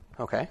of 2.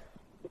 Okay.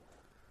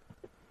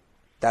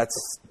 That's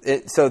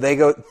it. So they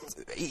go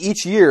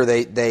each year.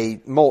 They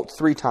molt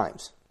 3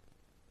 times.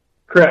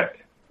 Correct.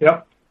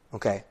 Yep.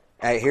 Okay.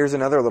 Here's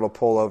another little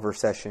pullover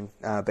session.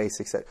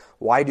 Basic set.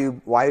 Why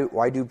do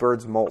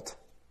birds molt?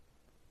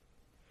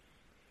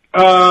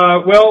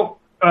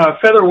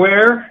 Feather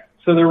wear.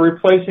 So they're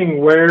replacing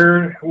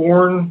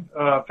worn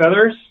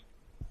feathers.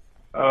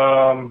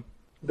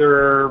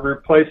 They're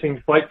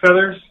replacing flight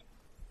feathers.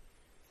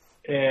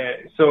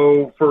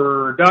 So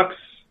for ducks,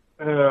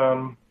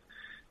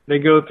 they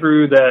go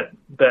through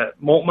that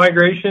molt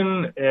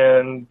migration,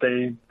 and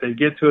they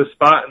get to a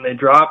spot and they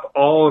drop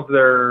all of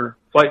their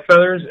flight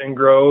feathers and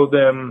grow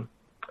them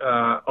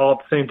all at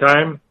the same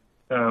time.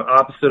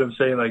 Opposite of,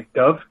 say, like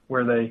dove,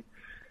 where they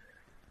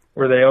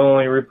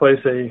only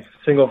replace a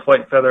single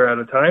flight feather at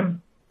a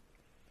time,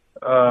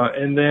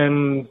 and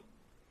then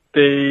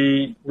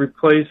they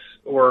replace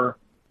or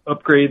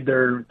upgrade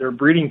their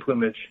breeding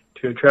plumage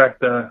to attract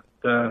the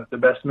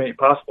best mate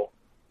possible.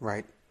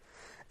 Right.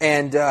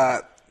 And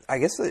I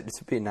guess this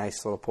would be a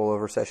nice little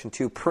pullover session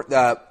too.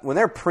 When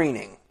they're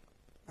preening,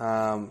 we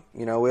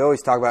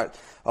always talk about,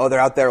 they're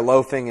out there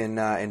loafing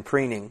and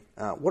preening.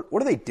 What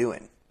are they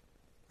doing?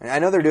 I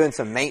know they're doing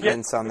some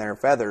maintenance on their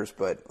feathers,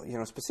 but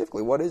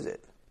specifically, what is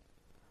it?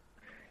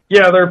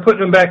 Yeah, they're putting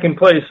them back in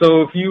place.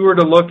 So if you were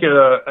to look at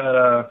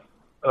a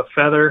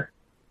feather,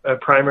 a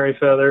primary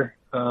feather,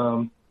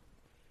 under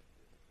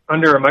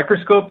a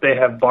microscope, they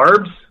have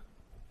barbs,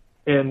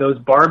 and those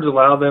barbs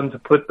allow them to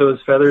put those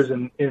feathers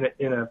in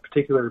a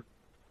particular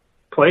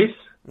place.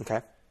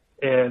 Okay.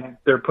 And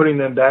they're putting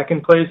them back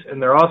in place,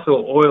 and they're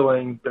also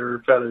oiling their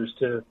feathers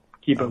to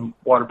keep them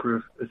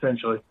waterproof,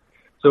 essentially.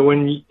 So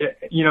when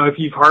if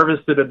you've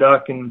harvested a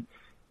duck and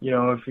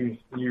if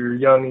you're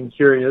young and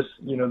curious,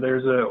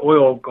 there's an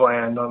oil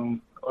gland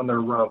on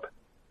their rump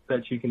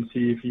that you can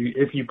see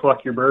if you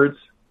pluck your birds.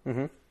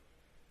 Mm-hmm.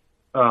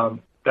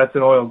 That's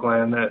an oil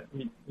gland that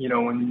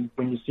when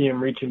you see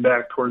them reaching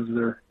back towards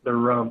their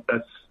rump,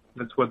 that's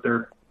what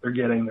they're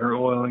getting. They're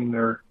oiling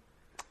their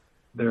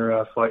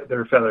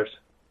feathers.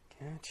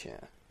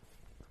 Gotcha.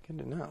 Good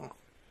to know.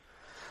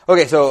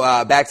 Okay, so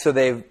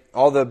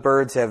all the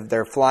birds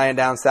they're flying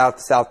down south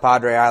to South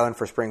Padre Island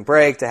for spring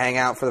break to hang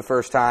out for the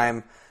first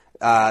time.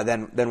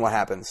 Then what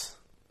happens?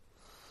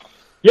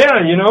 Yeah,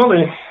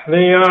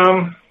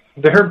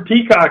 they're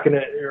peacocking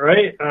it,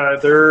 right?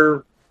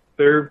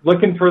 They're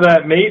looking for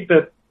that mate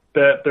that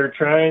they're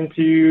trying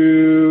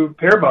to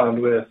pair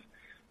bond with,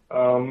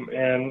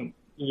 and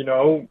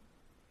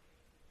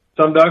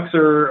some ducks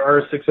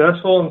are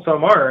successful and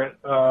some aren't.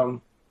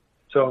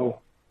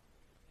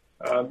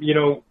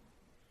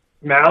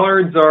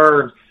 Mallards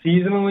are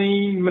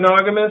seasonally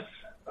monogamous.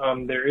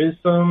 There is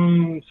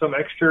some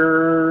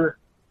extra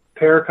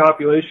pair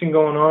copulation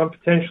going on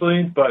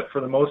potentially, but for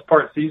the most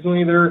part,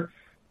 seasonally they're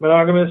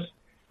monogamous.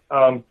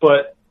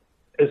 But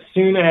as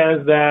soon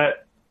as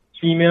that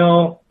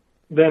female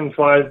then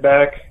flies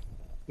back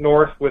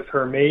north with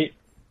her mate,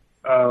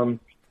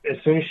 as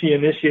soon as she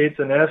initiates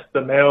a nest,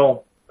 the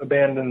male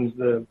abandons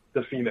the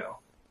female.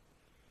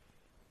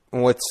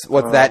 What's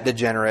that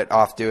degenerate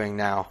off doing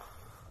now?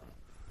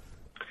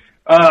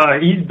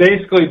 He's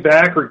basically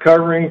back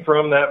recovering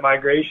from that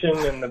migration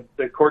and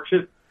the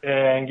courtship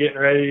and getting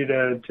ready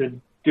to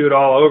do it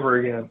all over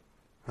again.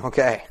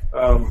 Okay.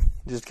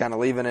 Just kind of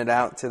leaving it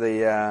out to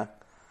the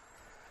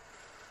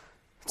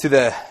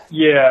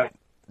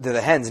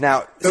hens.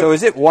 Now, so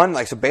is it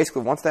so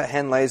basically once that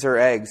hen lays her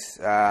eggs,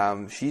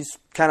 she's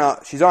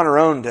on her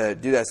own to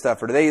do that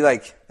stuff, or do they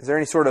is there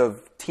any sort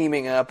of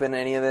teaming up in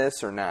any of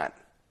this or not?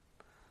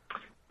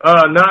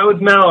 Not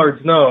with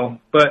mallards, no.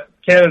 But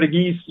Canada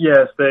geese,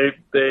 yes, they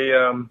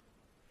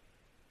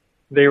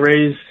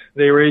raise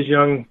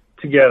young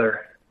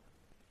together.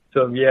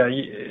 So yeah,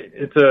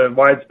 it's a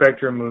wide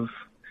spectrum of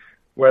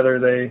whether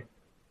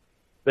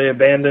they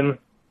abandon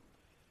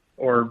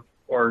or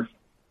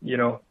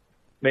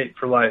mate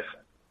for life.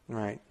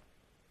 Right.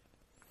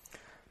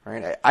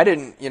 Right. I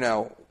didn't,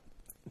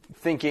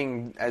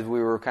 thinking as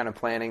we were kind of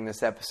planning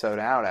this episode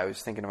out, I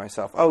was thinking to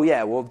myself, oh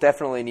yeah, we'll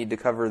definitely need to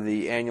cover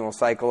the annual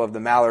cycle of the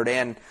mallard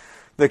and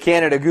the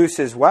Canada goose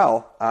as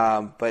well.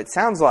 But it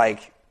sounds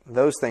like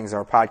those things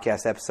are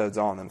podcast episodes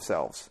all in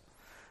themselves.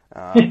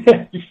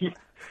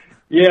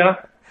 Yeah.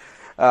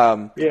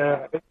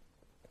 Yeah.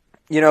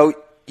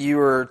 You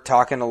were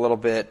talking a little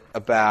bit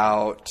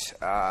about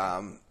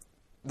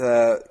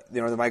the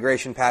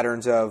migration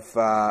patterns of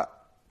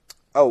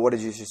what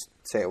did you just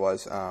say it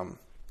was?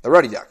 The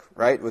ruddy duck,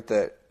 right? With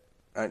the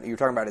you were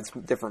talking about it's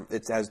different.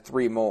 It has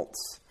 3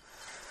 molts.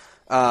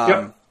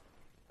 Yep.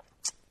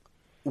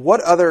 What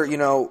other you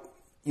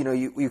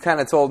kind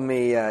of told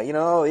me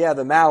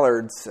the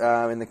mallards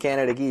and the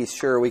Canada geese.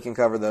 Sure, we can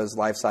cover those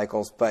life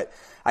cycles, but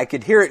I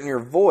could hear it in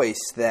your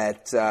voice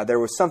that there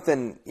was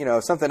something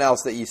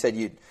else that you said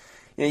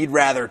you'd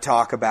rather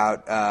talk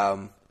about.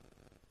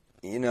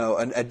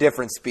 A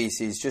different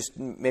species, just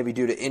maybe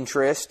due to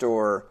interest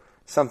or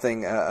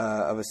something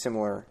of a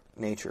similar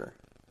nature.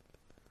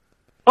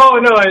 Oh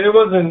no, it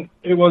wasn't.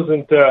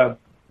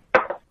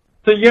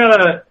 So you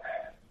gotta,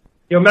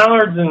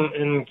 mallards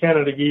and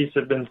Canada geese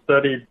have been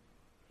studied,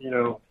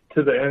 to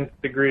the nth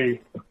degree.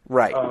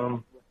 Right. I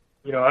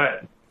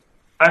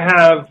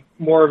have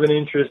more of an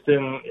interest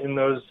in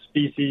those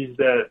species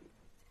that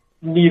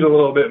need a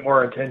little bit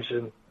more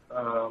attention.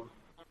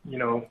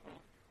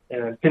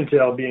 And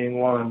pintail being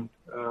one.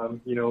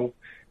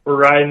 We're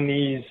riding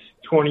these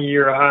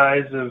 20-year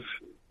highs of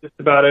just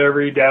about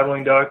every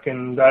dabbling duck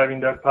and diving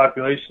duck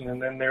population,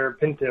 and then there are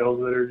pintails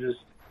that are just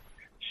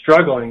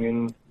struggling,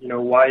 and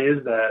why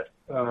is that?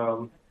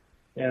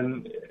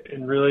 And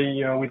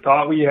really, we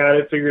thought we had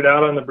it figured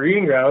out on the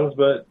breeding grounds,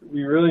 but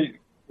we really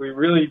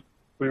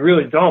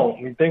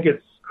don't. We think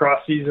it's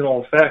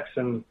cross-seasonal effects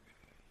and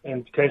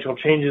potential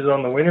changes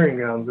on the wintering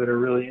grounds that are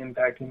really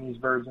impacting these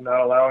birds and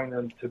not allowing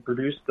them to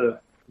produce the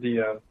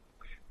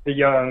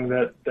young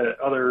that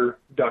other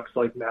ducks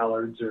like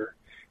mallards or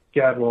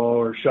gadwall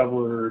or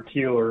shoveler or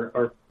teal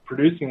are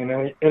producing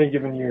in any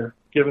given year,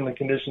 given the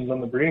conditions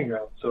on the breeding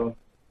ground. So,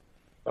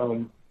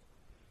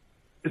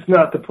 it's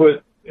not to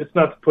put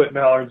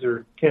mallards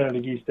or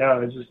Canada geese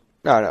down. It's just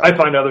I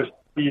find other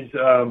species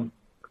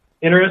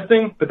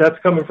interesting, but that's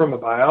coming from a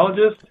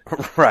biologist.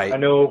 Right. I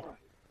know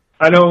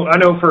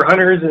for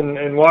hunters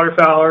and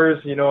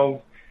waterfowlers,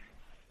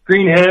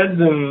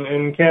 greenheads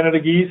and Canada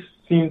geese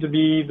seem to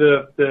be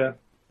the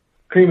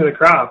cream of the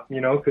crop,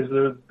 because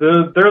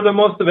they're the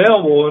most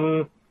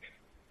available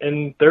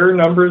and their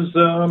numbers,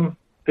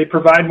 they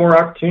provide more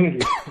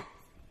opportunity.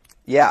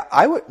 Yeah,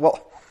 I would,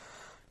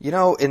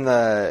 in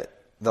the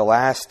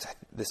last,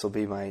 this will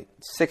be my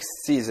 6th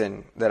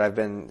season that I've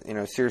been,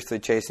 seriously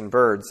chasing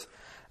birds.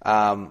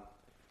 I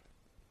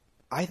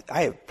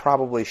have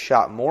probably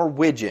shot more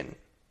widgeon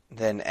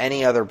than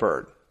any other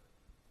bird.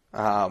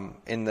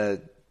 That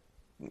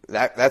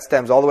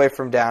stems all the way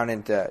from down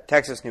into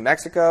Texas, New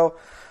Mexico,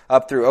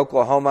 up through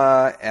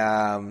Oklahoma,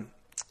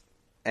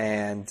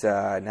 and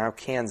now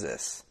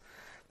Kansas.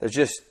 There's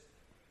just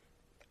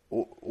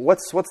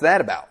what's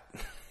that about?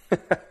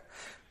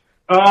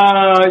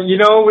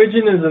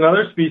 Widgeon is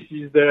another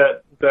species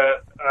that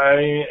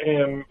I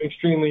am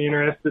extremely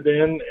interested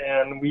in,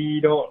 and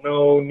we don't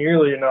know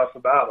nearly enough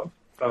about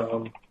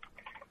them.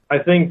 I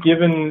think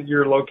given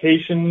your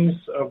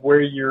locations of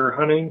where you're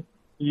hunting,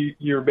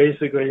 you're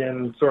basically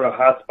in sort of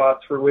hot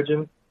spots for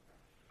widgeon.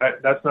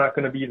 That's not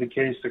going to be the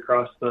case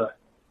across the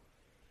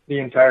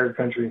entire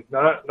country.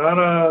 Not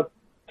a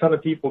ton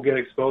of people get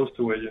exposed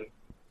to widgeon.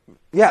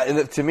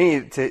 Yeah, to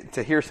me,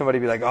 to hear somebody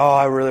be like, "Oh,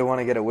 I really want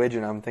to get a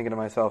widgeon," I'm thinking to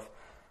myself,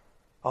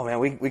 "Oh man,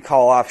 we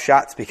call off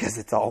shots because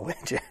it's all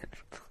widgeon,"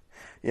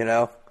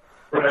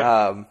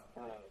 Right.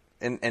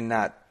 And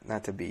not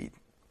to be,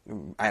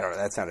 I don't know.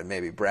 That sounded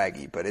maybe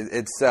braggy, but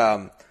it's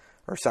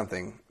or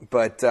something.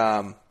 But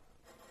yeah,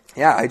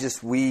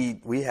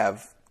 we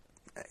have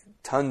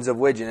tons of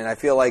widgeon, and I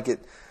feel like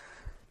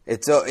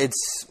it's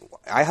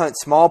I hunt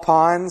small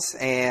ponds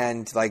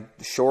and like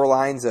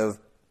shorelines of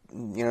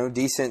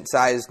decent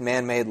sized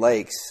man-made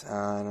lakes.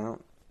 I'm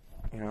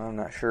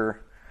not sure.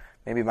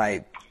 Maybe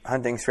my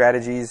hunting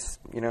strategies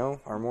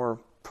are more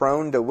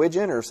prone to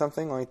widgeon or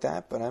something like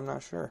that, but I'm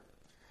not sure.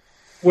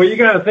 Well, you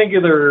got to think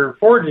of their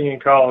foraging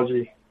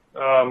ecology.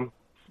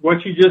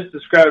 What you just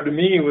described to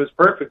me was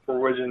perfect for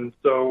widgeon.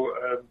 So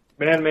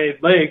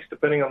man-made lakes,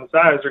 depending on the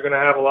size, are going to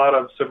have a lot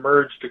of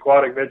submerged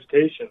aquatic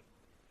vegetation.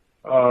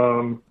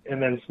 And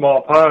then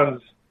small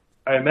ponds,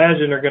 I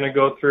imagine, are going to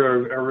go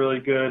through a really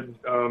good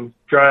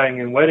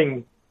drying and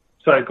wetting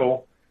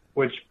cycle,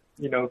 which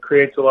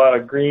creates a lot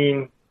of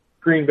green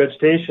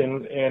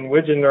vegetation. And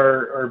widgeon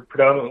are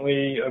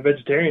predominantly a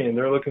vegetarian.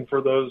 They're looking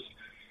for those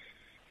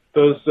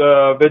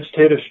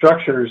vegetative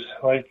structures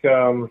like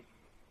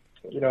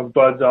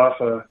buds off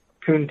a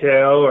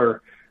coontail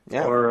or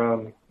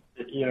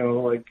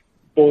like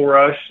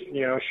bulrush,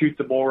 shoots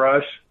of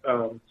bulrush.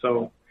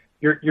 So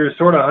you're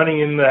sort of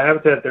hunting in the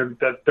habitat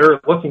that they're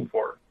looking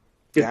for.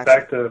 Gets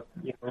back to,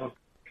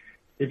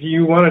 if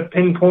you want to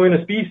pinpoint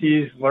a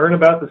species, learn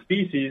about the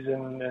species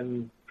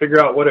and figure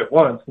out what it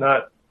wants.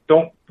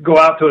 Don't go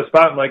out to a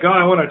spot and like, oh,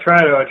 I want to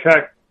try to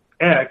attract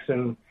X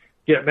and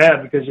get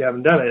mad because you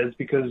haven't done it. It's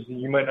because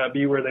you might not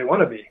be where they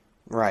want to be.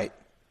 Right.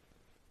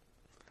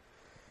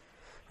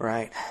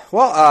 Right.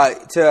 Well,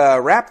 to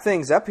wrap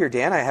things up here,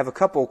 Dan, I have a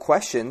couple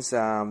questions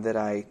that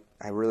I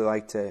really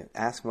like to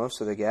ask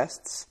most of the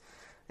guests.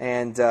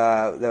 And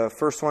the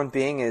first one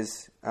being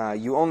is,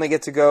 you only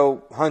get to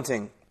go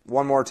hunting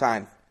one more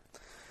time.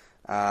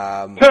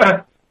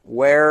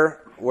 Where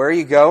are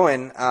you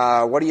going?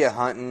 What are you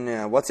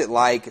hunting? What's it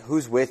like?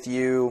 Who's with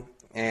you?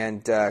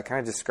 And kind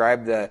of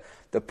describe the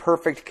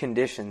perfect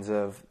conditions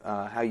of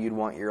how you'd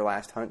want your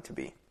last hunt to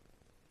be.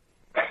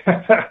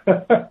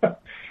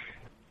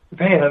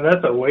 Man,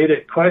 that's a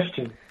weighted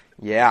question.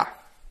 Yeah.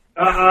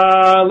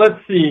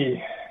 Let's see.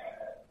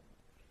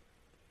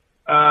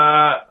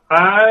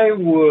 I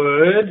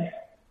would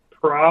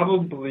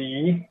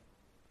probably,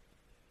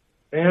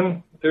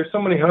 man, there's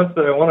so many hunts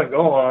that I want to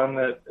go on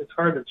that it's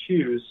hard to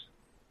choose.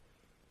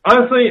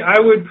 Honestly, I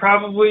would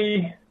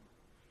probably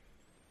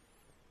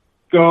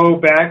go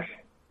back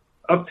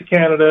up to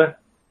Canada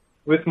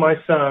with my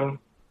son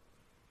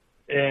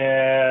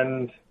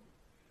and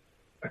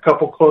a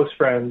couple close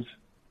friends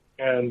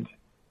and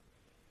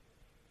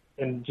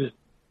just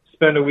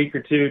spend a week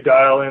or two,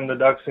 dial in the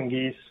ducks and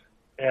geese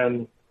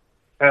and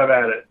have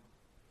at it.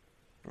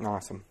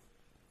 Awesome.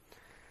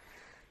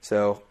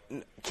 So,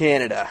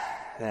 Canada,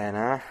 then,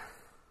 huh?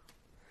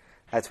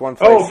 That's one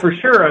place. Oh, for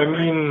sure. I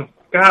mean,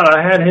 God,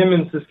 I had him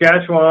in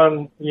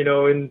Saskatchewan,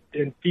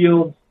 in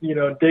fields,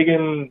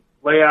 digging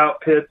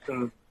layout pits,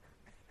 and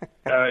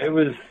it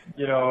was,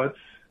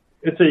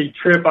 it's a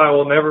trip I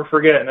will never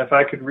forget. And if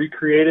I could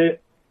recreate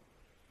it,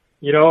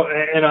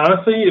 and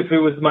honestly, if it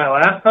was my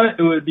last hunt,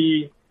 it would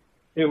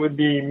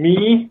be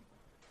me,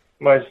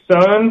 my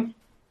son,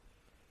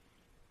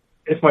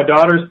 if my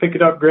daughters pick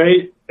it up,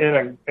 great,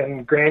 and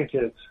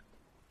grandkids.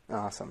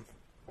 Awesome.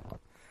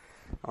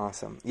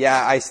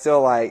 Yeah, I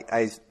still I'm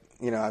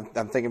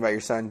thinking about your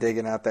son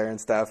digging out there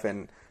and stuff,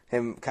 and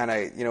him kind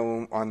of,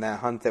 on that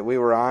hunt that we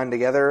were on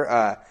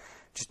together,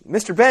 just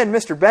Mr.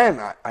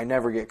 Ben. I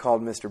never get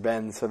called Mr.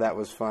 Ben, so that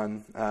was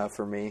fun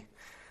for me.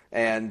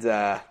 And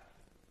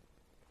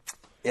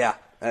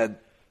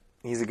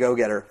he's a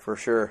go-getter for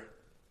sure.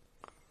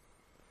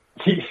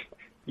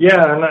 Yeah,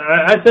 and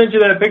I sent you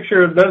that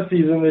picture of dove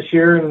season this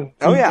year, and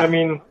I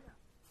mean,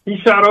 he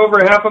shot over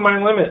half of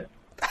my limit.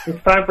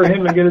 It's time for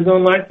him to get his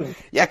own license.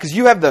 Yeah, because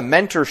you have the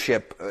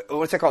mentorship.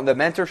 What's it called? The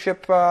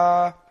mentorship?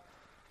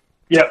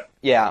 Yep.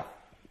 Yeah,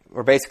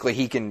 where basically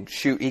he can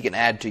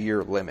add to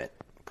your limit,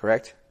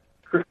 correct?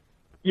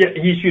 Yeah,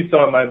 he shoots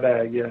on my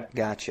bag, yeah.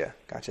 Gotcha.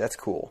 That's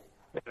cool.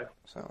 Yeah.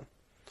 So,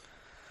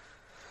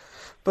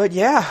 but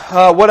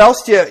yeah, what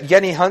else do you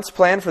get? Any hunts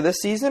planned for this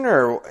season,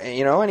 or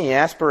any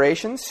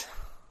aspirations?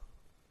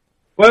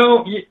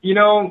 Well,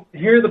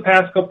 here the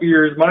past couple of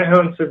years, my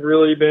hunts have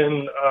really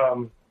been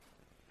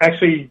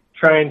actually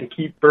trying to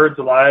keep birds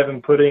alive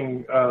and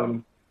putting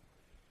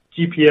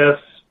GPS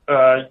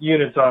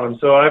units on them.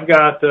 So I've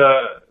got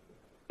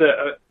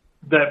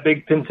that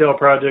big pintail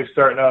project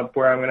starting up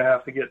where I'm going to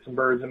have to get some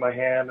birds in my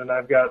hand, and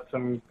I've got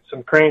some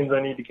cranes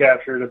I need to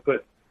capture to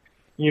put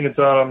units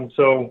on them.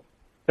 So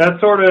that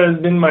sort of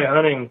has been my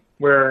hunting,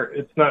 where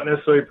it's not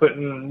necessarily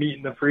putting meat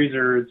in the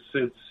freezer.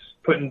 It's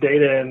putting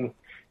data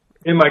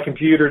in my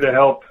computer to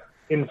help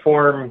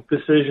inform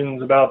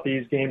decisions about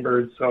these game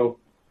birds. So,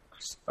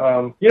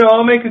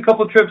 I'll make a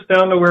couple trips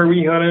down to where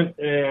we hunt it,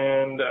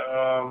 and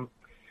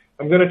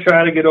I'm going to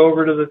try to get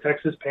over to the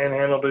Texas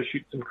Panhandle to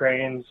shoot some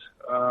cranes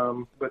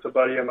with a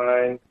buddy of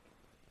mine.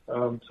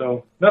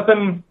 So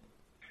nothing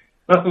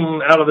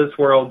out of this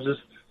world,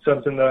 just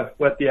something to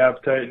whet the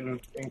appetite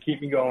and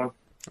keep me going.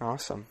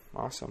 Awesome.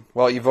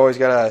 Well, you've always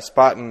got a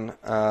spot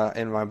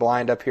in my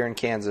blind up here in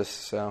Kansas,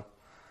 so.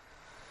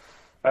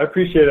 I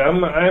appreciate it. I'm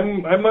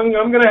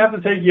going to have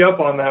to take you up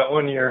on that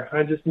one year.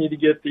 I just need to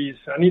get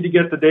I need to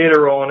get the data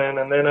rolling in,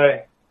 and then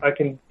I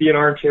can be an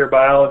armchair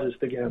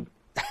biologist again.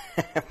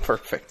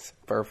 Perfect.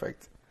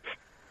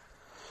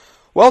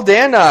 Well,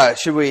 Dan,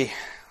 should we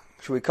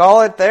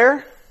call it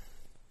there?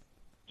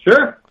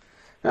 Sure.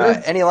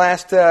 Any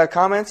last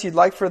comments you'd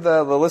like for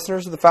the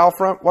listeners of the Foul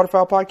Front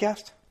Waterfowl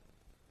Podcast?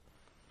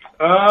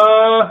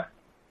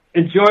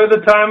 Enjoy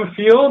the time of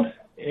field,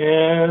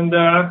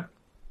 and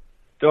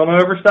don't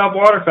ever stop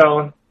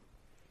waterfowling.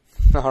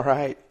 All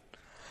right.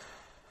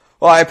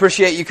 Well, I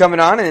appreciate you coming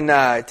on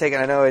and taking.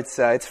 I know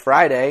it's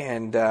Friday,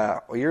 and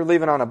you're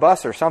leaving on a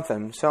bus or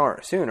something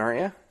soon, aren't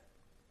you?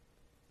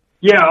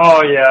 Yeah.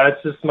 Oh, yeah.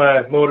 It's just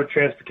my mode of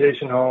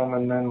transportation home,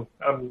 and then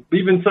I'm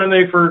leaving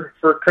Sunday for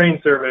crane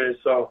surveys.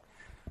 So.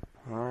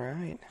 All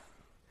right.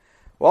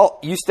 Well,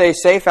 you stay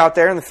safe out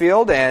there in the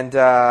field, and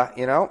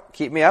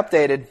keep me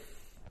updated.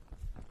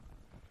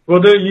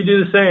 Will do. You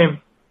do the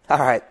same.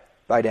 All right.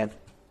 Bye, Dan.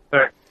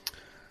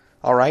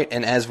 All right,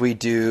 and as we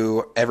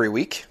do every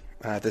week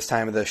at this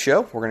time of the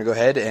show, we're going to go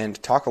ahead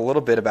and talk a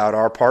little bit about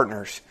our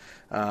partners.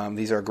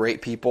 These are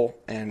great people,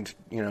 and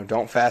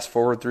don't fast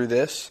forward through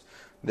this.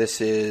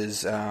 This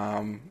is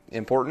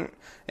important,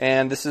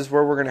 and this is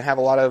where we're going to have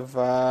a lot of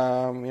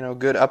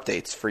good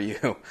updates for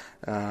you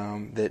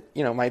that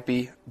might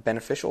be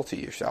beneficial to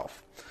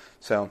yourself.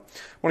 So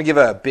I want to give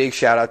a big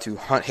shout out to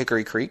Hunt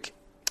Hickory Creek.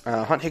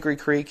 Hunt Hickory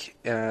Creek,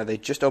 they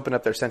just opened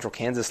up their Central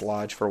Kansas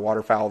Lodge for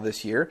waterfowl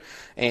this year,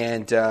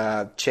 and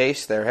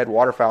Chase, their head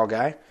waterfowl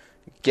guy,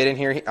 get in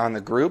here on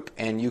the group,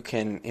 and you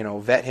can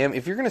vet him.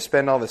 If you're going to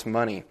spend all this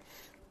money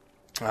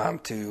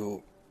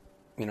to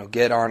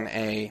get on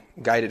a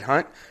guided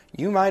hunt,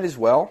 you might as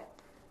well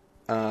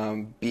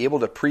be able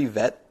to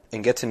pre-vet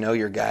and get to know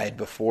your guide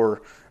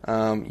before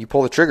you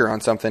pull the trigger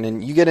on something.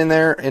 And you get in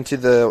there into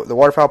the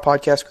Waterfowl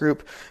Podcast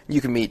group,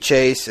 you can meet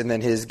Chase and then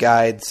his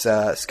guides,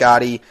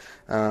 Scotty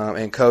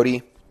and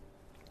Cody,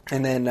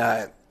 and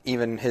then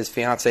even his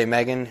fiance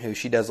Megan, who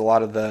she does a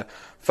lot of the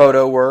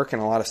photo work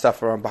and a lot of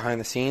stuff around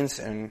behind the scenes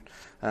and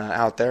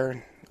out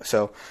there.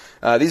 So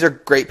these are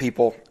great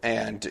people,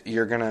 and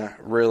you're gonna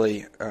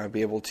really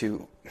be able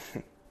to.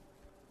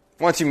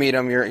 Once you meet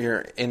them,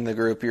 you're in the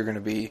group. You're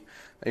gonna be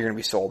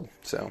sold.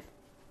 So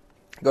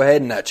go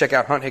ahead and check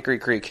out Hunt Hickory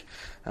Creek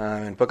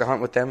and book a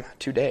hunt with them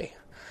today.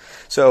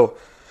 So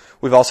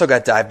we've also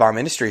got Dive Bomb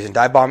Industries, and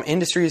Dive Bomb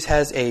Industries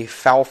has a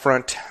Foul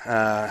Front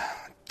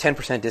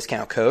 10%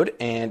 discount code,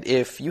 and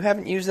if you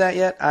haven't used that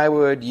yet, I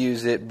would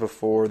use it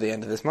before the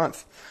end of this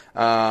month.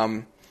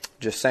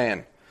 Just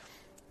saying.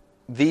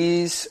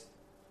 These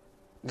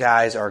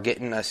guys are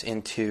getting us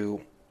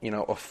into,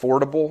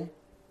 affordable,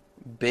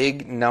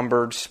 big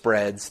numbered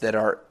spreads that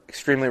are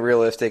extremely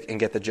realistic and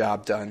get the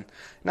job done.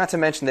 Not to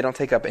mention they don't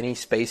take up any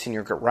space in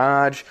your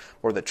garage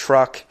or the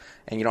truck,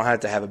 and you don't have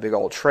to have a big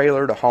old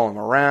trailer to haul them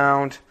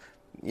around.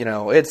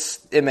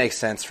 It makes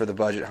sense for the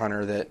budget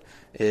hunter that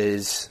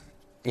is,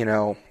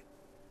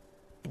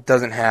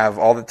 doesn't have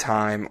all the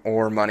time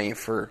or money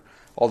for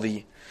all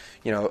the,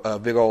 a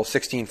big old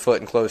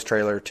 16-foot enclosed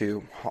trailer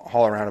to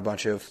haul around a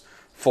bunch of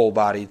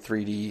full-bodied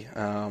 3D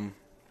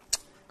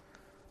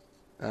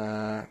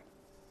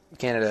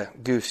Canada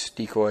goose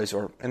decoys,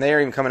 and they are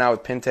even coming out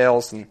with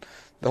pintails and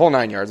the whole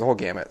 9 yards, the whole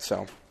gamut.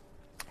 So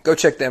go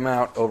check them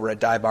out over at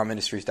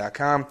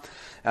divebombindustries.com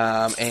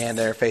and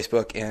their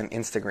Facebook and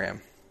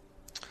Instagram.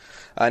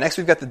 Next,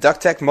 we've got the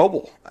DuckTech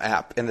mobile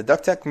app, and the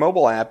DuckTech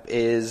mobile app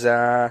is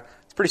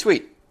it's pretty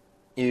sweet.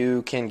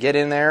 You can get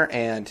in there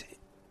and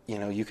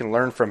you can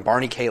learn from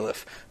Barney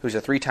Califf, who's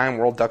a 3-time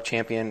world duck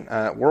champion,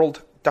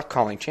 world duck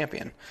calling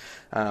champion,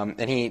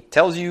 and he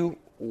tells you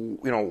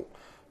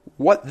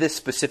what this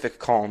specific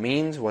call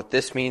means, what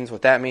this means,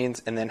 what that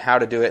means, and then how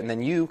to do it, and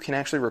then you can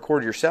actually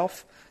record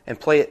yourself and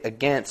play it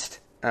against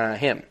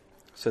him,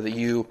 so that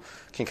you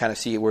can kind of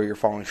see where you're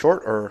falling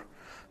short or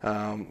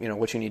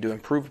what you need to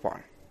improve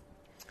upon.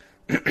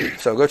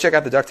 So go check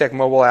out the DuckTech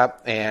mobile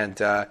app and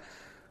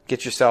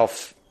get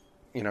yourself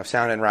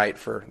sounding right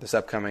for this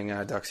upcoming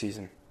duck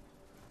season.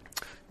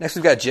 Next,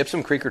 we've got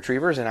Gypsum Creek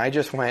Retrievers, and I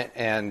just went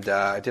and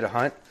did a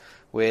hunt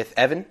with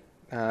Evan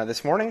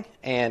this morning,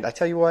 and I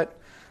tell you what,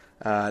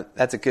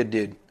 that's a good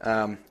dude.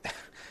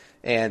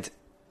 And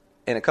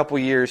in a couple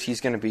years, he's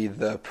going to be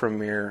the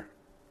premier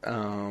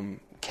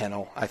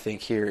kennel, I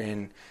think, here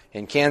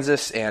in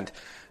Kansas. And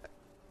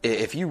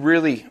if you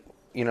really,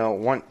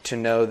 want to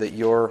know that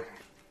your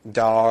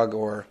dog,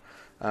 or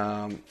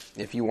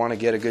if you want to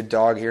get a good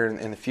dog here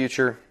in the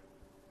future,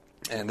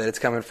 and that it's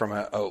coming from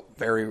a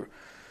very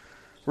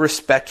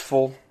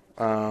respectful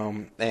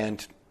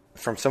and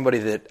from somebody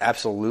that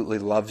absolutely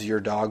loves your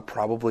dog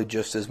probably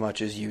just as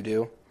much as you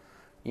do,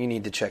 you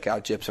need to check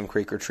out Gypsum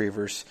Creek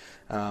Retrievers.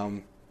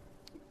 And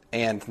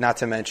not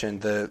to mention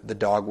the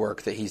dog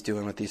work that he's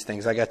doing with these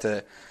things. I got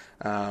to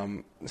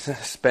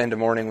spend a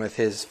morning with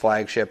his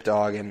flagship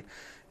dog,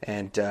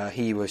 and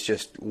he was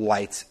just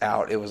lights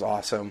out. It was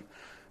awesome.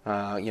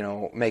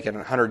 Making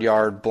a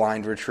 100-yard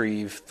blind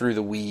retrieve through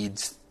the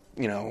weeds,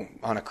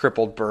 on a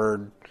crippled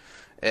bird.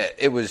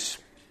 It was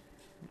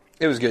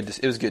good.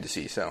 It was good to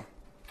see. So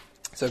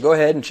go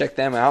ahead and check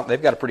them out.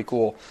 They've got a pretty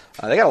cool.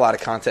 They got a lot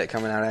of content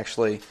coming out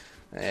actually,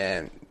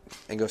 and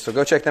go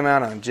check them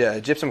out on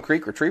Gypsum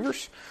Creek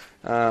Retrievers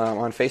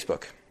on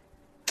Facebook.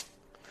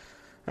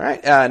 All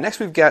right. Next,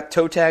 we've got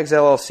Toe Tags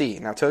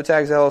LLC. Now, Toe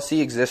Tags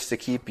LLC exists to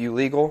keep you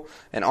legal,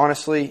 and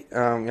honestly,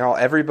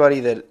 everybody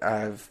that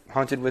I've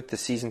hunted with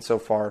this season so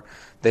far,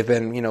 they've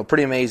been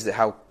pretty amazed at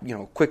how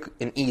quick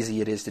and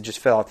easy it is to just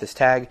fill out this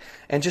tag,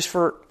 and just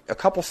for a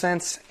couple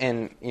cents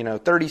and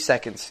 30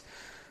 seconds,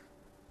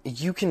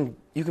 you can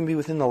be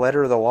within the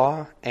letter of the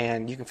law,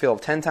 and you can feel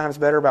 10 times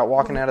better about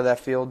walking out of that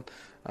field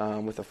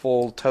with a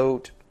full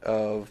tote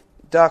of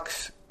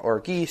ducks or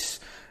geese,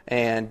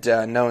 and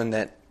knowing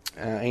that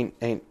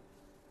ain't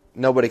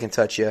nobody can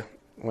touch you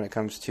when it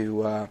comes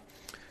to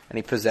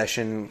any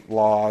possession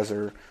laws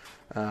or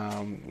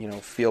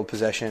field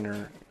possession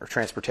or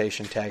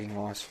transportation tagging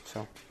laws.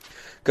 So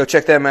go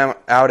check them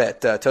out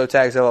at Toe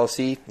Tags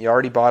LLC. You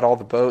already bought all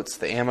the boats,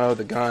 the ammo,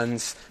 the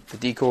guns, the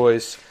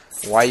decoys.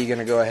 Why are you going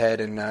to go ahead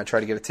and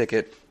try to get a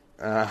ticket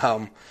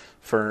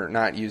for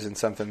not using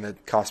something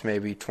that costs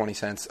maybe 20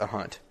 cents a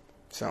hunt?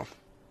 So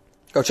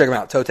go check them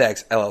out, Toe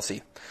Tags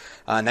LLC.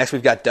 Next,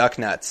 we've got Duck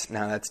Nuts.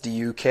 Now, that's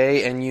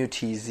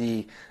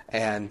DUKNUTZ.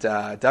 And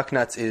Duck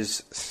Nuts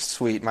is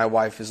sweet. My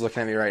wife is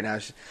looking at me right now.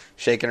 She's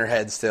shaking her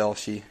head still.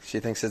 She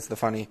thinks it's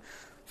the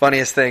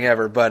funniest thing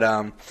ever.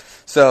 But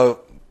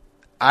so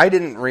I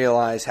didn't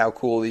realize how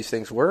cool these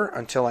things were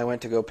until I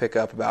went to go pick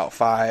up about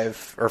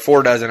 5 or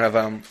 4 dozen of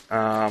them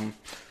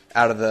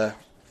out of the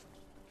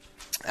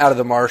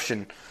marsh.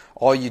 And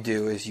all you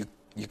do is you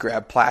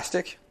grab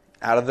plastic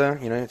out of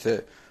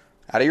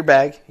your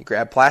bag. You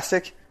grab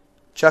plastic,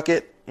 chuck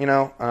it,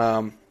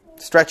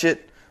 stretch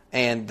it,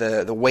 and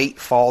the weight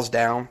falls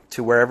down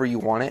to wherever you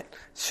want it.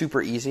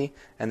 Super easy.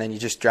 And then you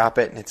just drop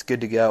it and it's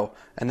good to go.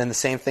 And then the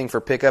same thing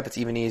for pickup. It's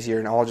even easier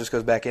and all just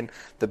goes back in.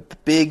 The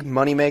big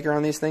money maker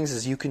on these things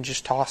is you can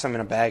just toss them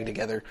in a bag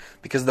together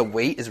because the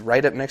weight is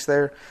right up next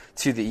there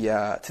to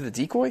the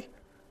decoy.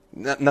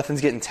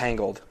 Nothing's getting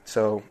tangled.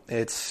 So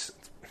it's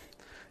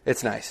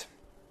nice.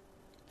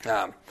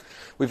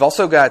 We've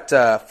also got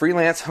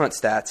Freelance Hunt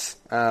Stats.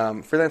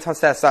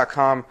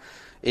 FreelanceHuntStats.com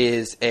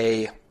is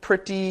a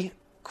pretty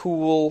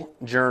cool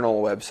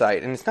journal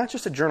website. And it's not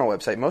just a journal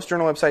website. Most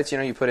journal websites,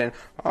 you put in,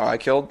 I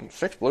killed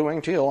 6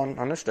 blue-winged teal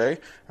on this day.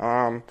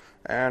 And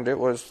it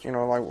was,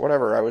 like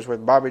whatever. I was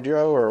with Bobby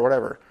Joe or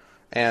whatever.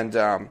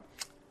 And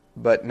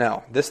but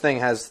no, this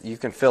thing you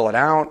can fill it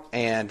out,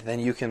 and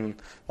then you can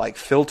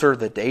filter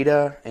the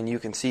data, and you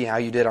can see how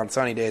you did on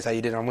sunny days, how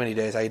you did on windy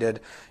days, how you did,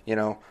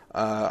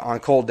 on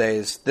cold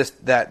days, this,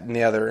 that, and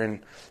the other, and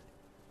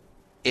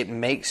it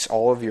makes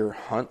all of your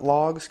hunt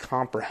logs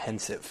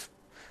comprehensive,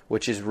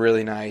 which is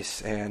really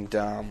nice, and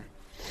can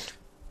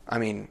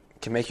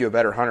make you a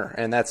better hunter.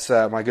 And that's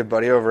my good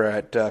buddy over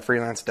at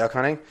Freelance Duck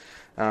Hunting,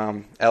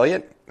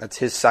 Elliot. That's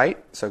his site,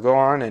 so go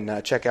on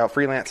and check out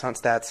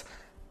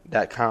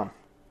freelancehuntstats.com.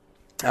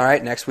 All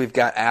right, next we've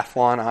got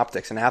Athlon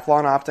Optics. And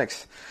Athlon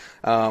Optics,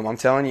 I'm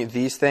telling you,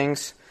 these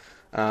things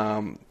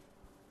are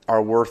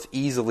worth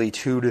easily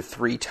 2 to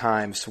 3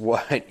 times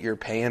what you're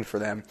paying for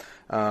them.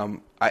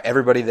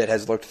 Everybody that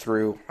has looked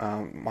through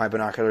my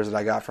binoculars that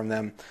I got from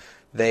them,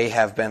 they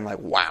have been like,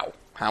 wow,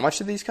 how much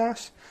do these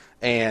cost?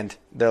 And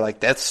they're like,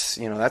 that's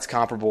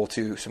comparable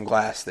to some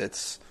glass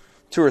that's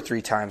 2 or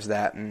 3 times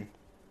that. And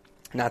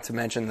not to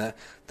mention the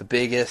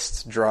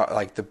biggest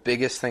the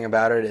biggest thing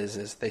about it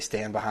is they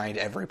stand behind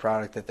every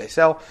product that they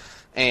sell,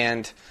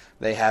 and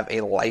they have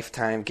a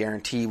lifetime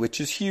guarantee, which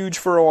is huge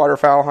for a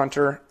waterfowl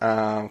hunter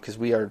because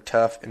we are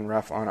tough and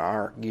rough on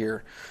our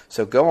gear.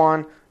 So go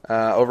on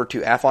over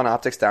to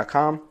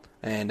athlonoptics.com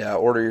and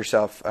order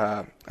yourself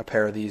a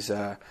pair of these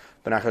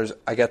binoculars.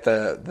 I got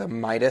the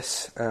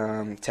Midas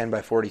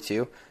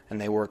 10x42,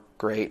 and they work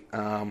great.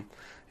 And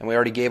we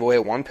already gave away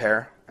 1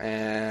 pair.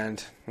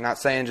 And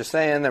just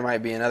saying, there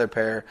might be another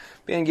pair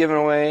being given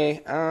away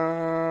in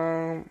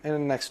the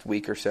next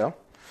week or so.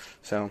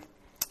 So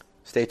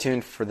stay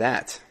tuned for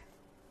that.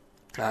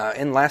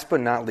 And last but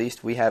not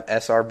least, we have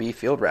SRB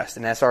Field Rest.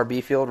 And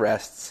SRB Field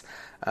Rests,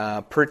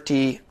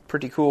 pretty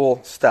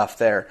cool stuff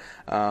there.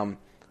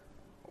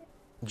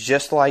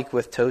 Just like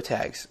with toe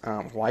tags,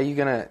 why are you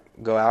going to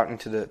go out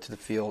into the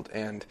field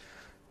and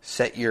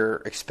set your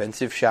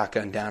expensive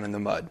shotgun down in the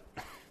mud?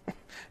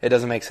 It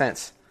doesn't make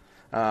sense.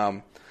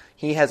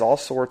 He has all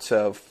sorts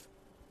of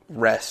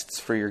rests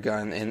for your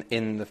gun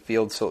in the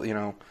field. So,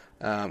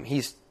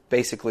 he's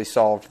basically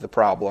solved the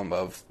problem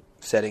of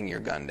setting your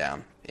gun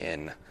down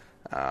in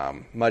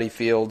muddy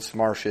fields,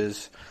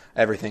 marshes,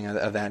 everything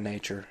of that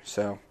nature.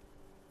 So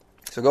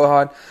go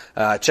ahead,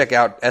 check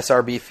out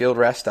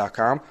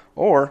srbfieldrest.com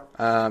or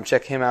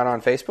check him out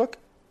on Facebook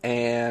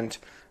and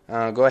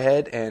go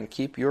ahead and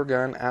keep your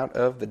gun out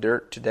of the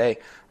dirt today.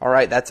 All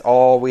right, that's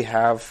all we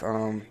have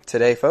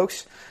today,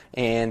 folks.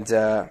 And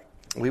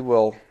we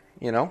will,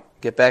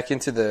 get back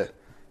into the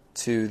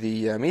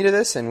meat of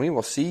this, and we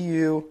will see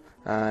you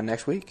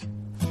next week.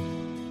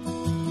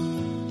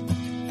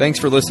 Thanks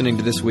for listening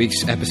to this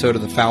week's episode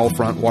of the Foul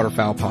Front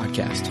Waterfowl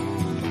Podcast.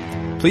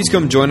 Please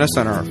come join us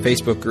on our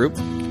Facebook group,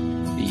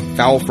 the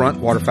Foul Front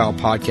Waterfowl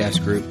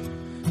Podcast group,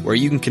 where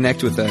you can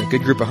connect with a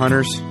good group of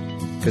hunters,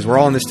 because we're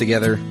all in this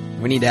together.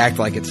 We need to act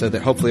like it so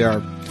that hopefully our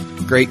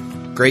great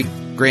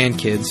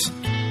grandkids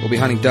will be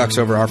hunting ducks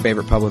over our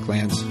favorite public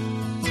lands.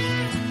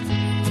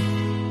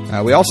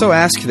 We also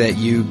ask that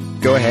you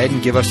go ahead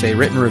and give us a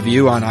written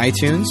review on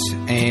iTunes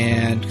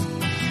and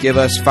give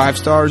us 5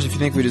 stars if you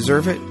think we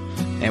deserve it.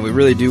 And we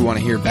really do want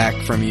to hear back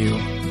from you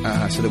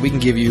so that we can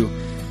give you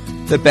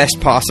the best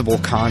possible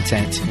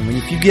content. And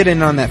if you get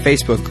in on that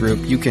Facebook group,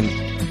 you can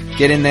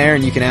get in there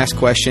and you can ask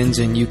questions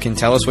and you can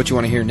tell us what you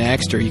want to hear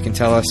next, or you can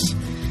tell us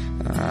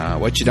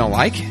what you don't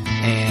like.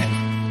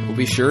 And we'll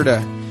be sure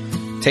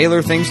to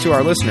tailor things to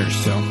our listeners.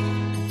 So,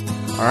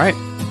 all right.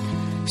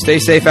 Stay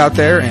safe out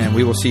there, and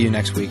we will see you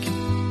next week.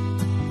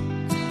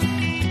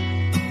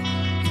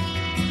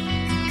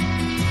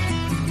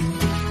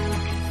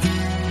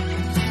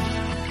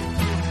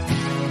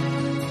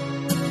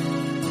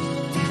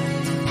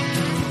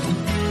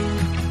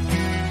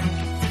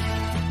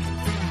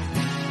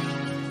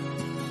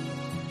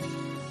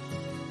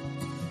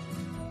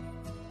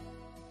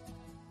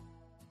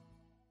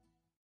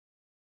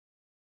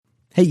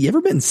 Hey, you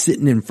ever been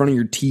sitting in front of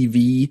your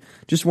TV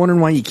just wondering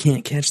why you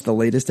can't catch the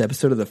latest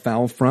episode of The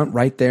Foul Front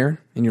right there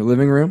in your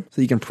living room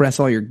so you can press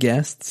all your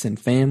guests and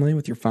family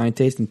with your fine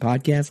taste in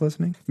podcast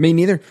listening? Me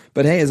neither,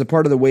 but hey, as a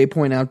part of the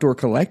Waypoint Outdoor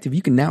Collective,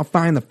 you can now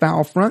find The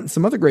Foul Front and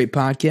some other great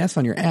podcasts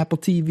on your Apple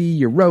TV,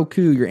 your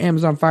Roku, your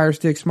Amazon Fire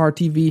Stick, Smart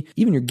TV,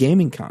 even your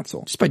gaming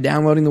console, just by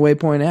downloading the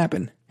Waypoint app.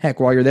 And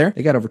heck, while you're there,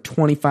 they got over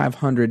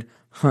 2,500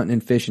 hunting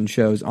and fishing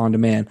shows on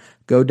demand.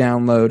 Go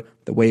download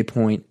the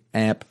Waypoint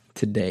app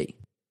today.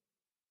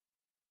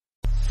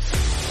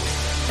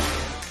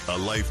 A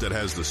life that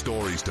has the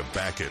stories to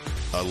back it.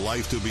 A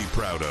life to be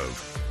proud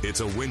of. It's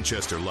a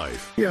Winchester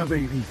life. Yeah,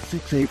 baby.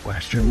 6'8"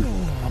 Western.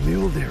 Oh,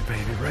 mule deer,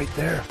 baby, right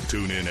there.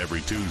 Tune in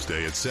every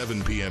Tuesday at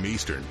 7 p.m.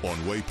 Eastern on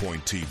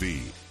Waypoint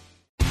TV.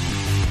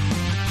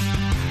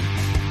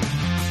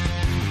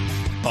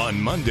 On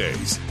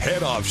Mondays,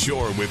 head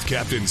offshore with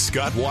Captain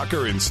Scott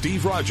Walker and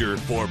Steve Roger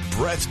for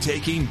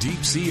breathtaking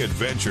deep-sea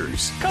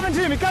adventures. Coming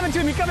to me.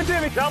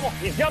 Double.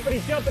 He's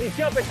jumping.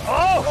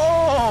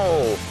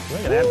 Oh!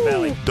 Look at that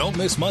belly. Don't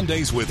miss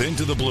Mondays with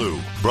Into the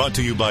Blue. Brought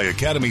to you by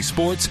Academy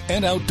Sports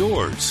and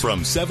Outdoors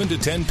from 7 to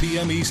 10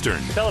 p.m.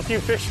 Eastern. Tell a few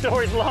fish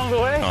stories along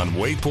the way. On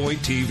Waypoint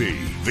TV,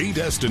 the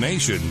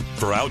destination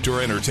for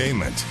outdoor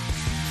entertainment.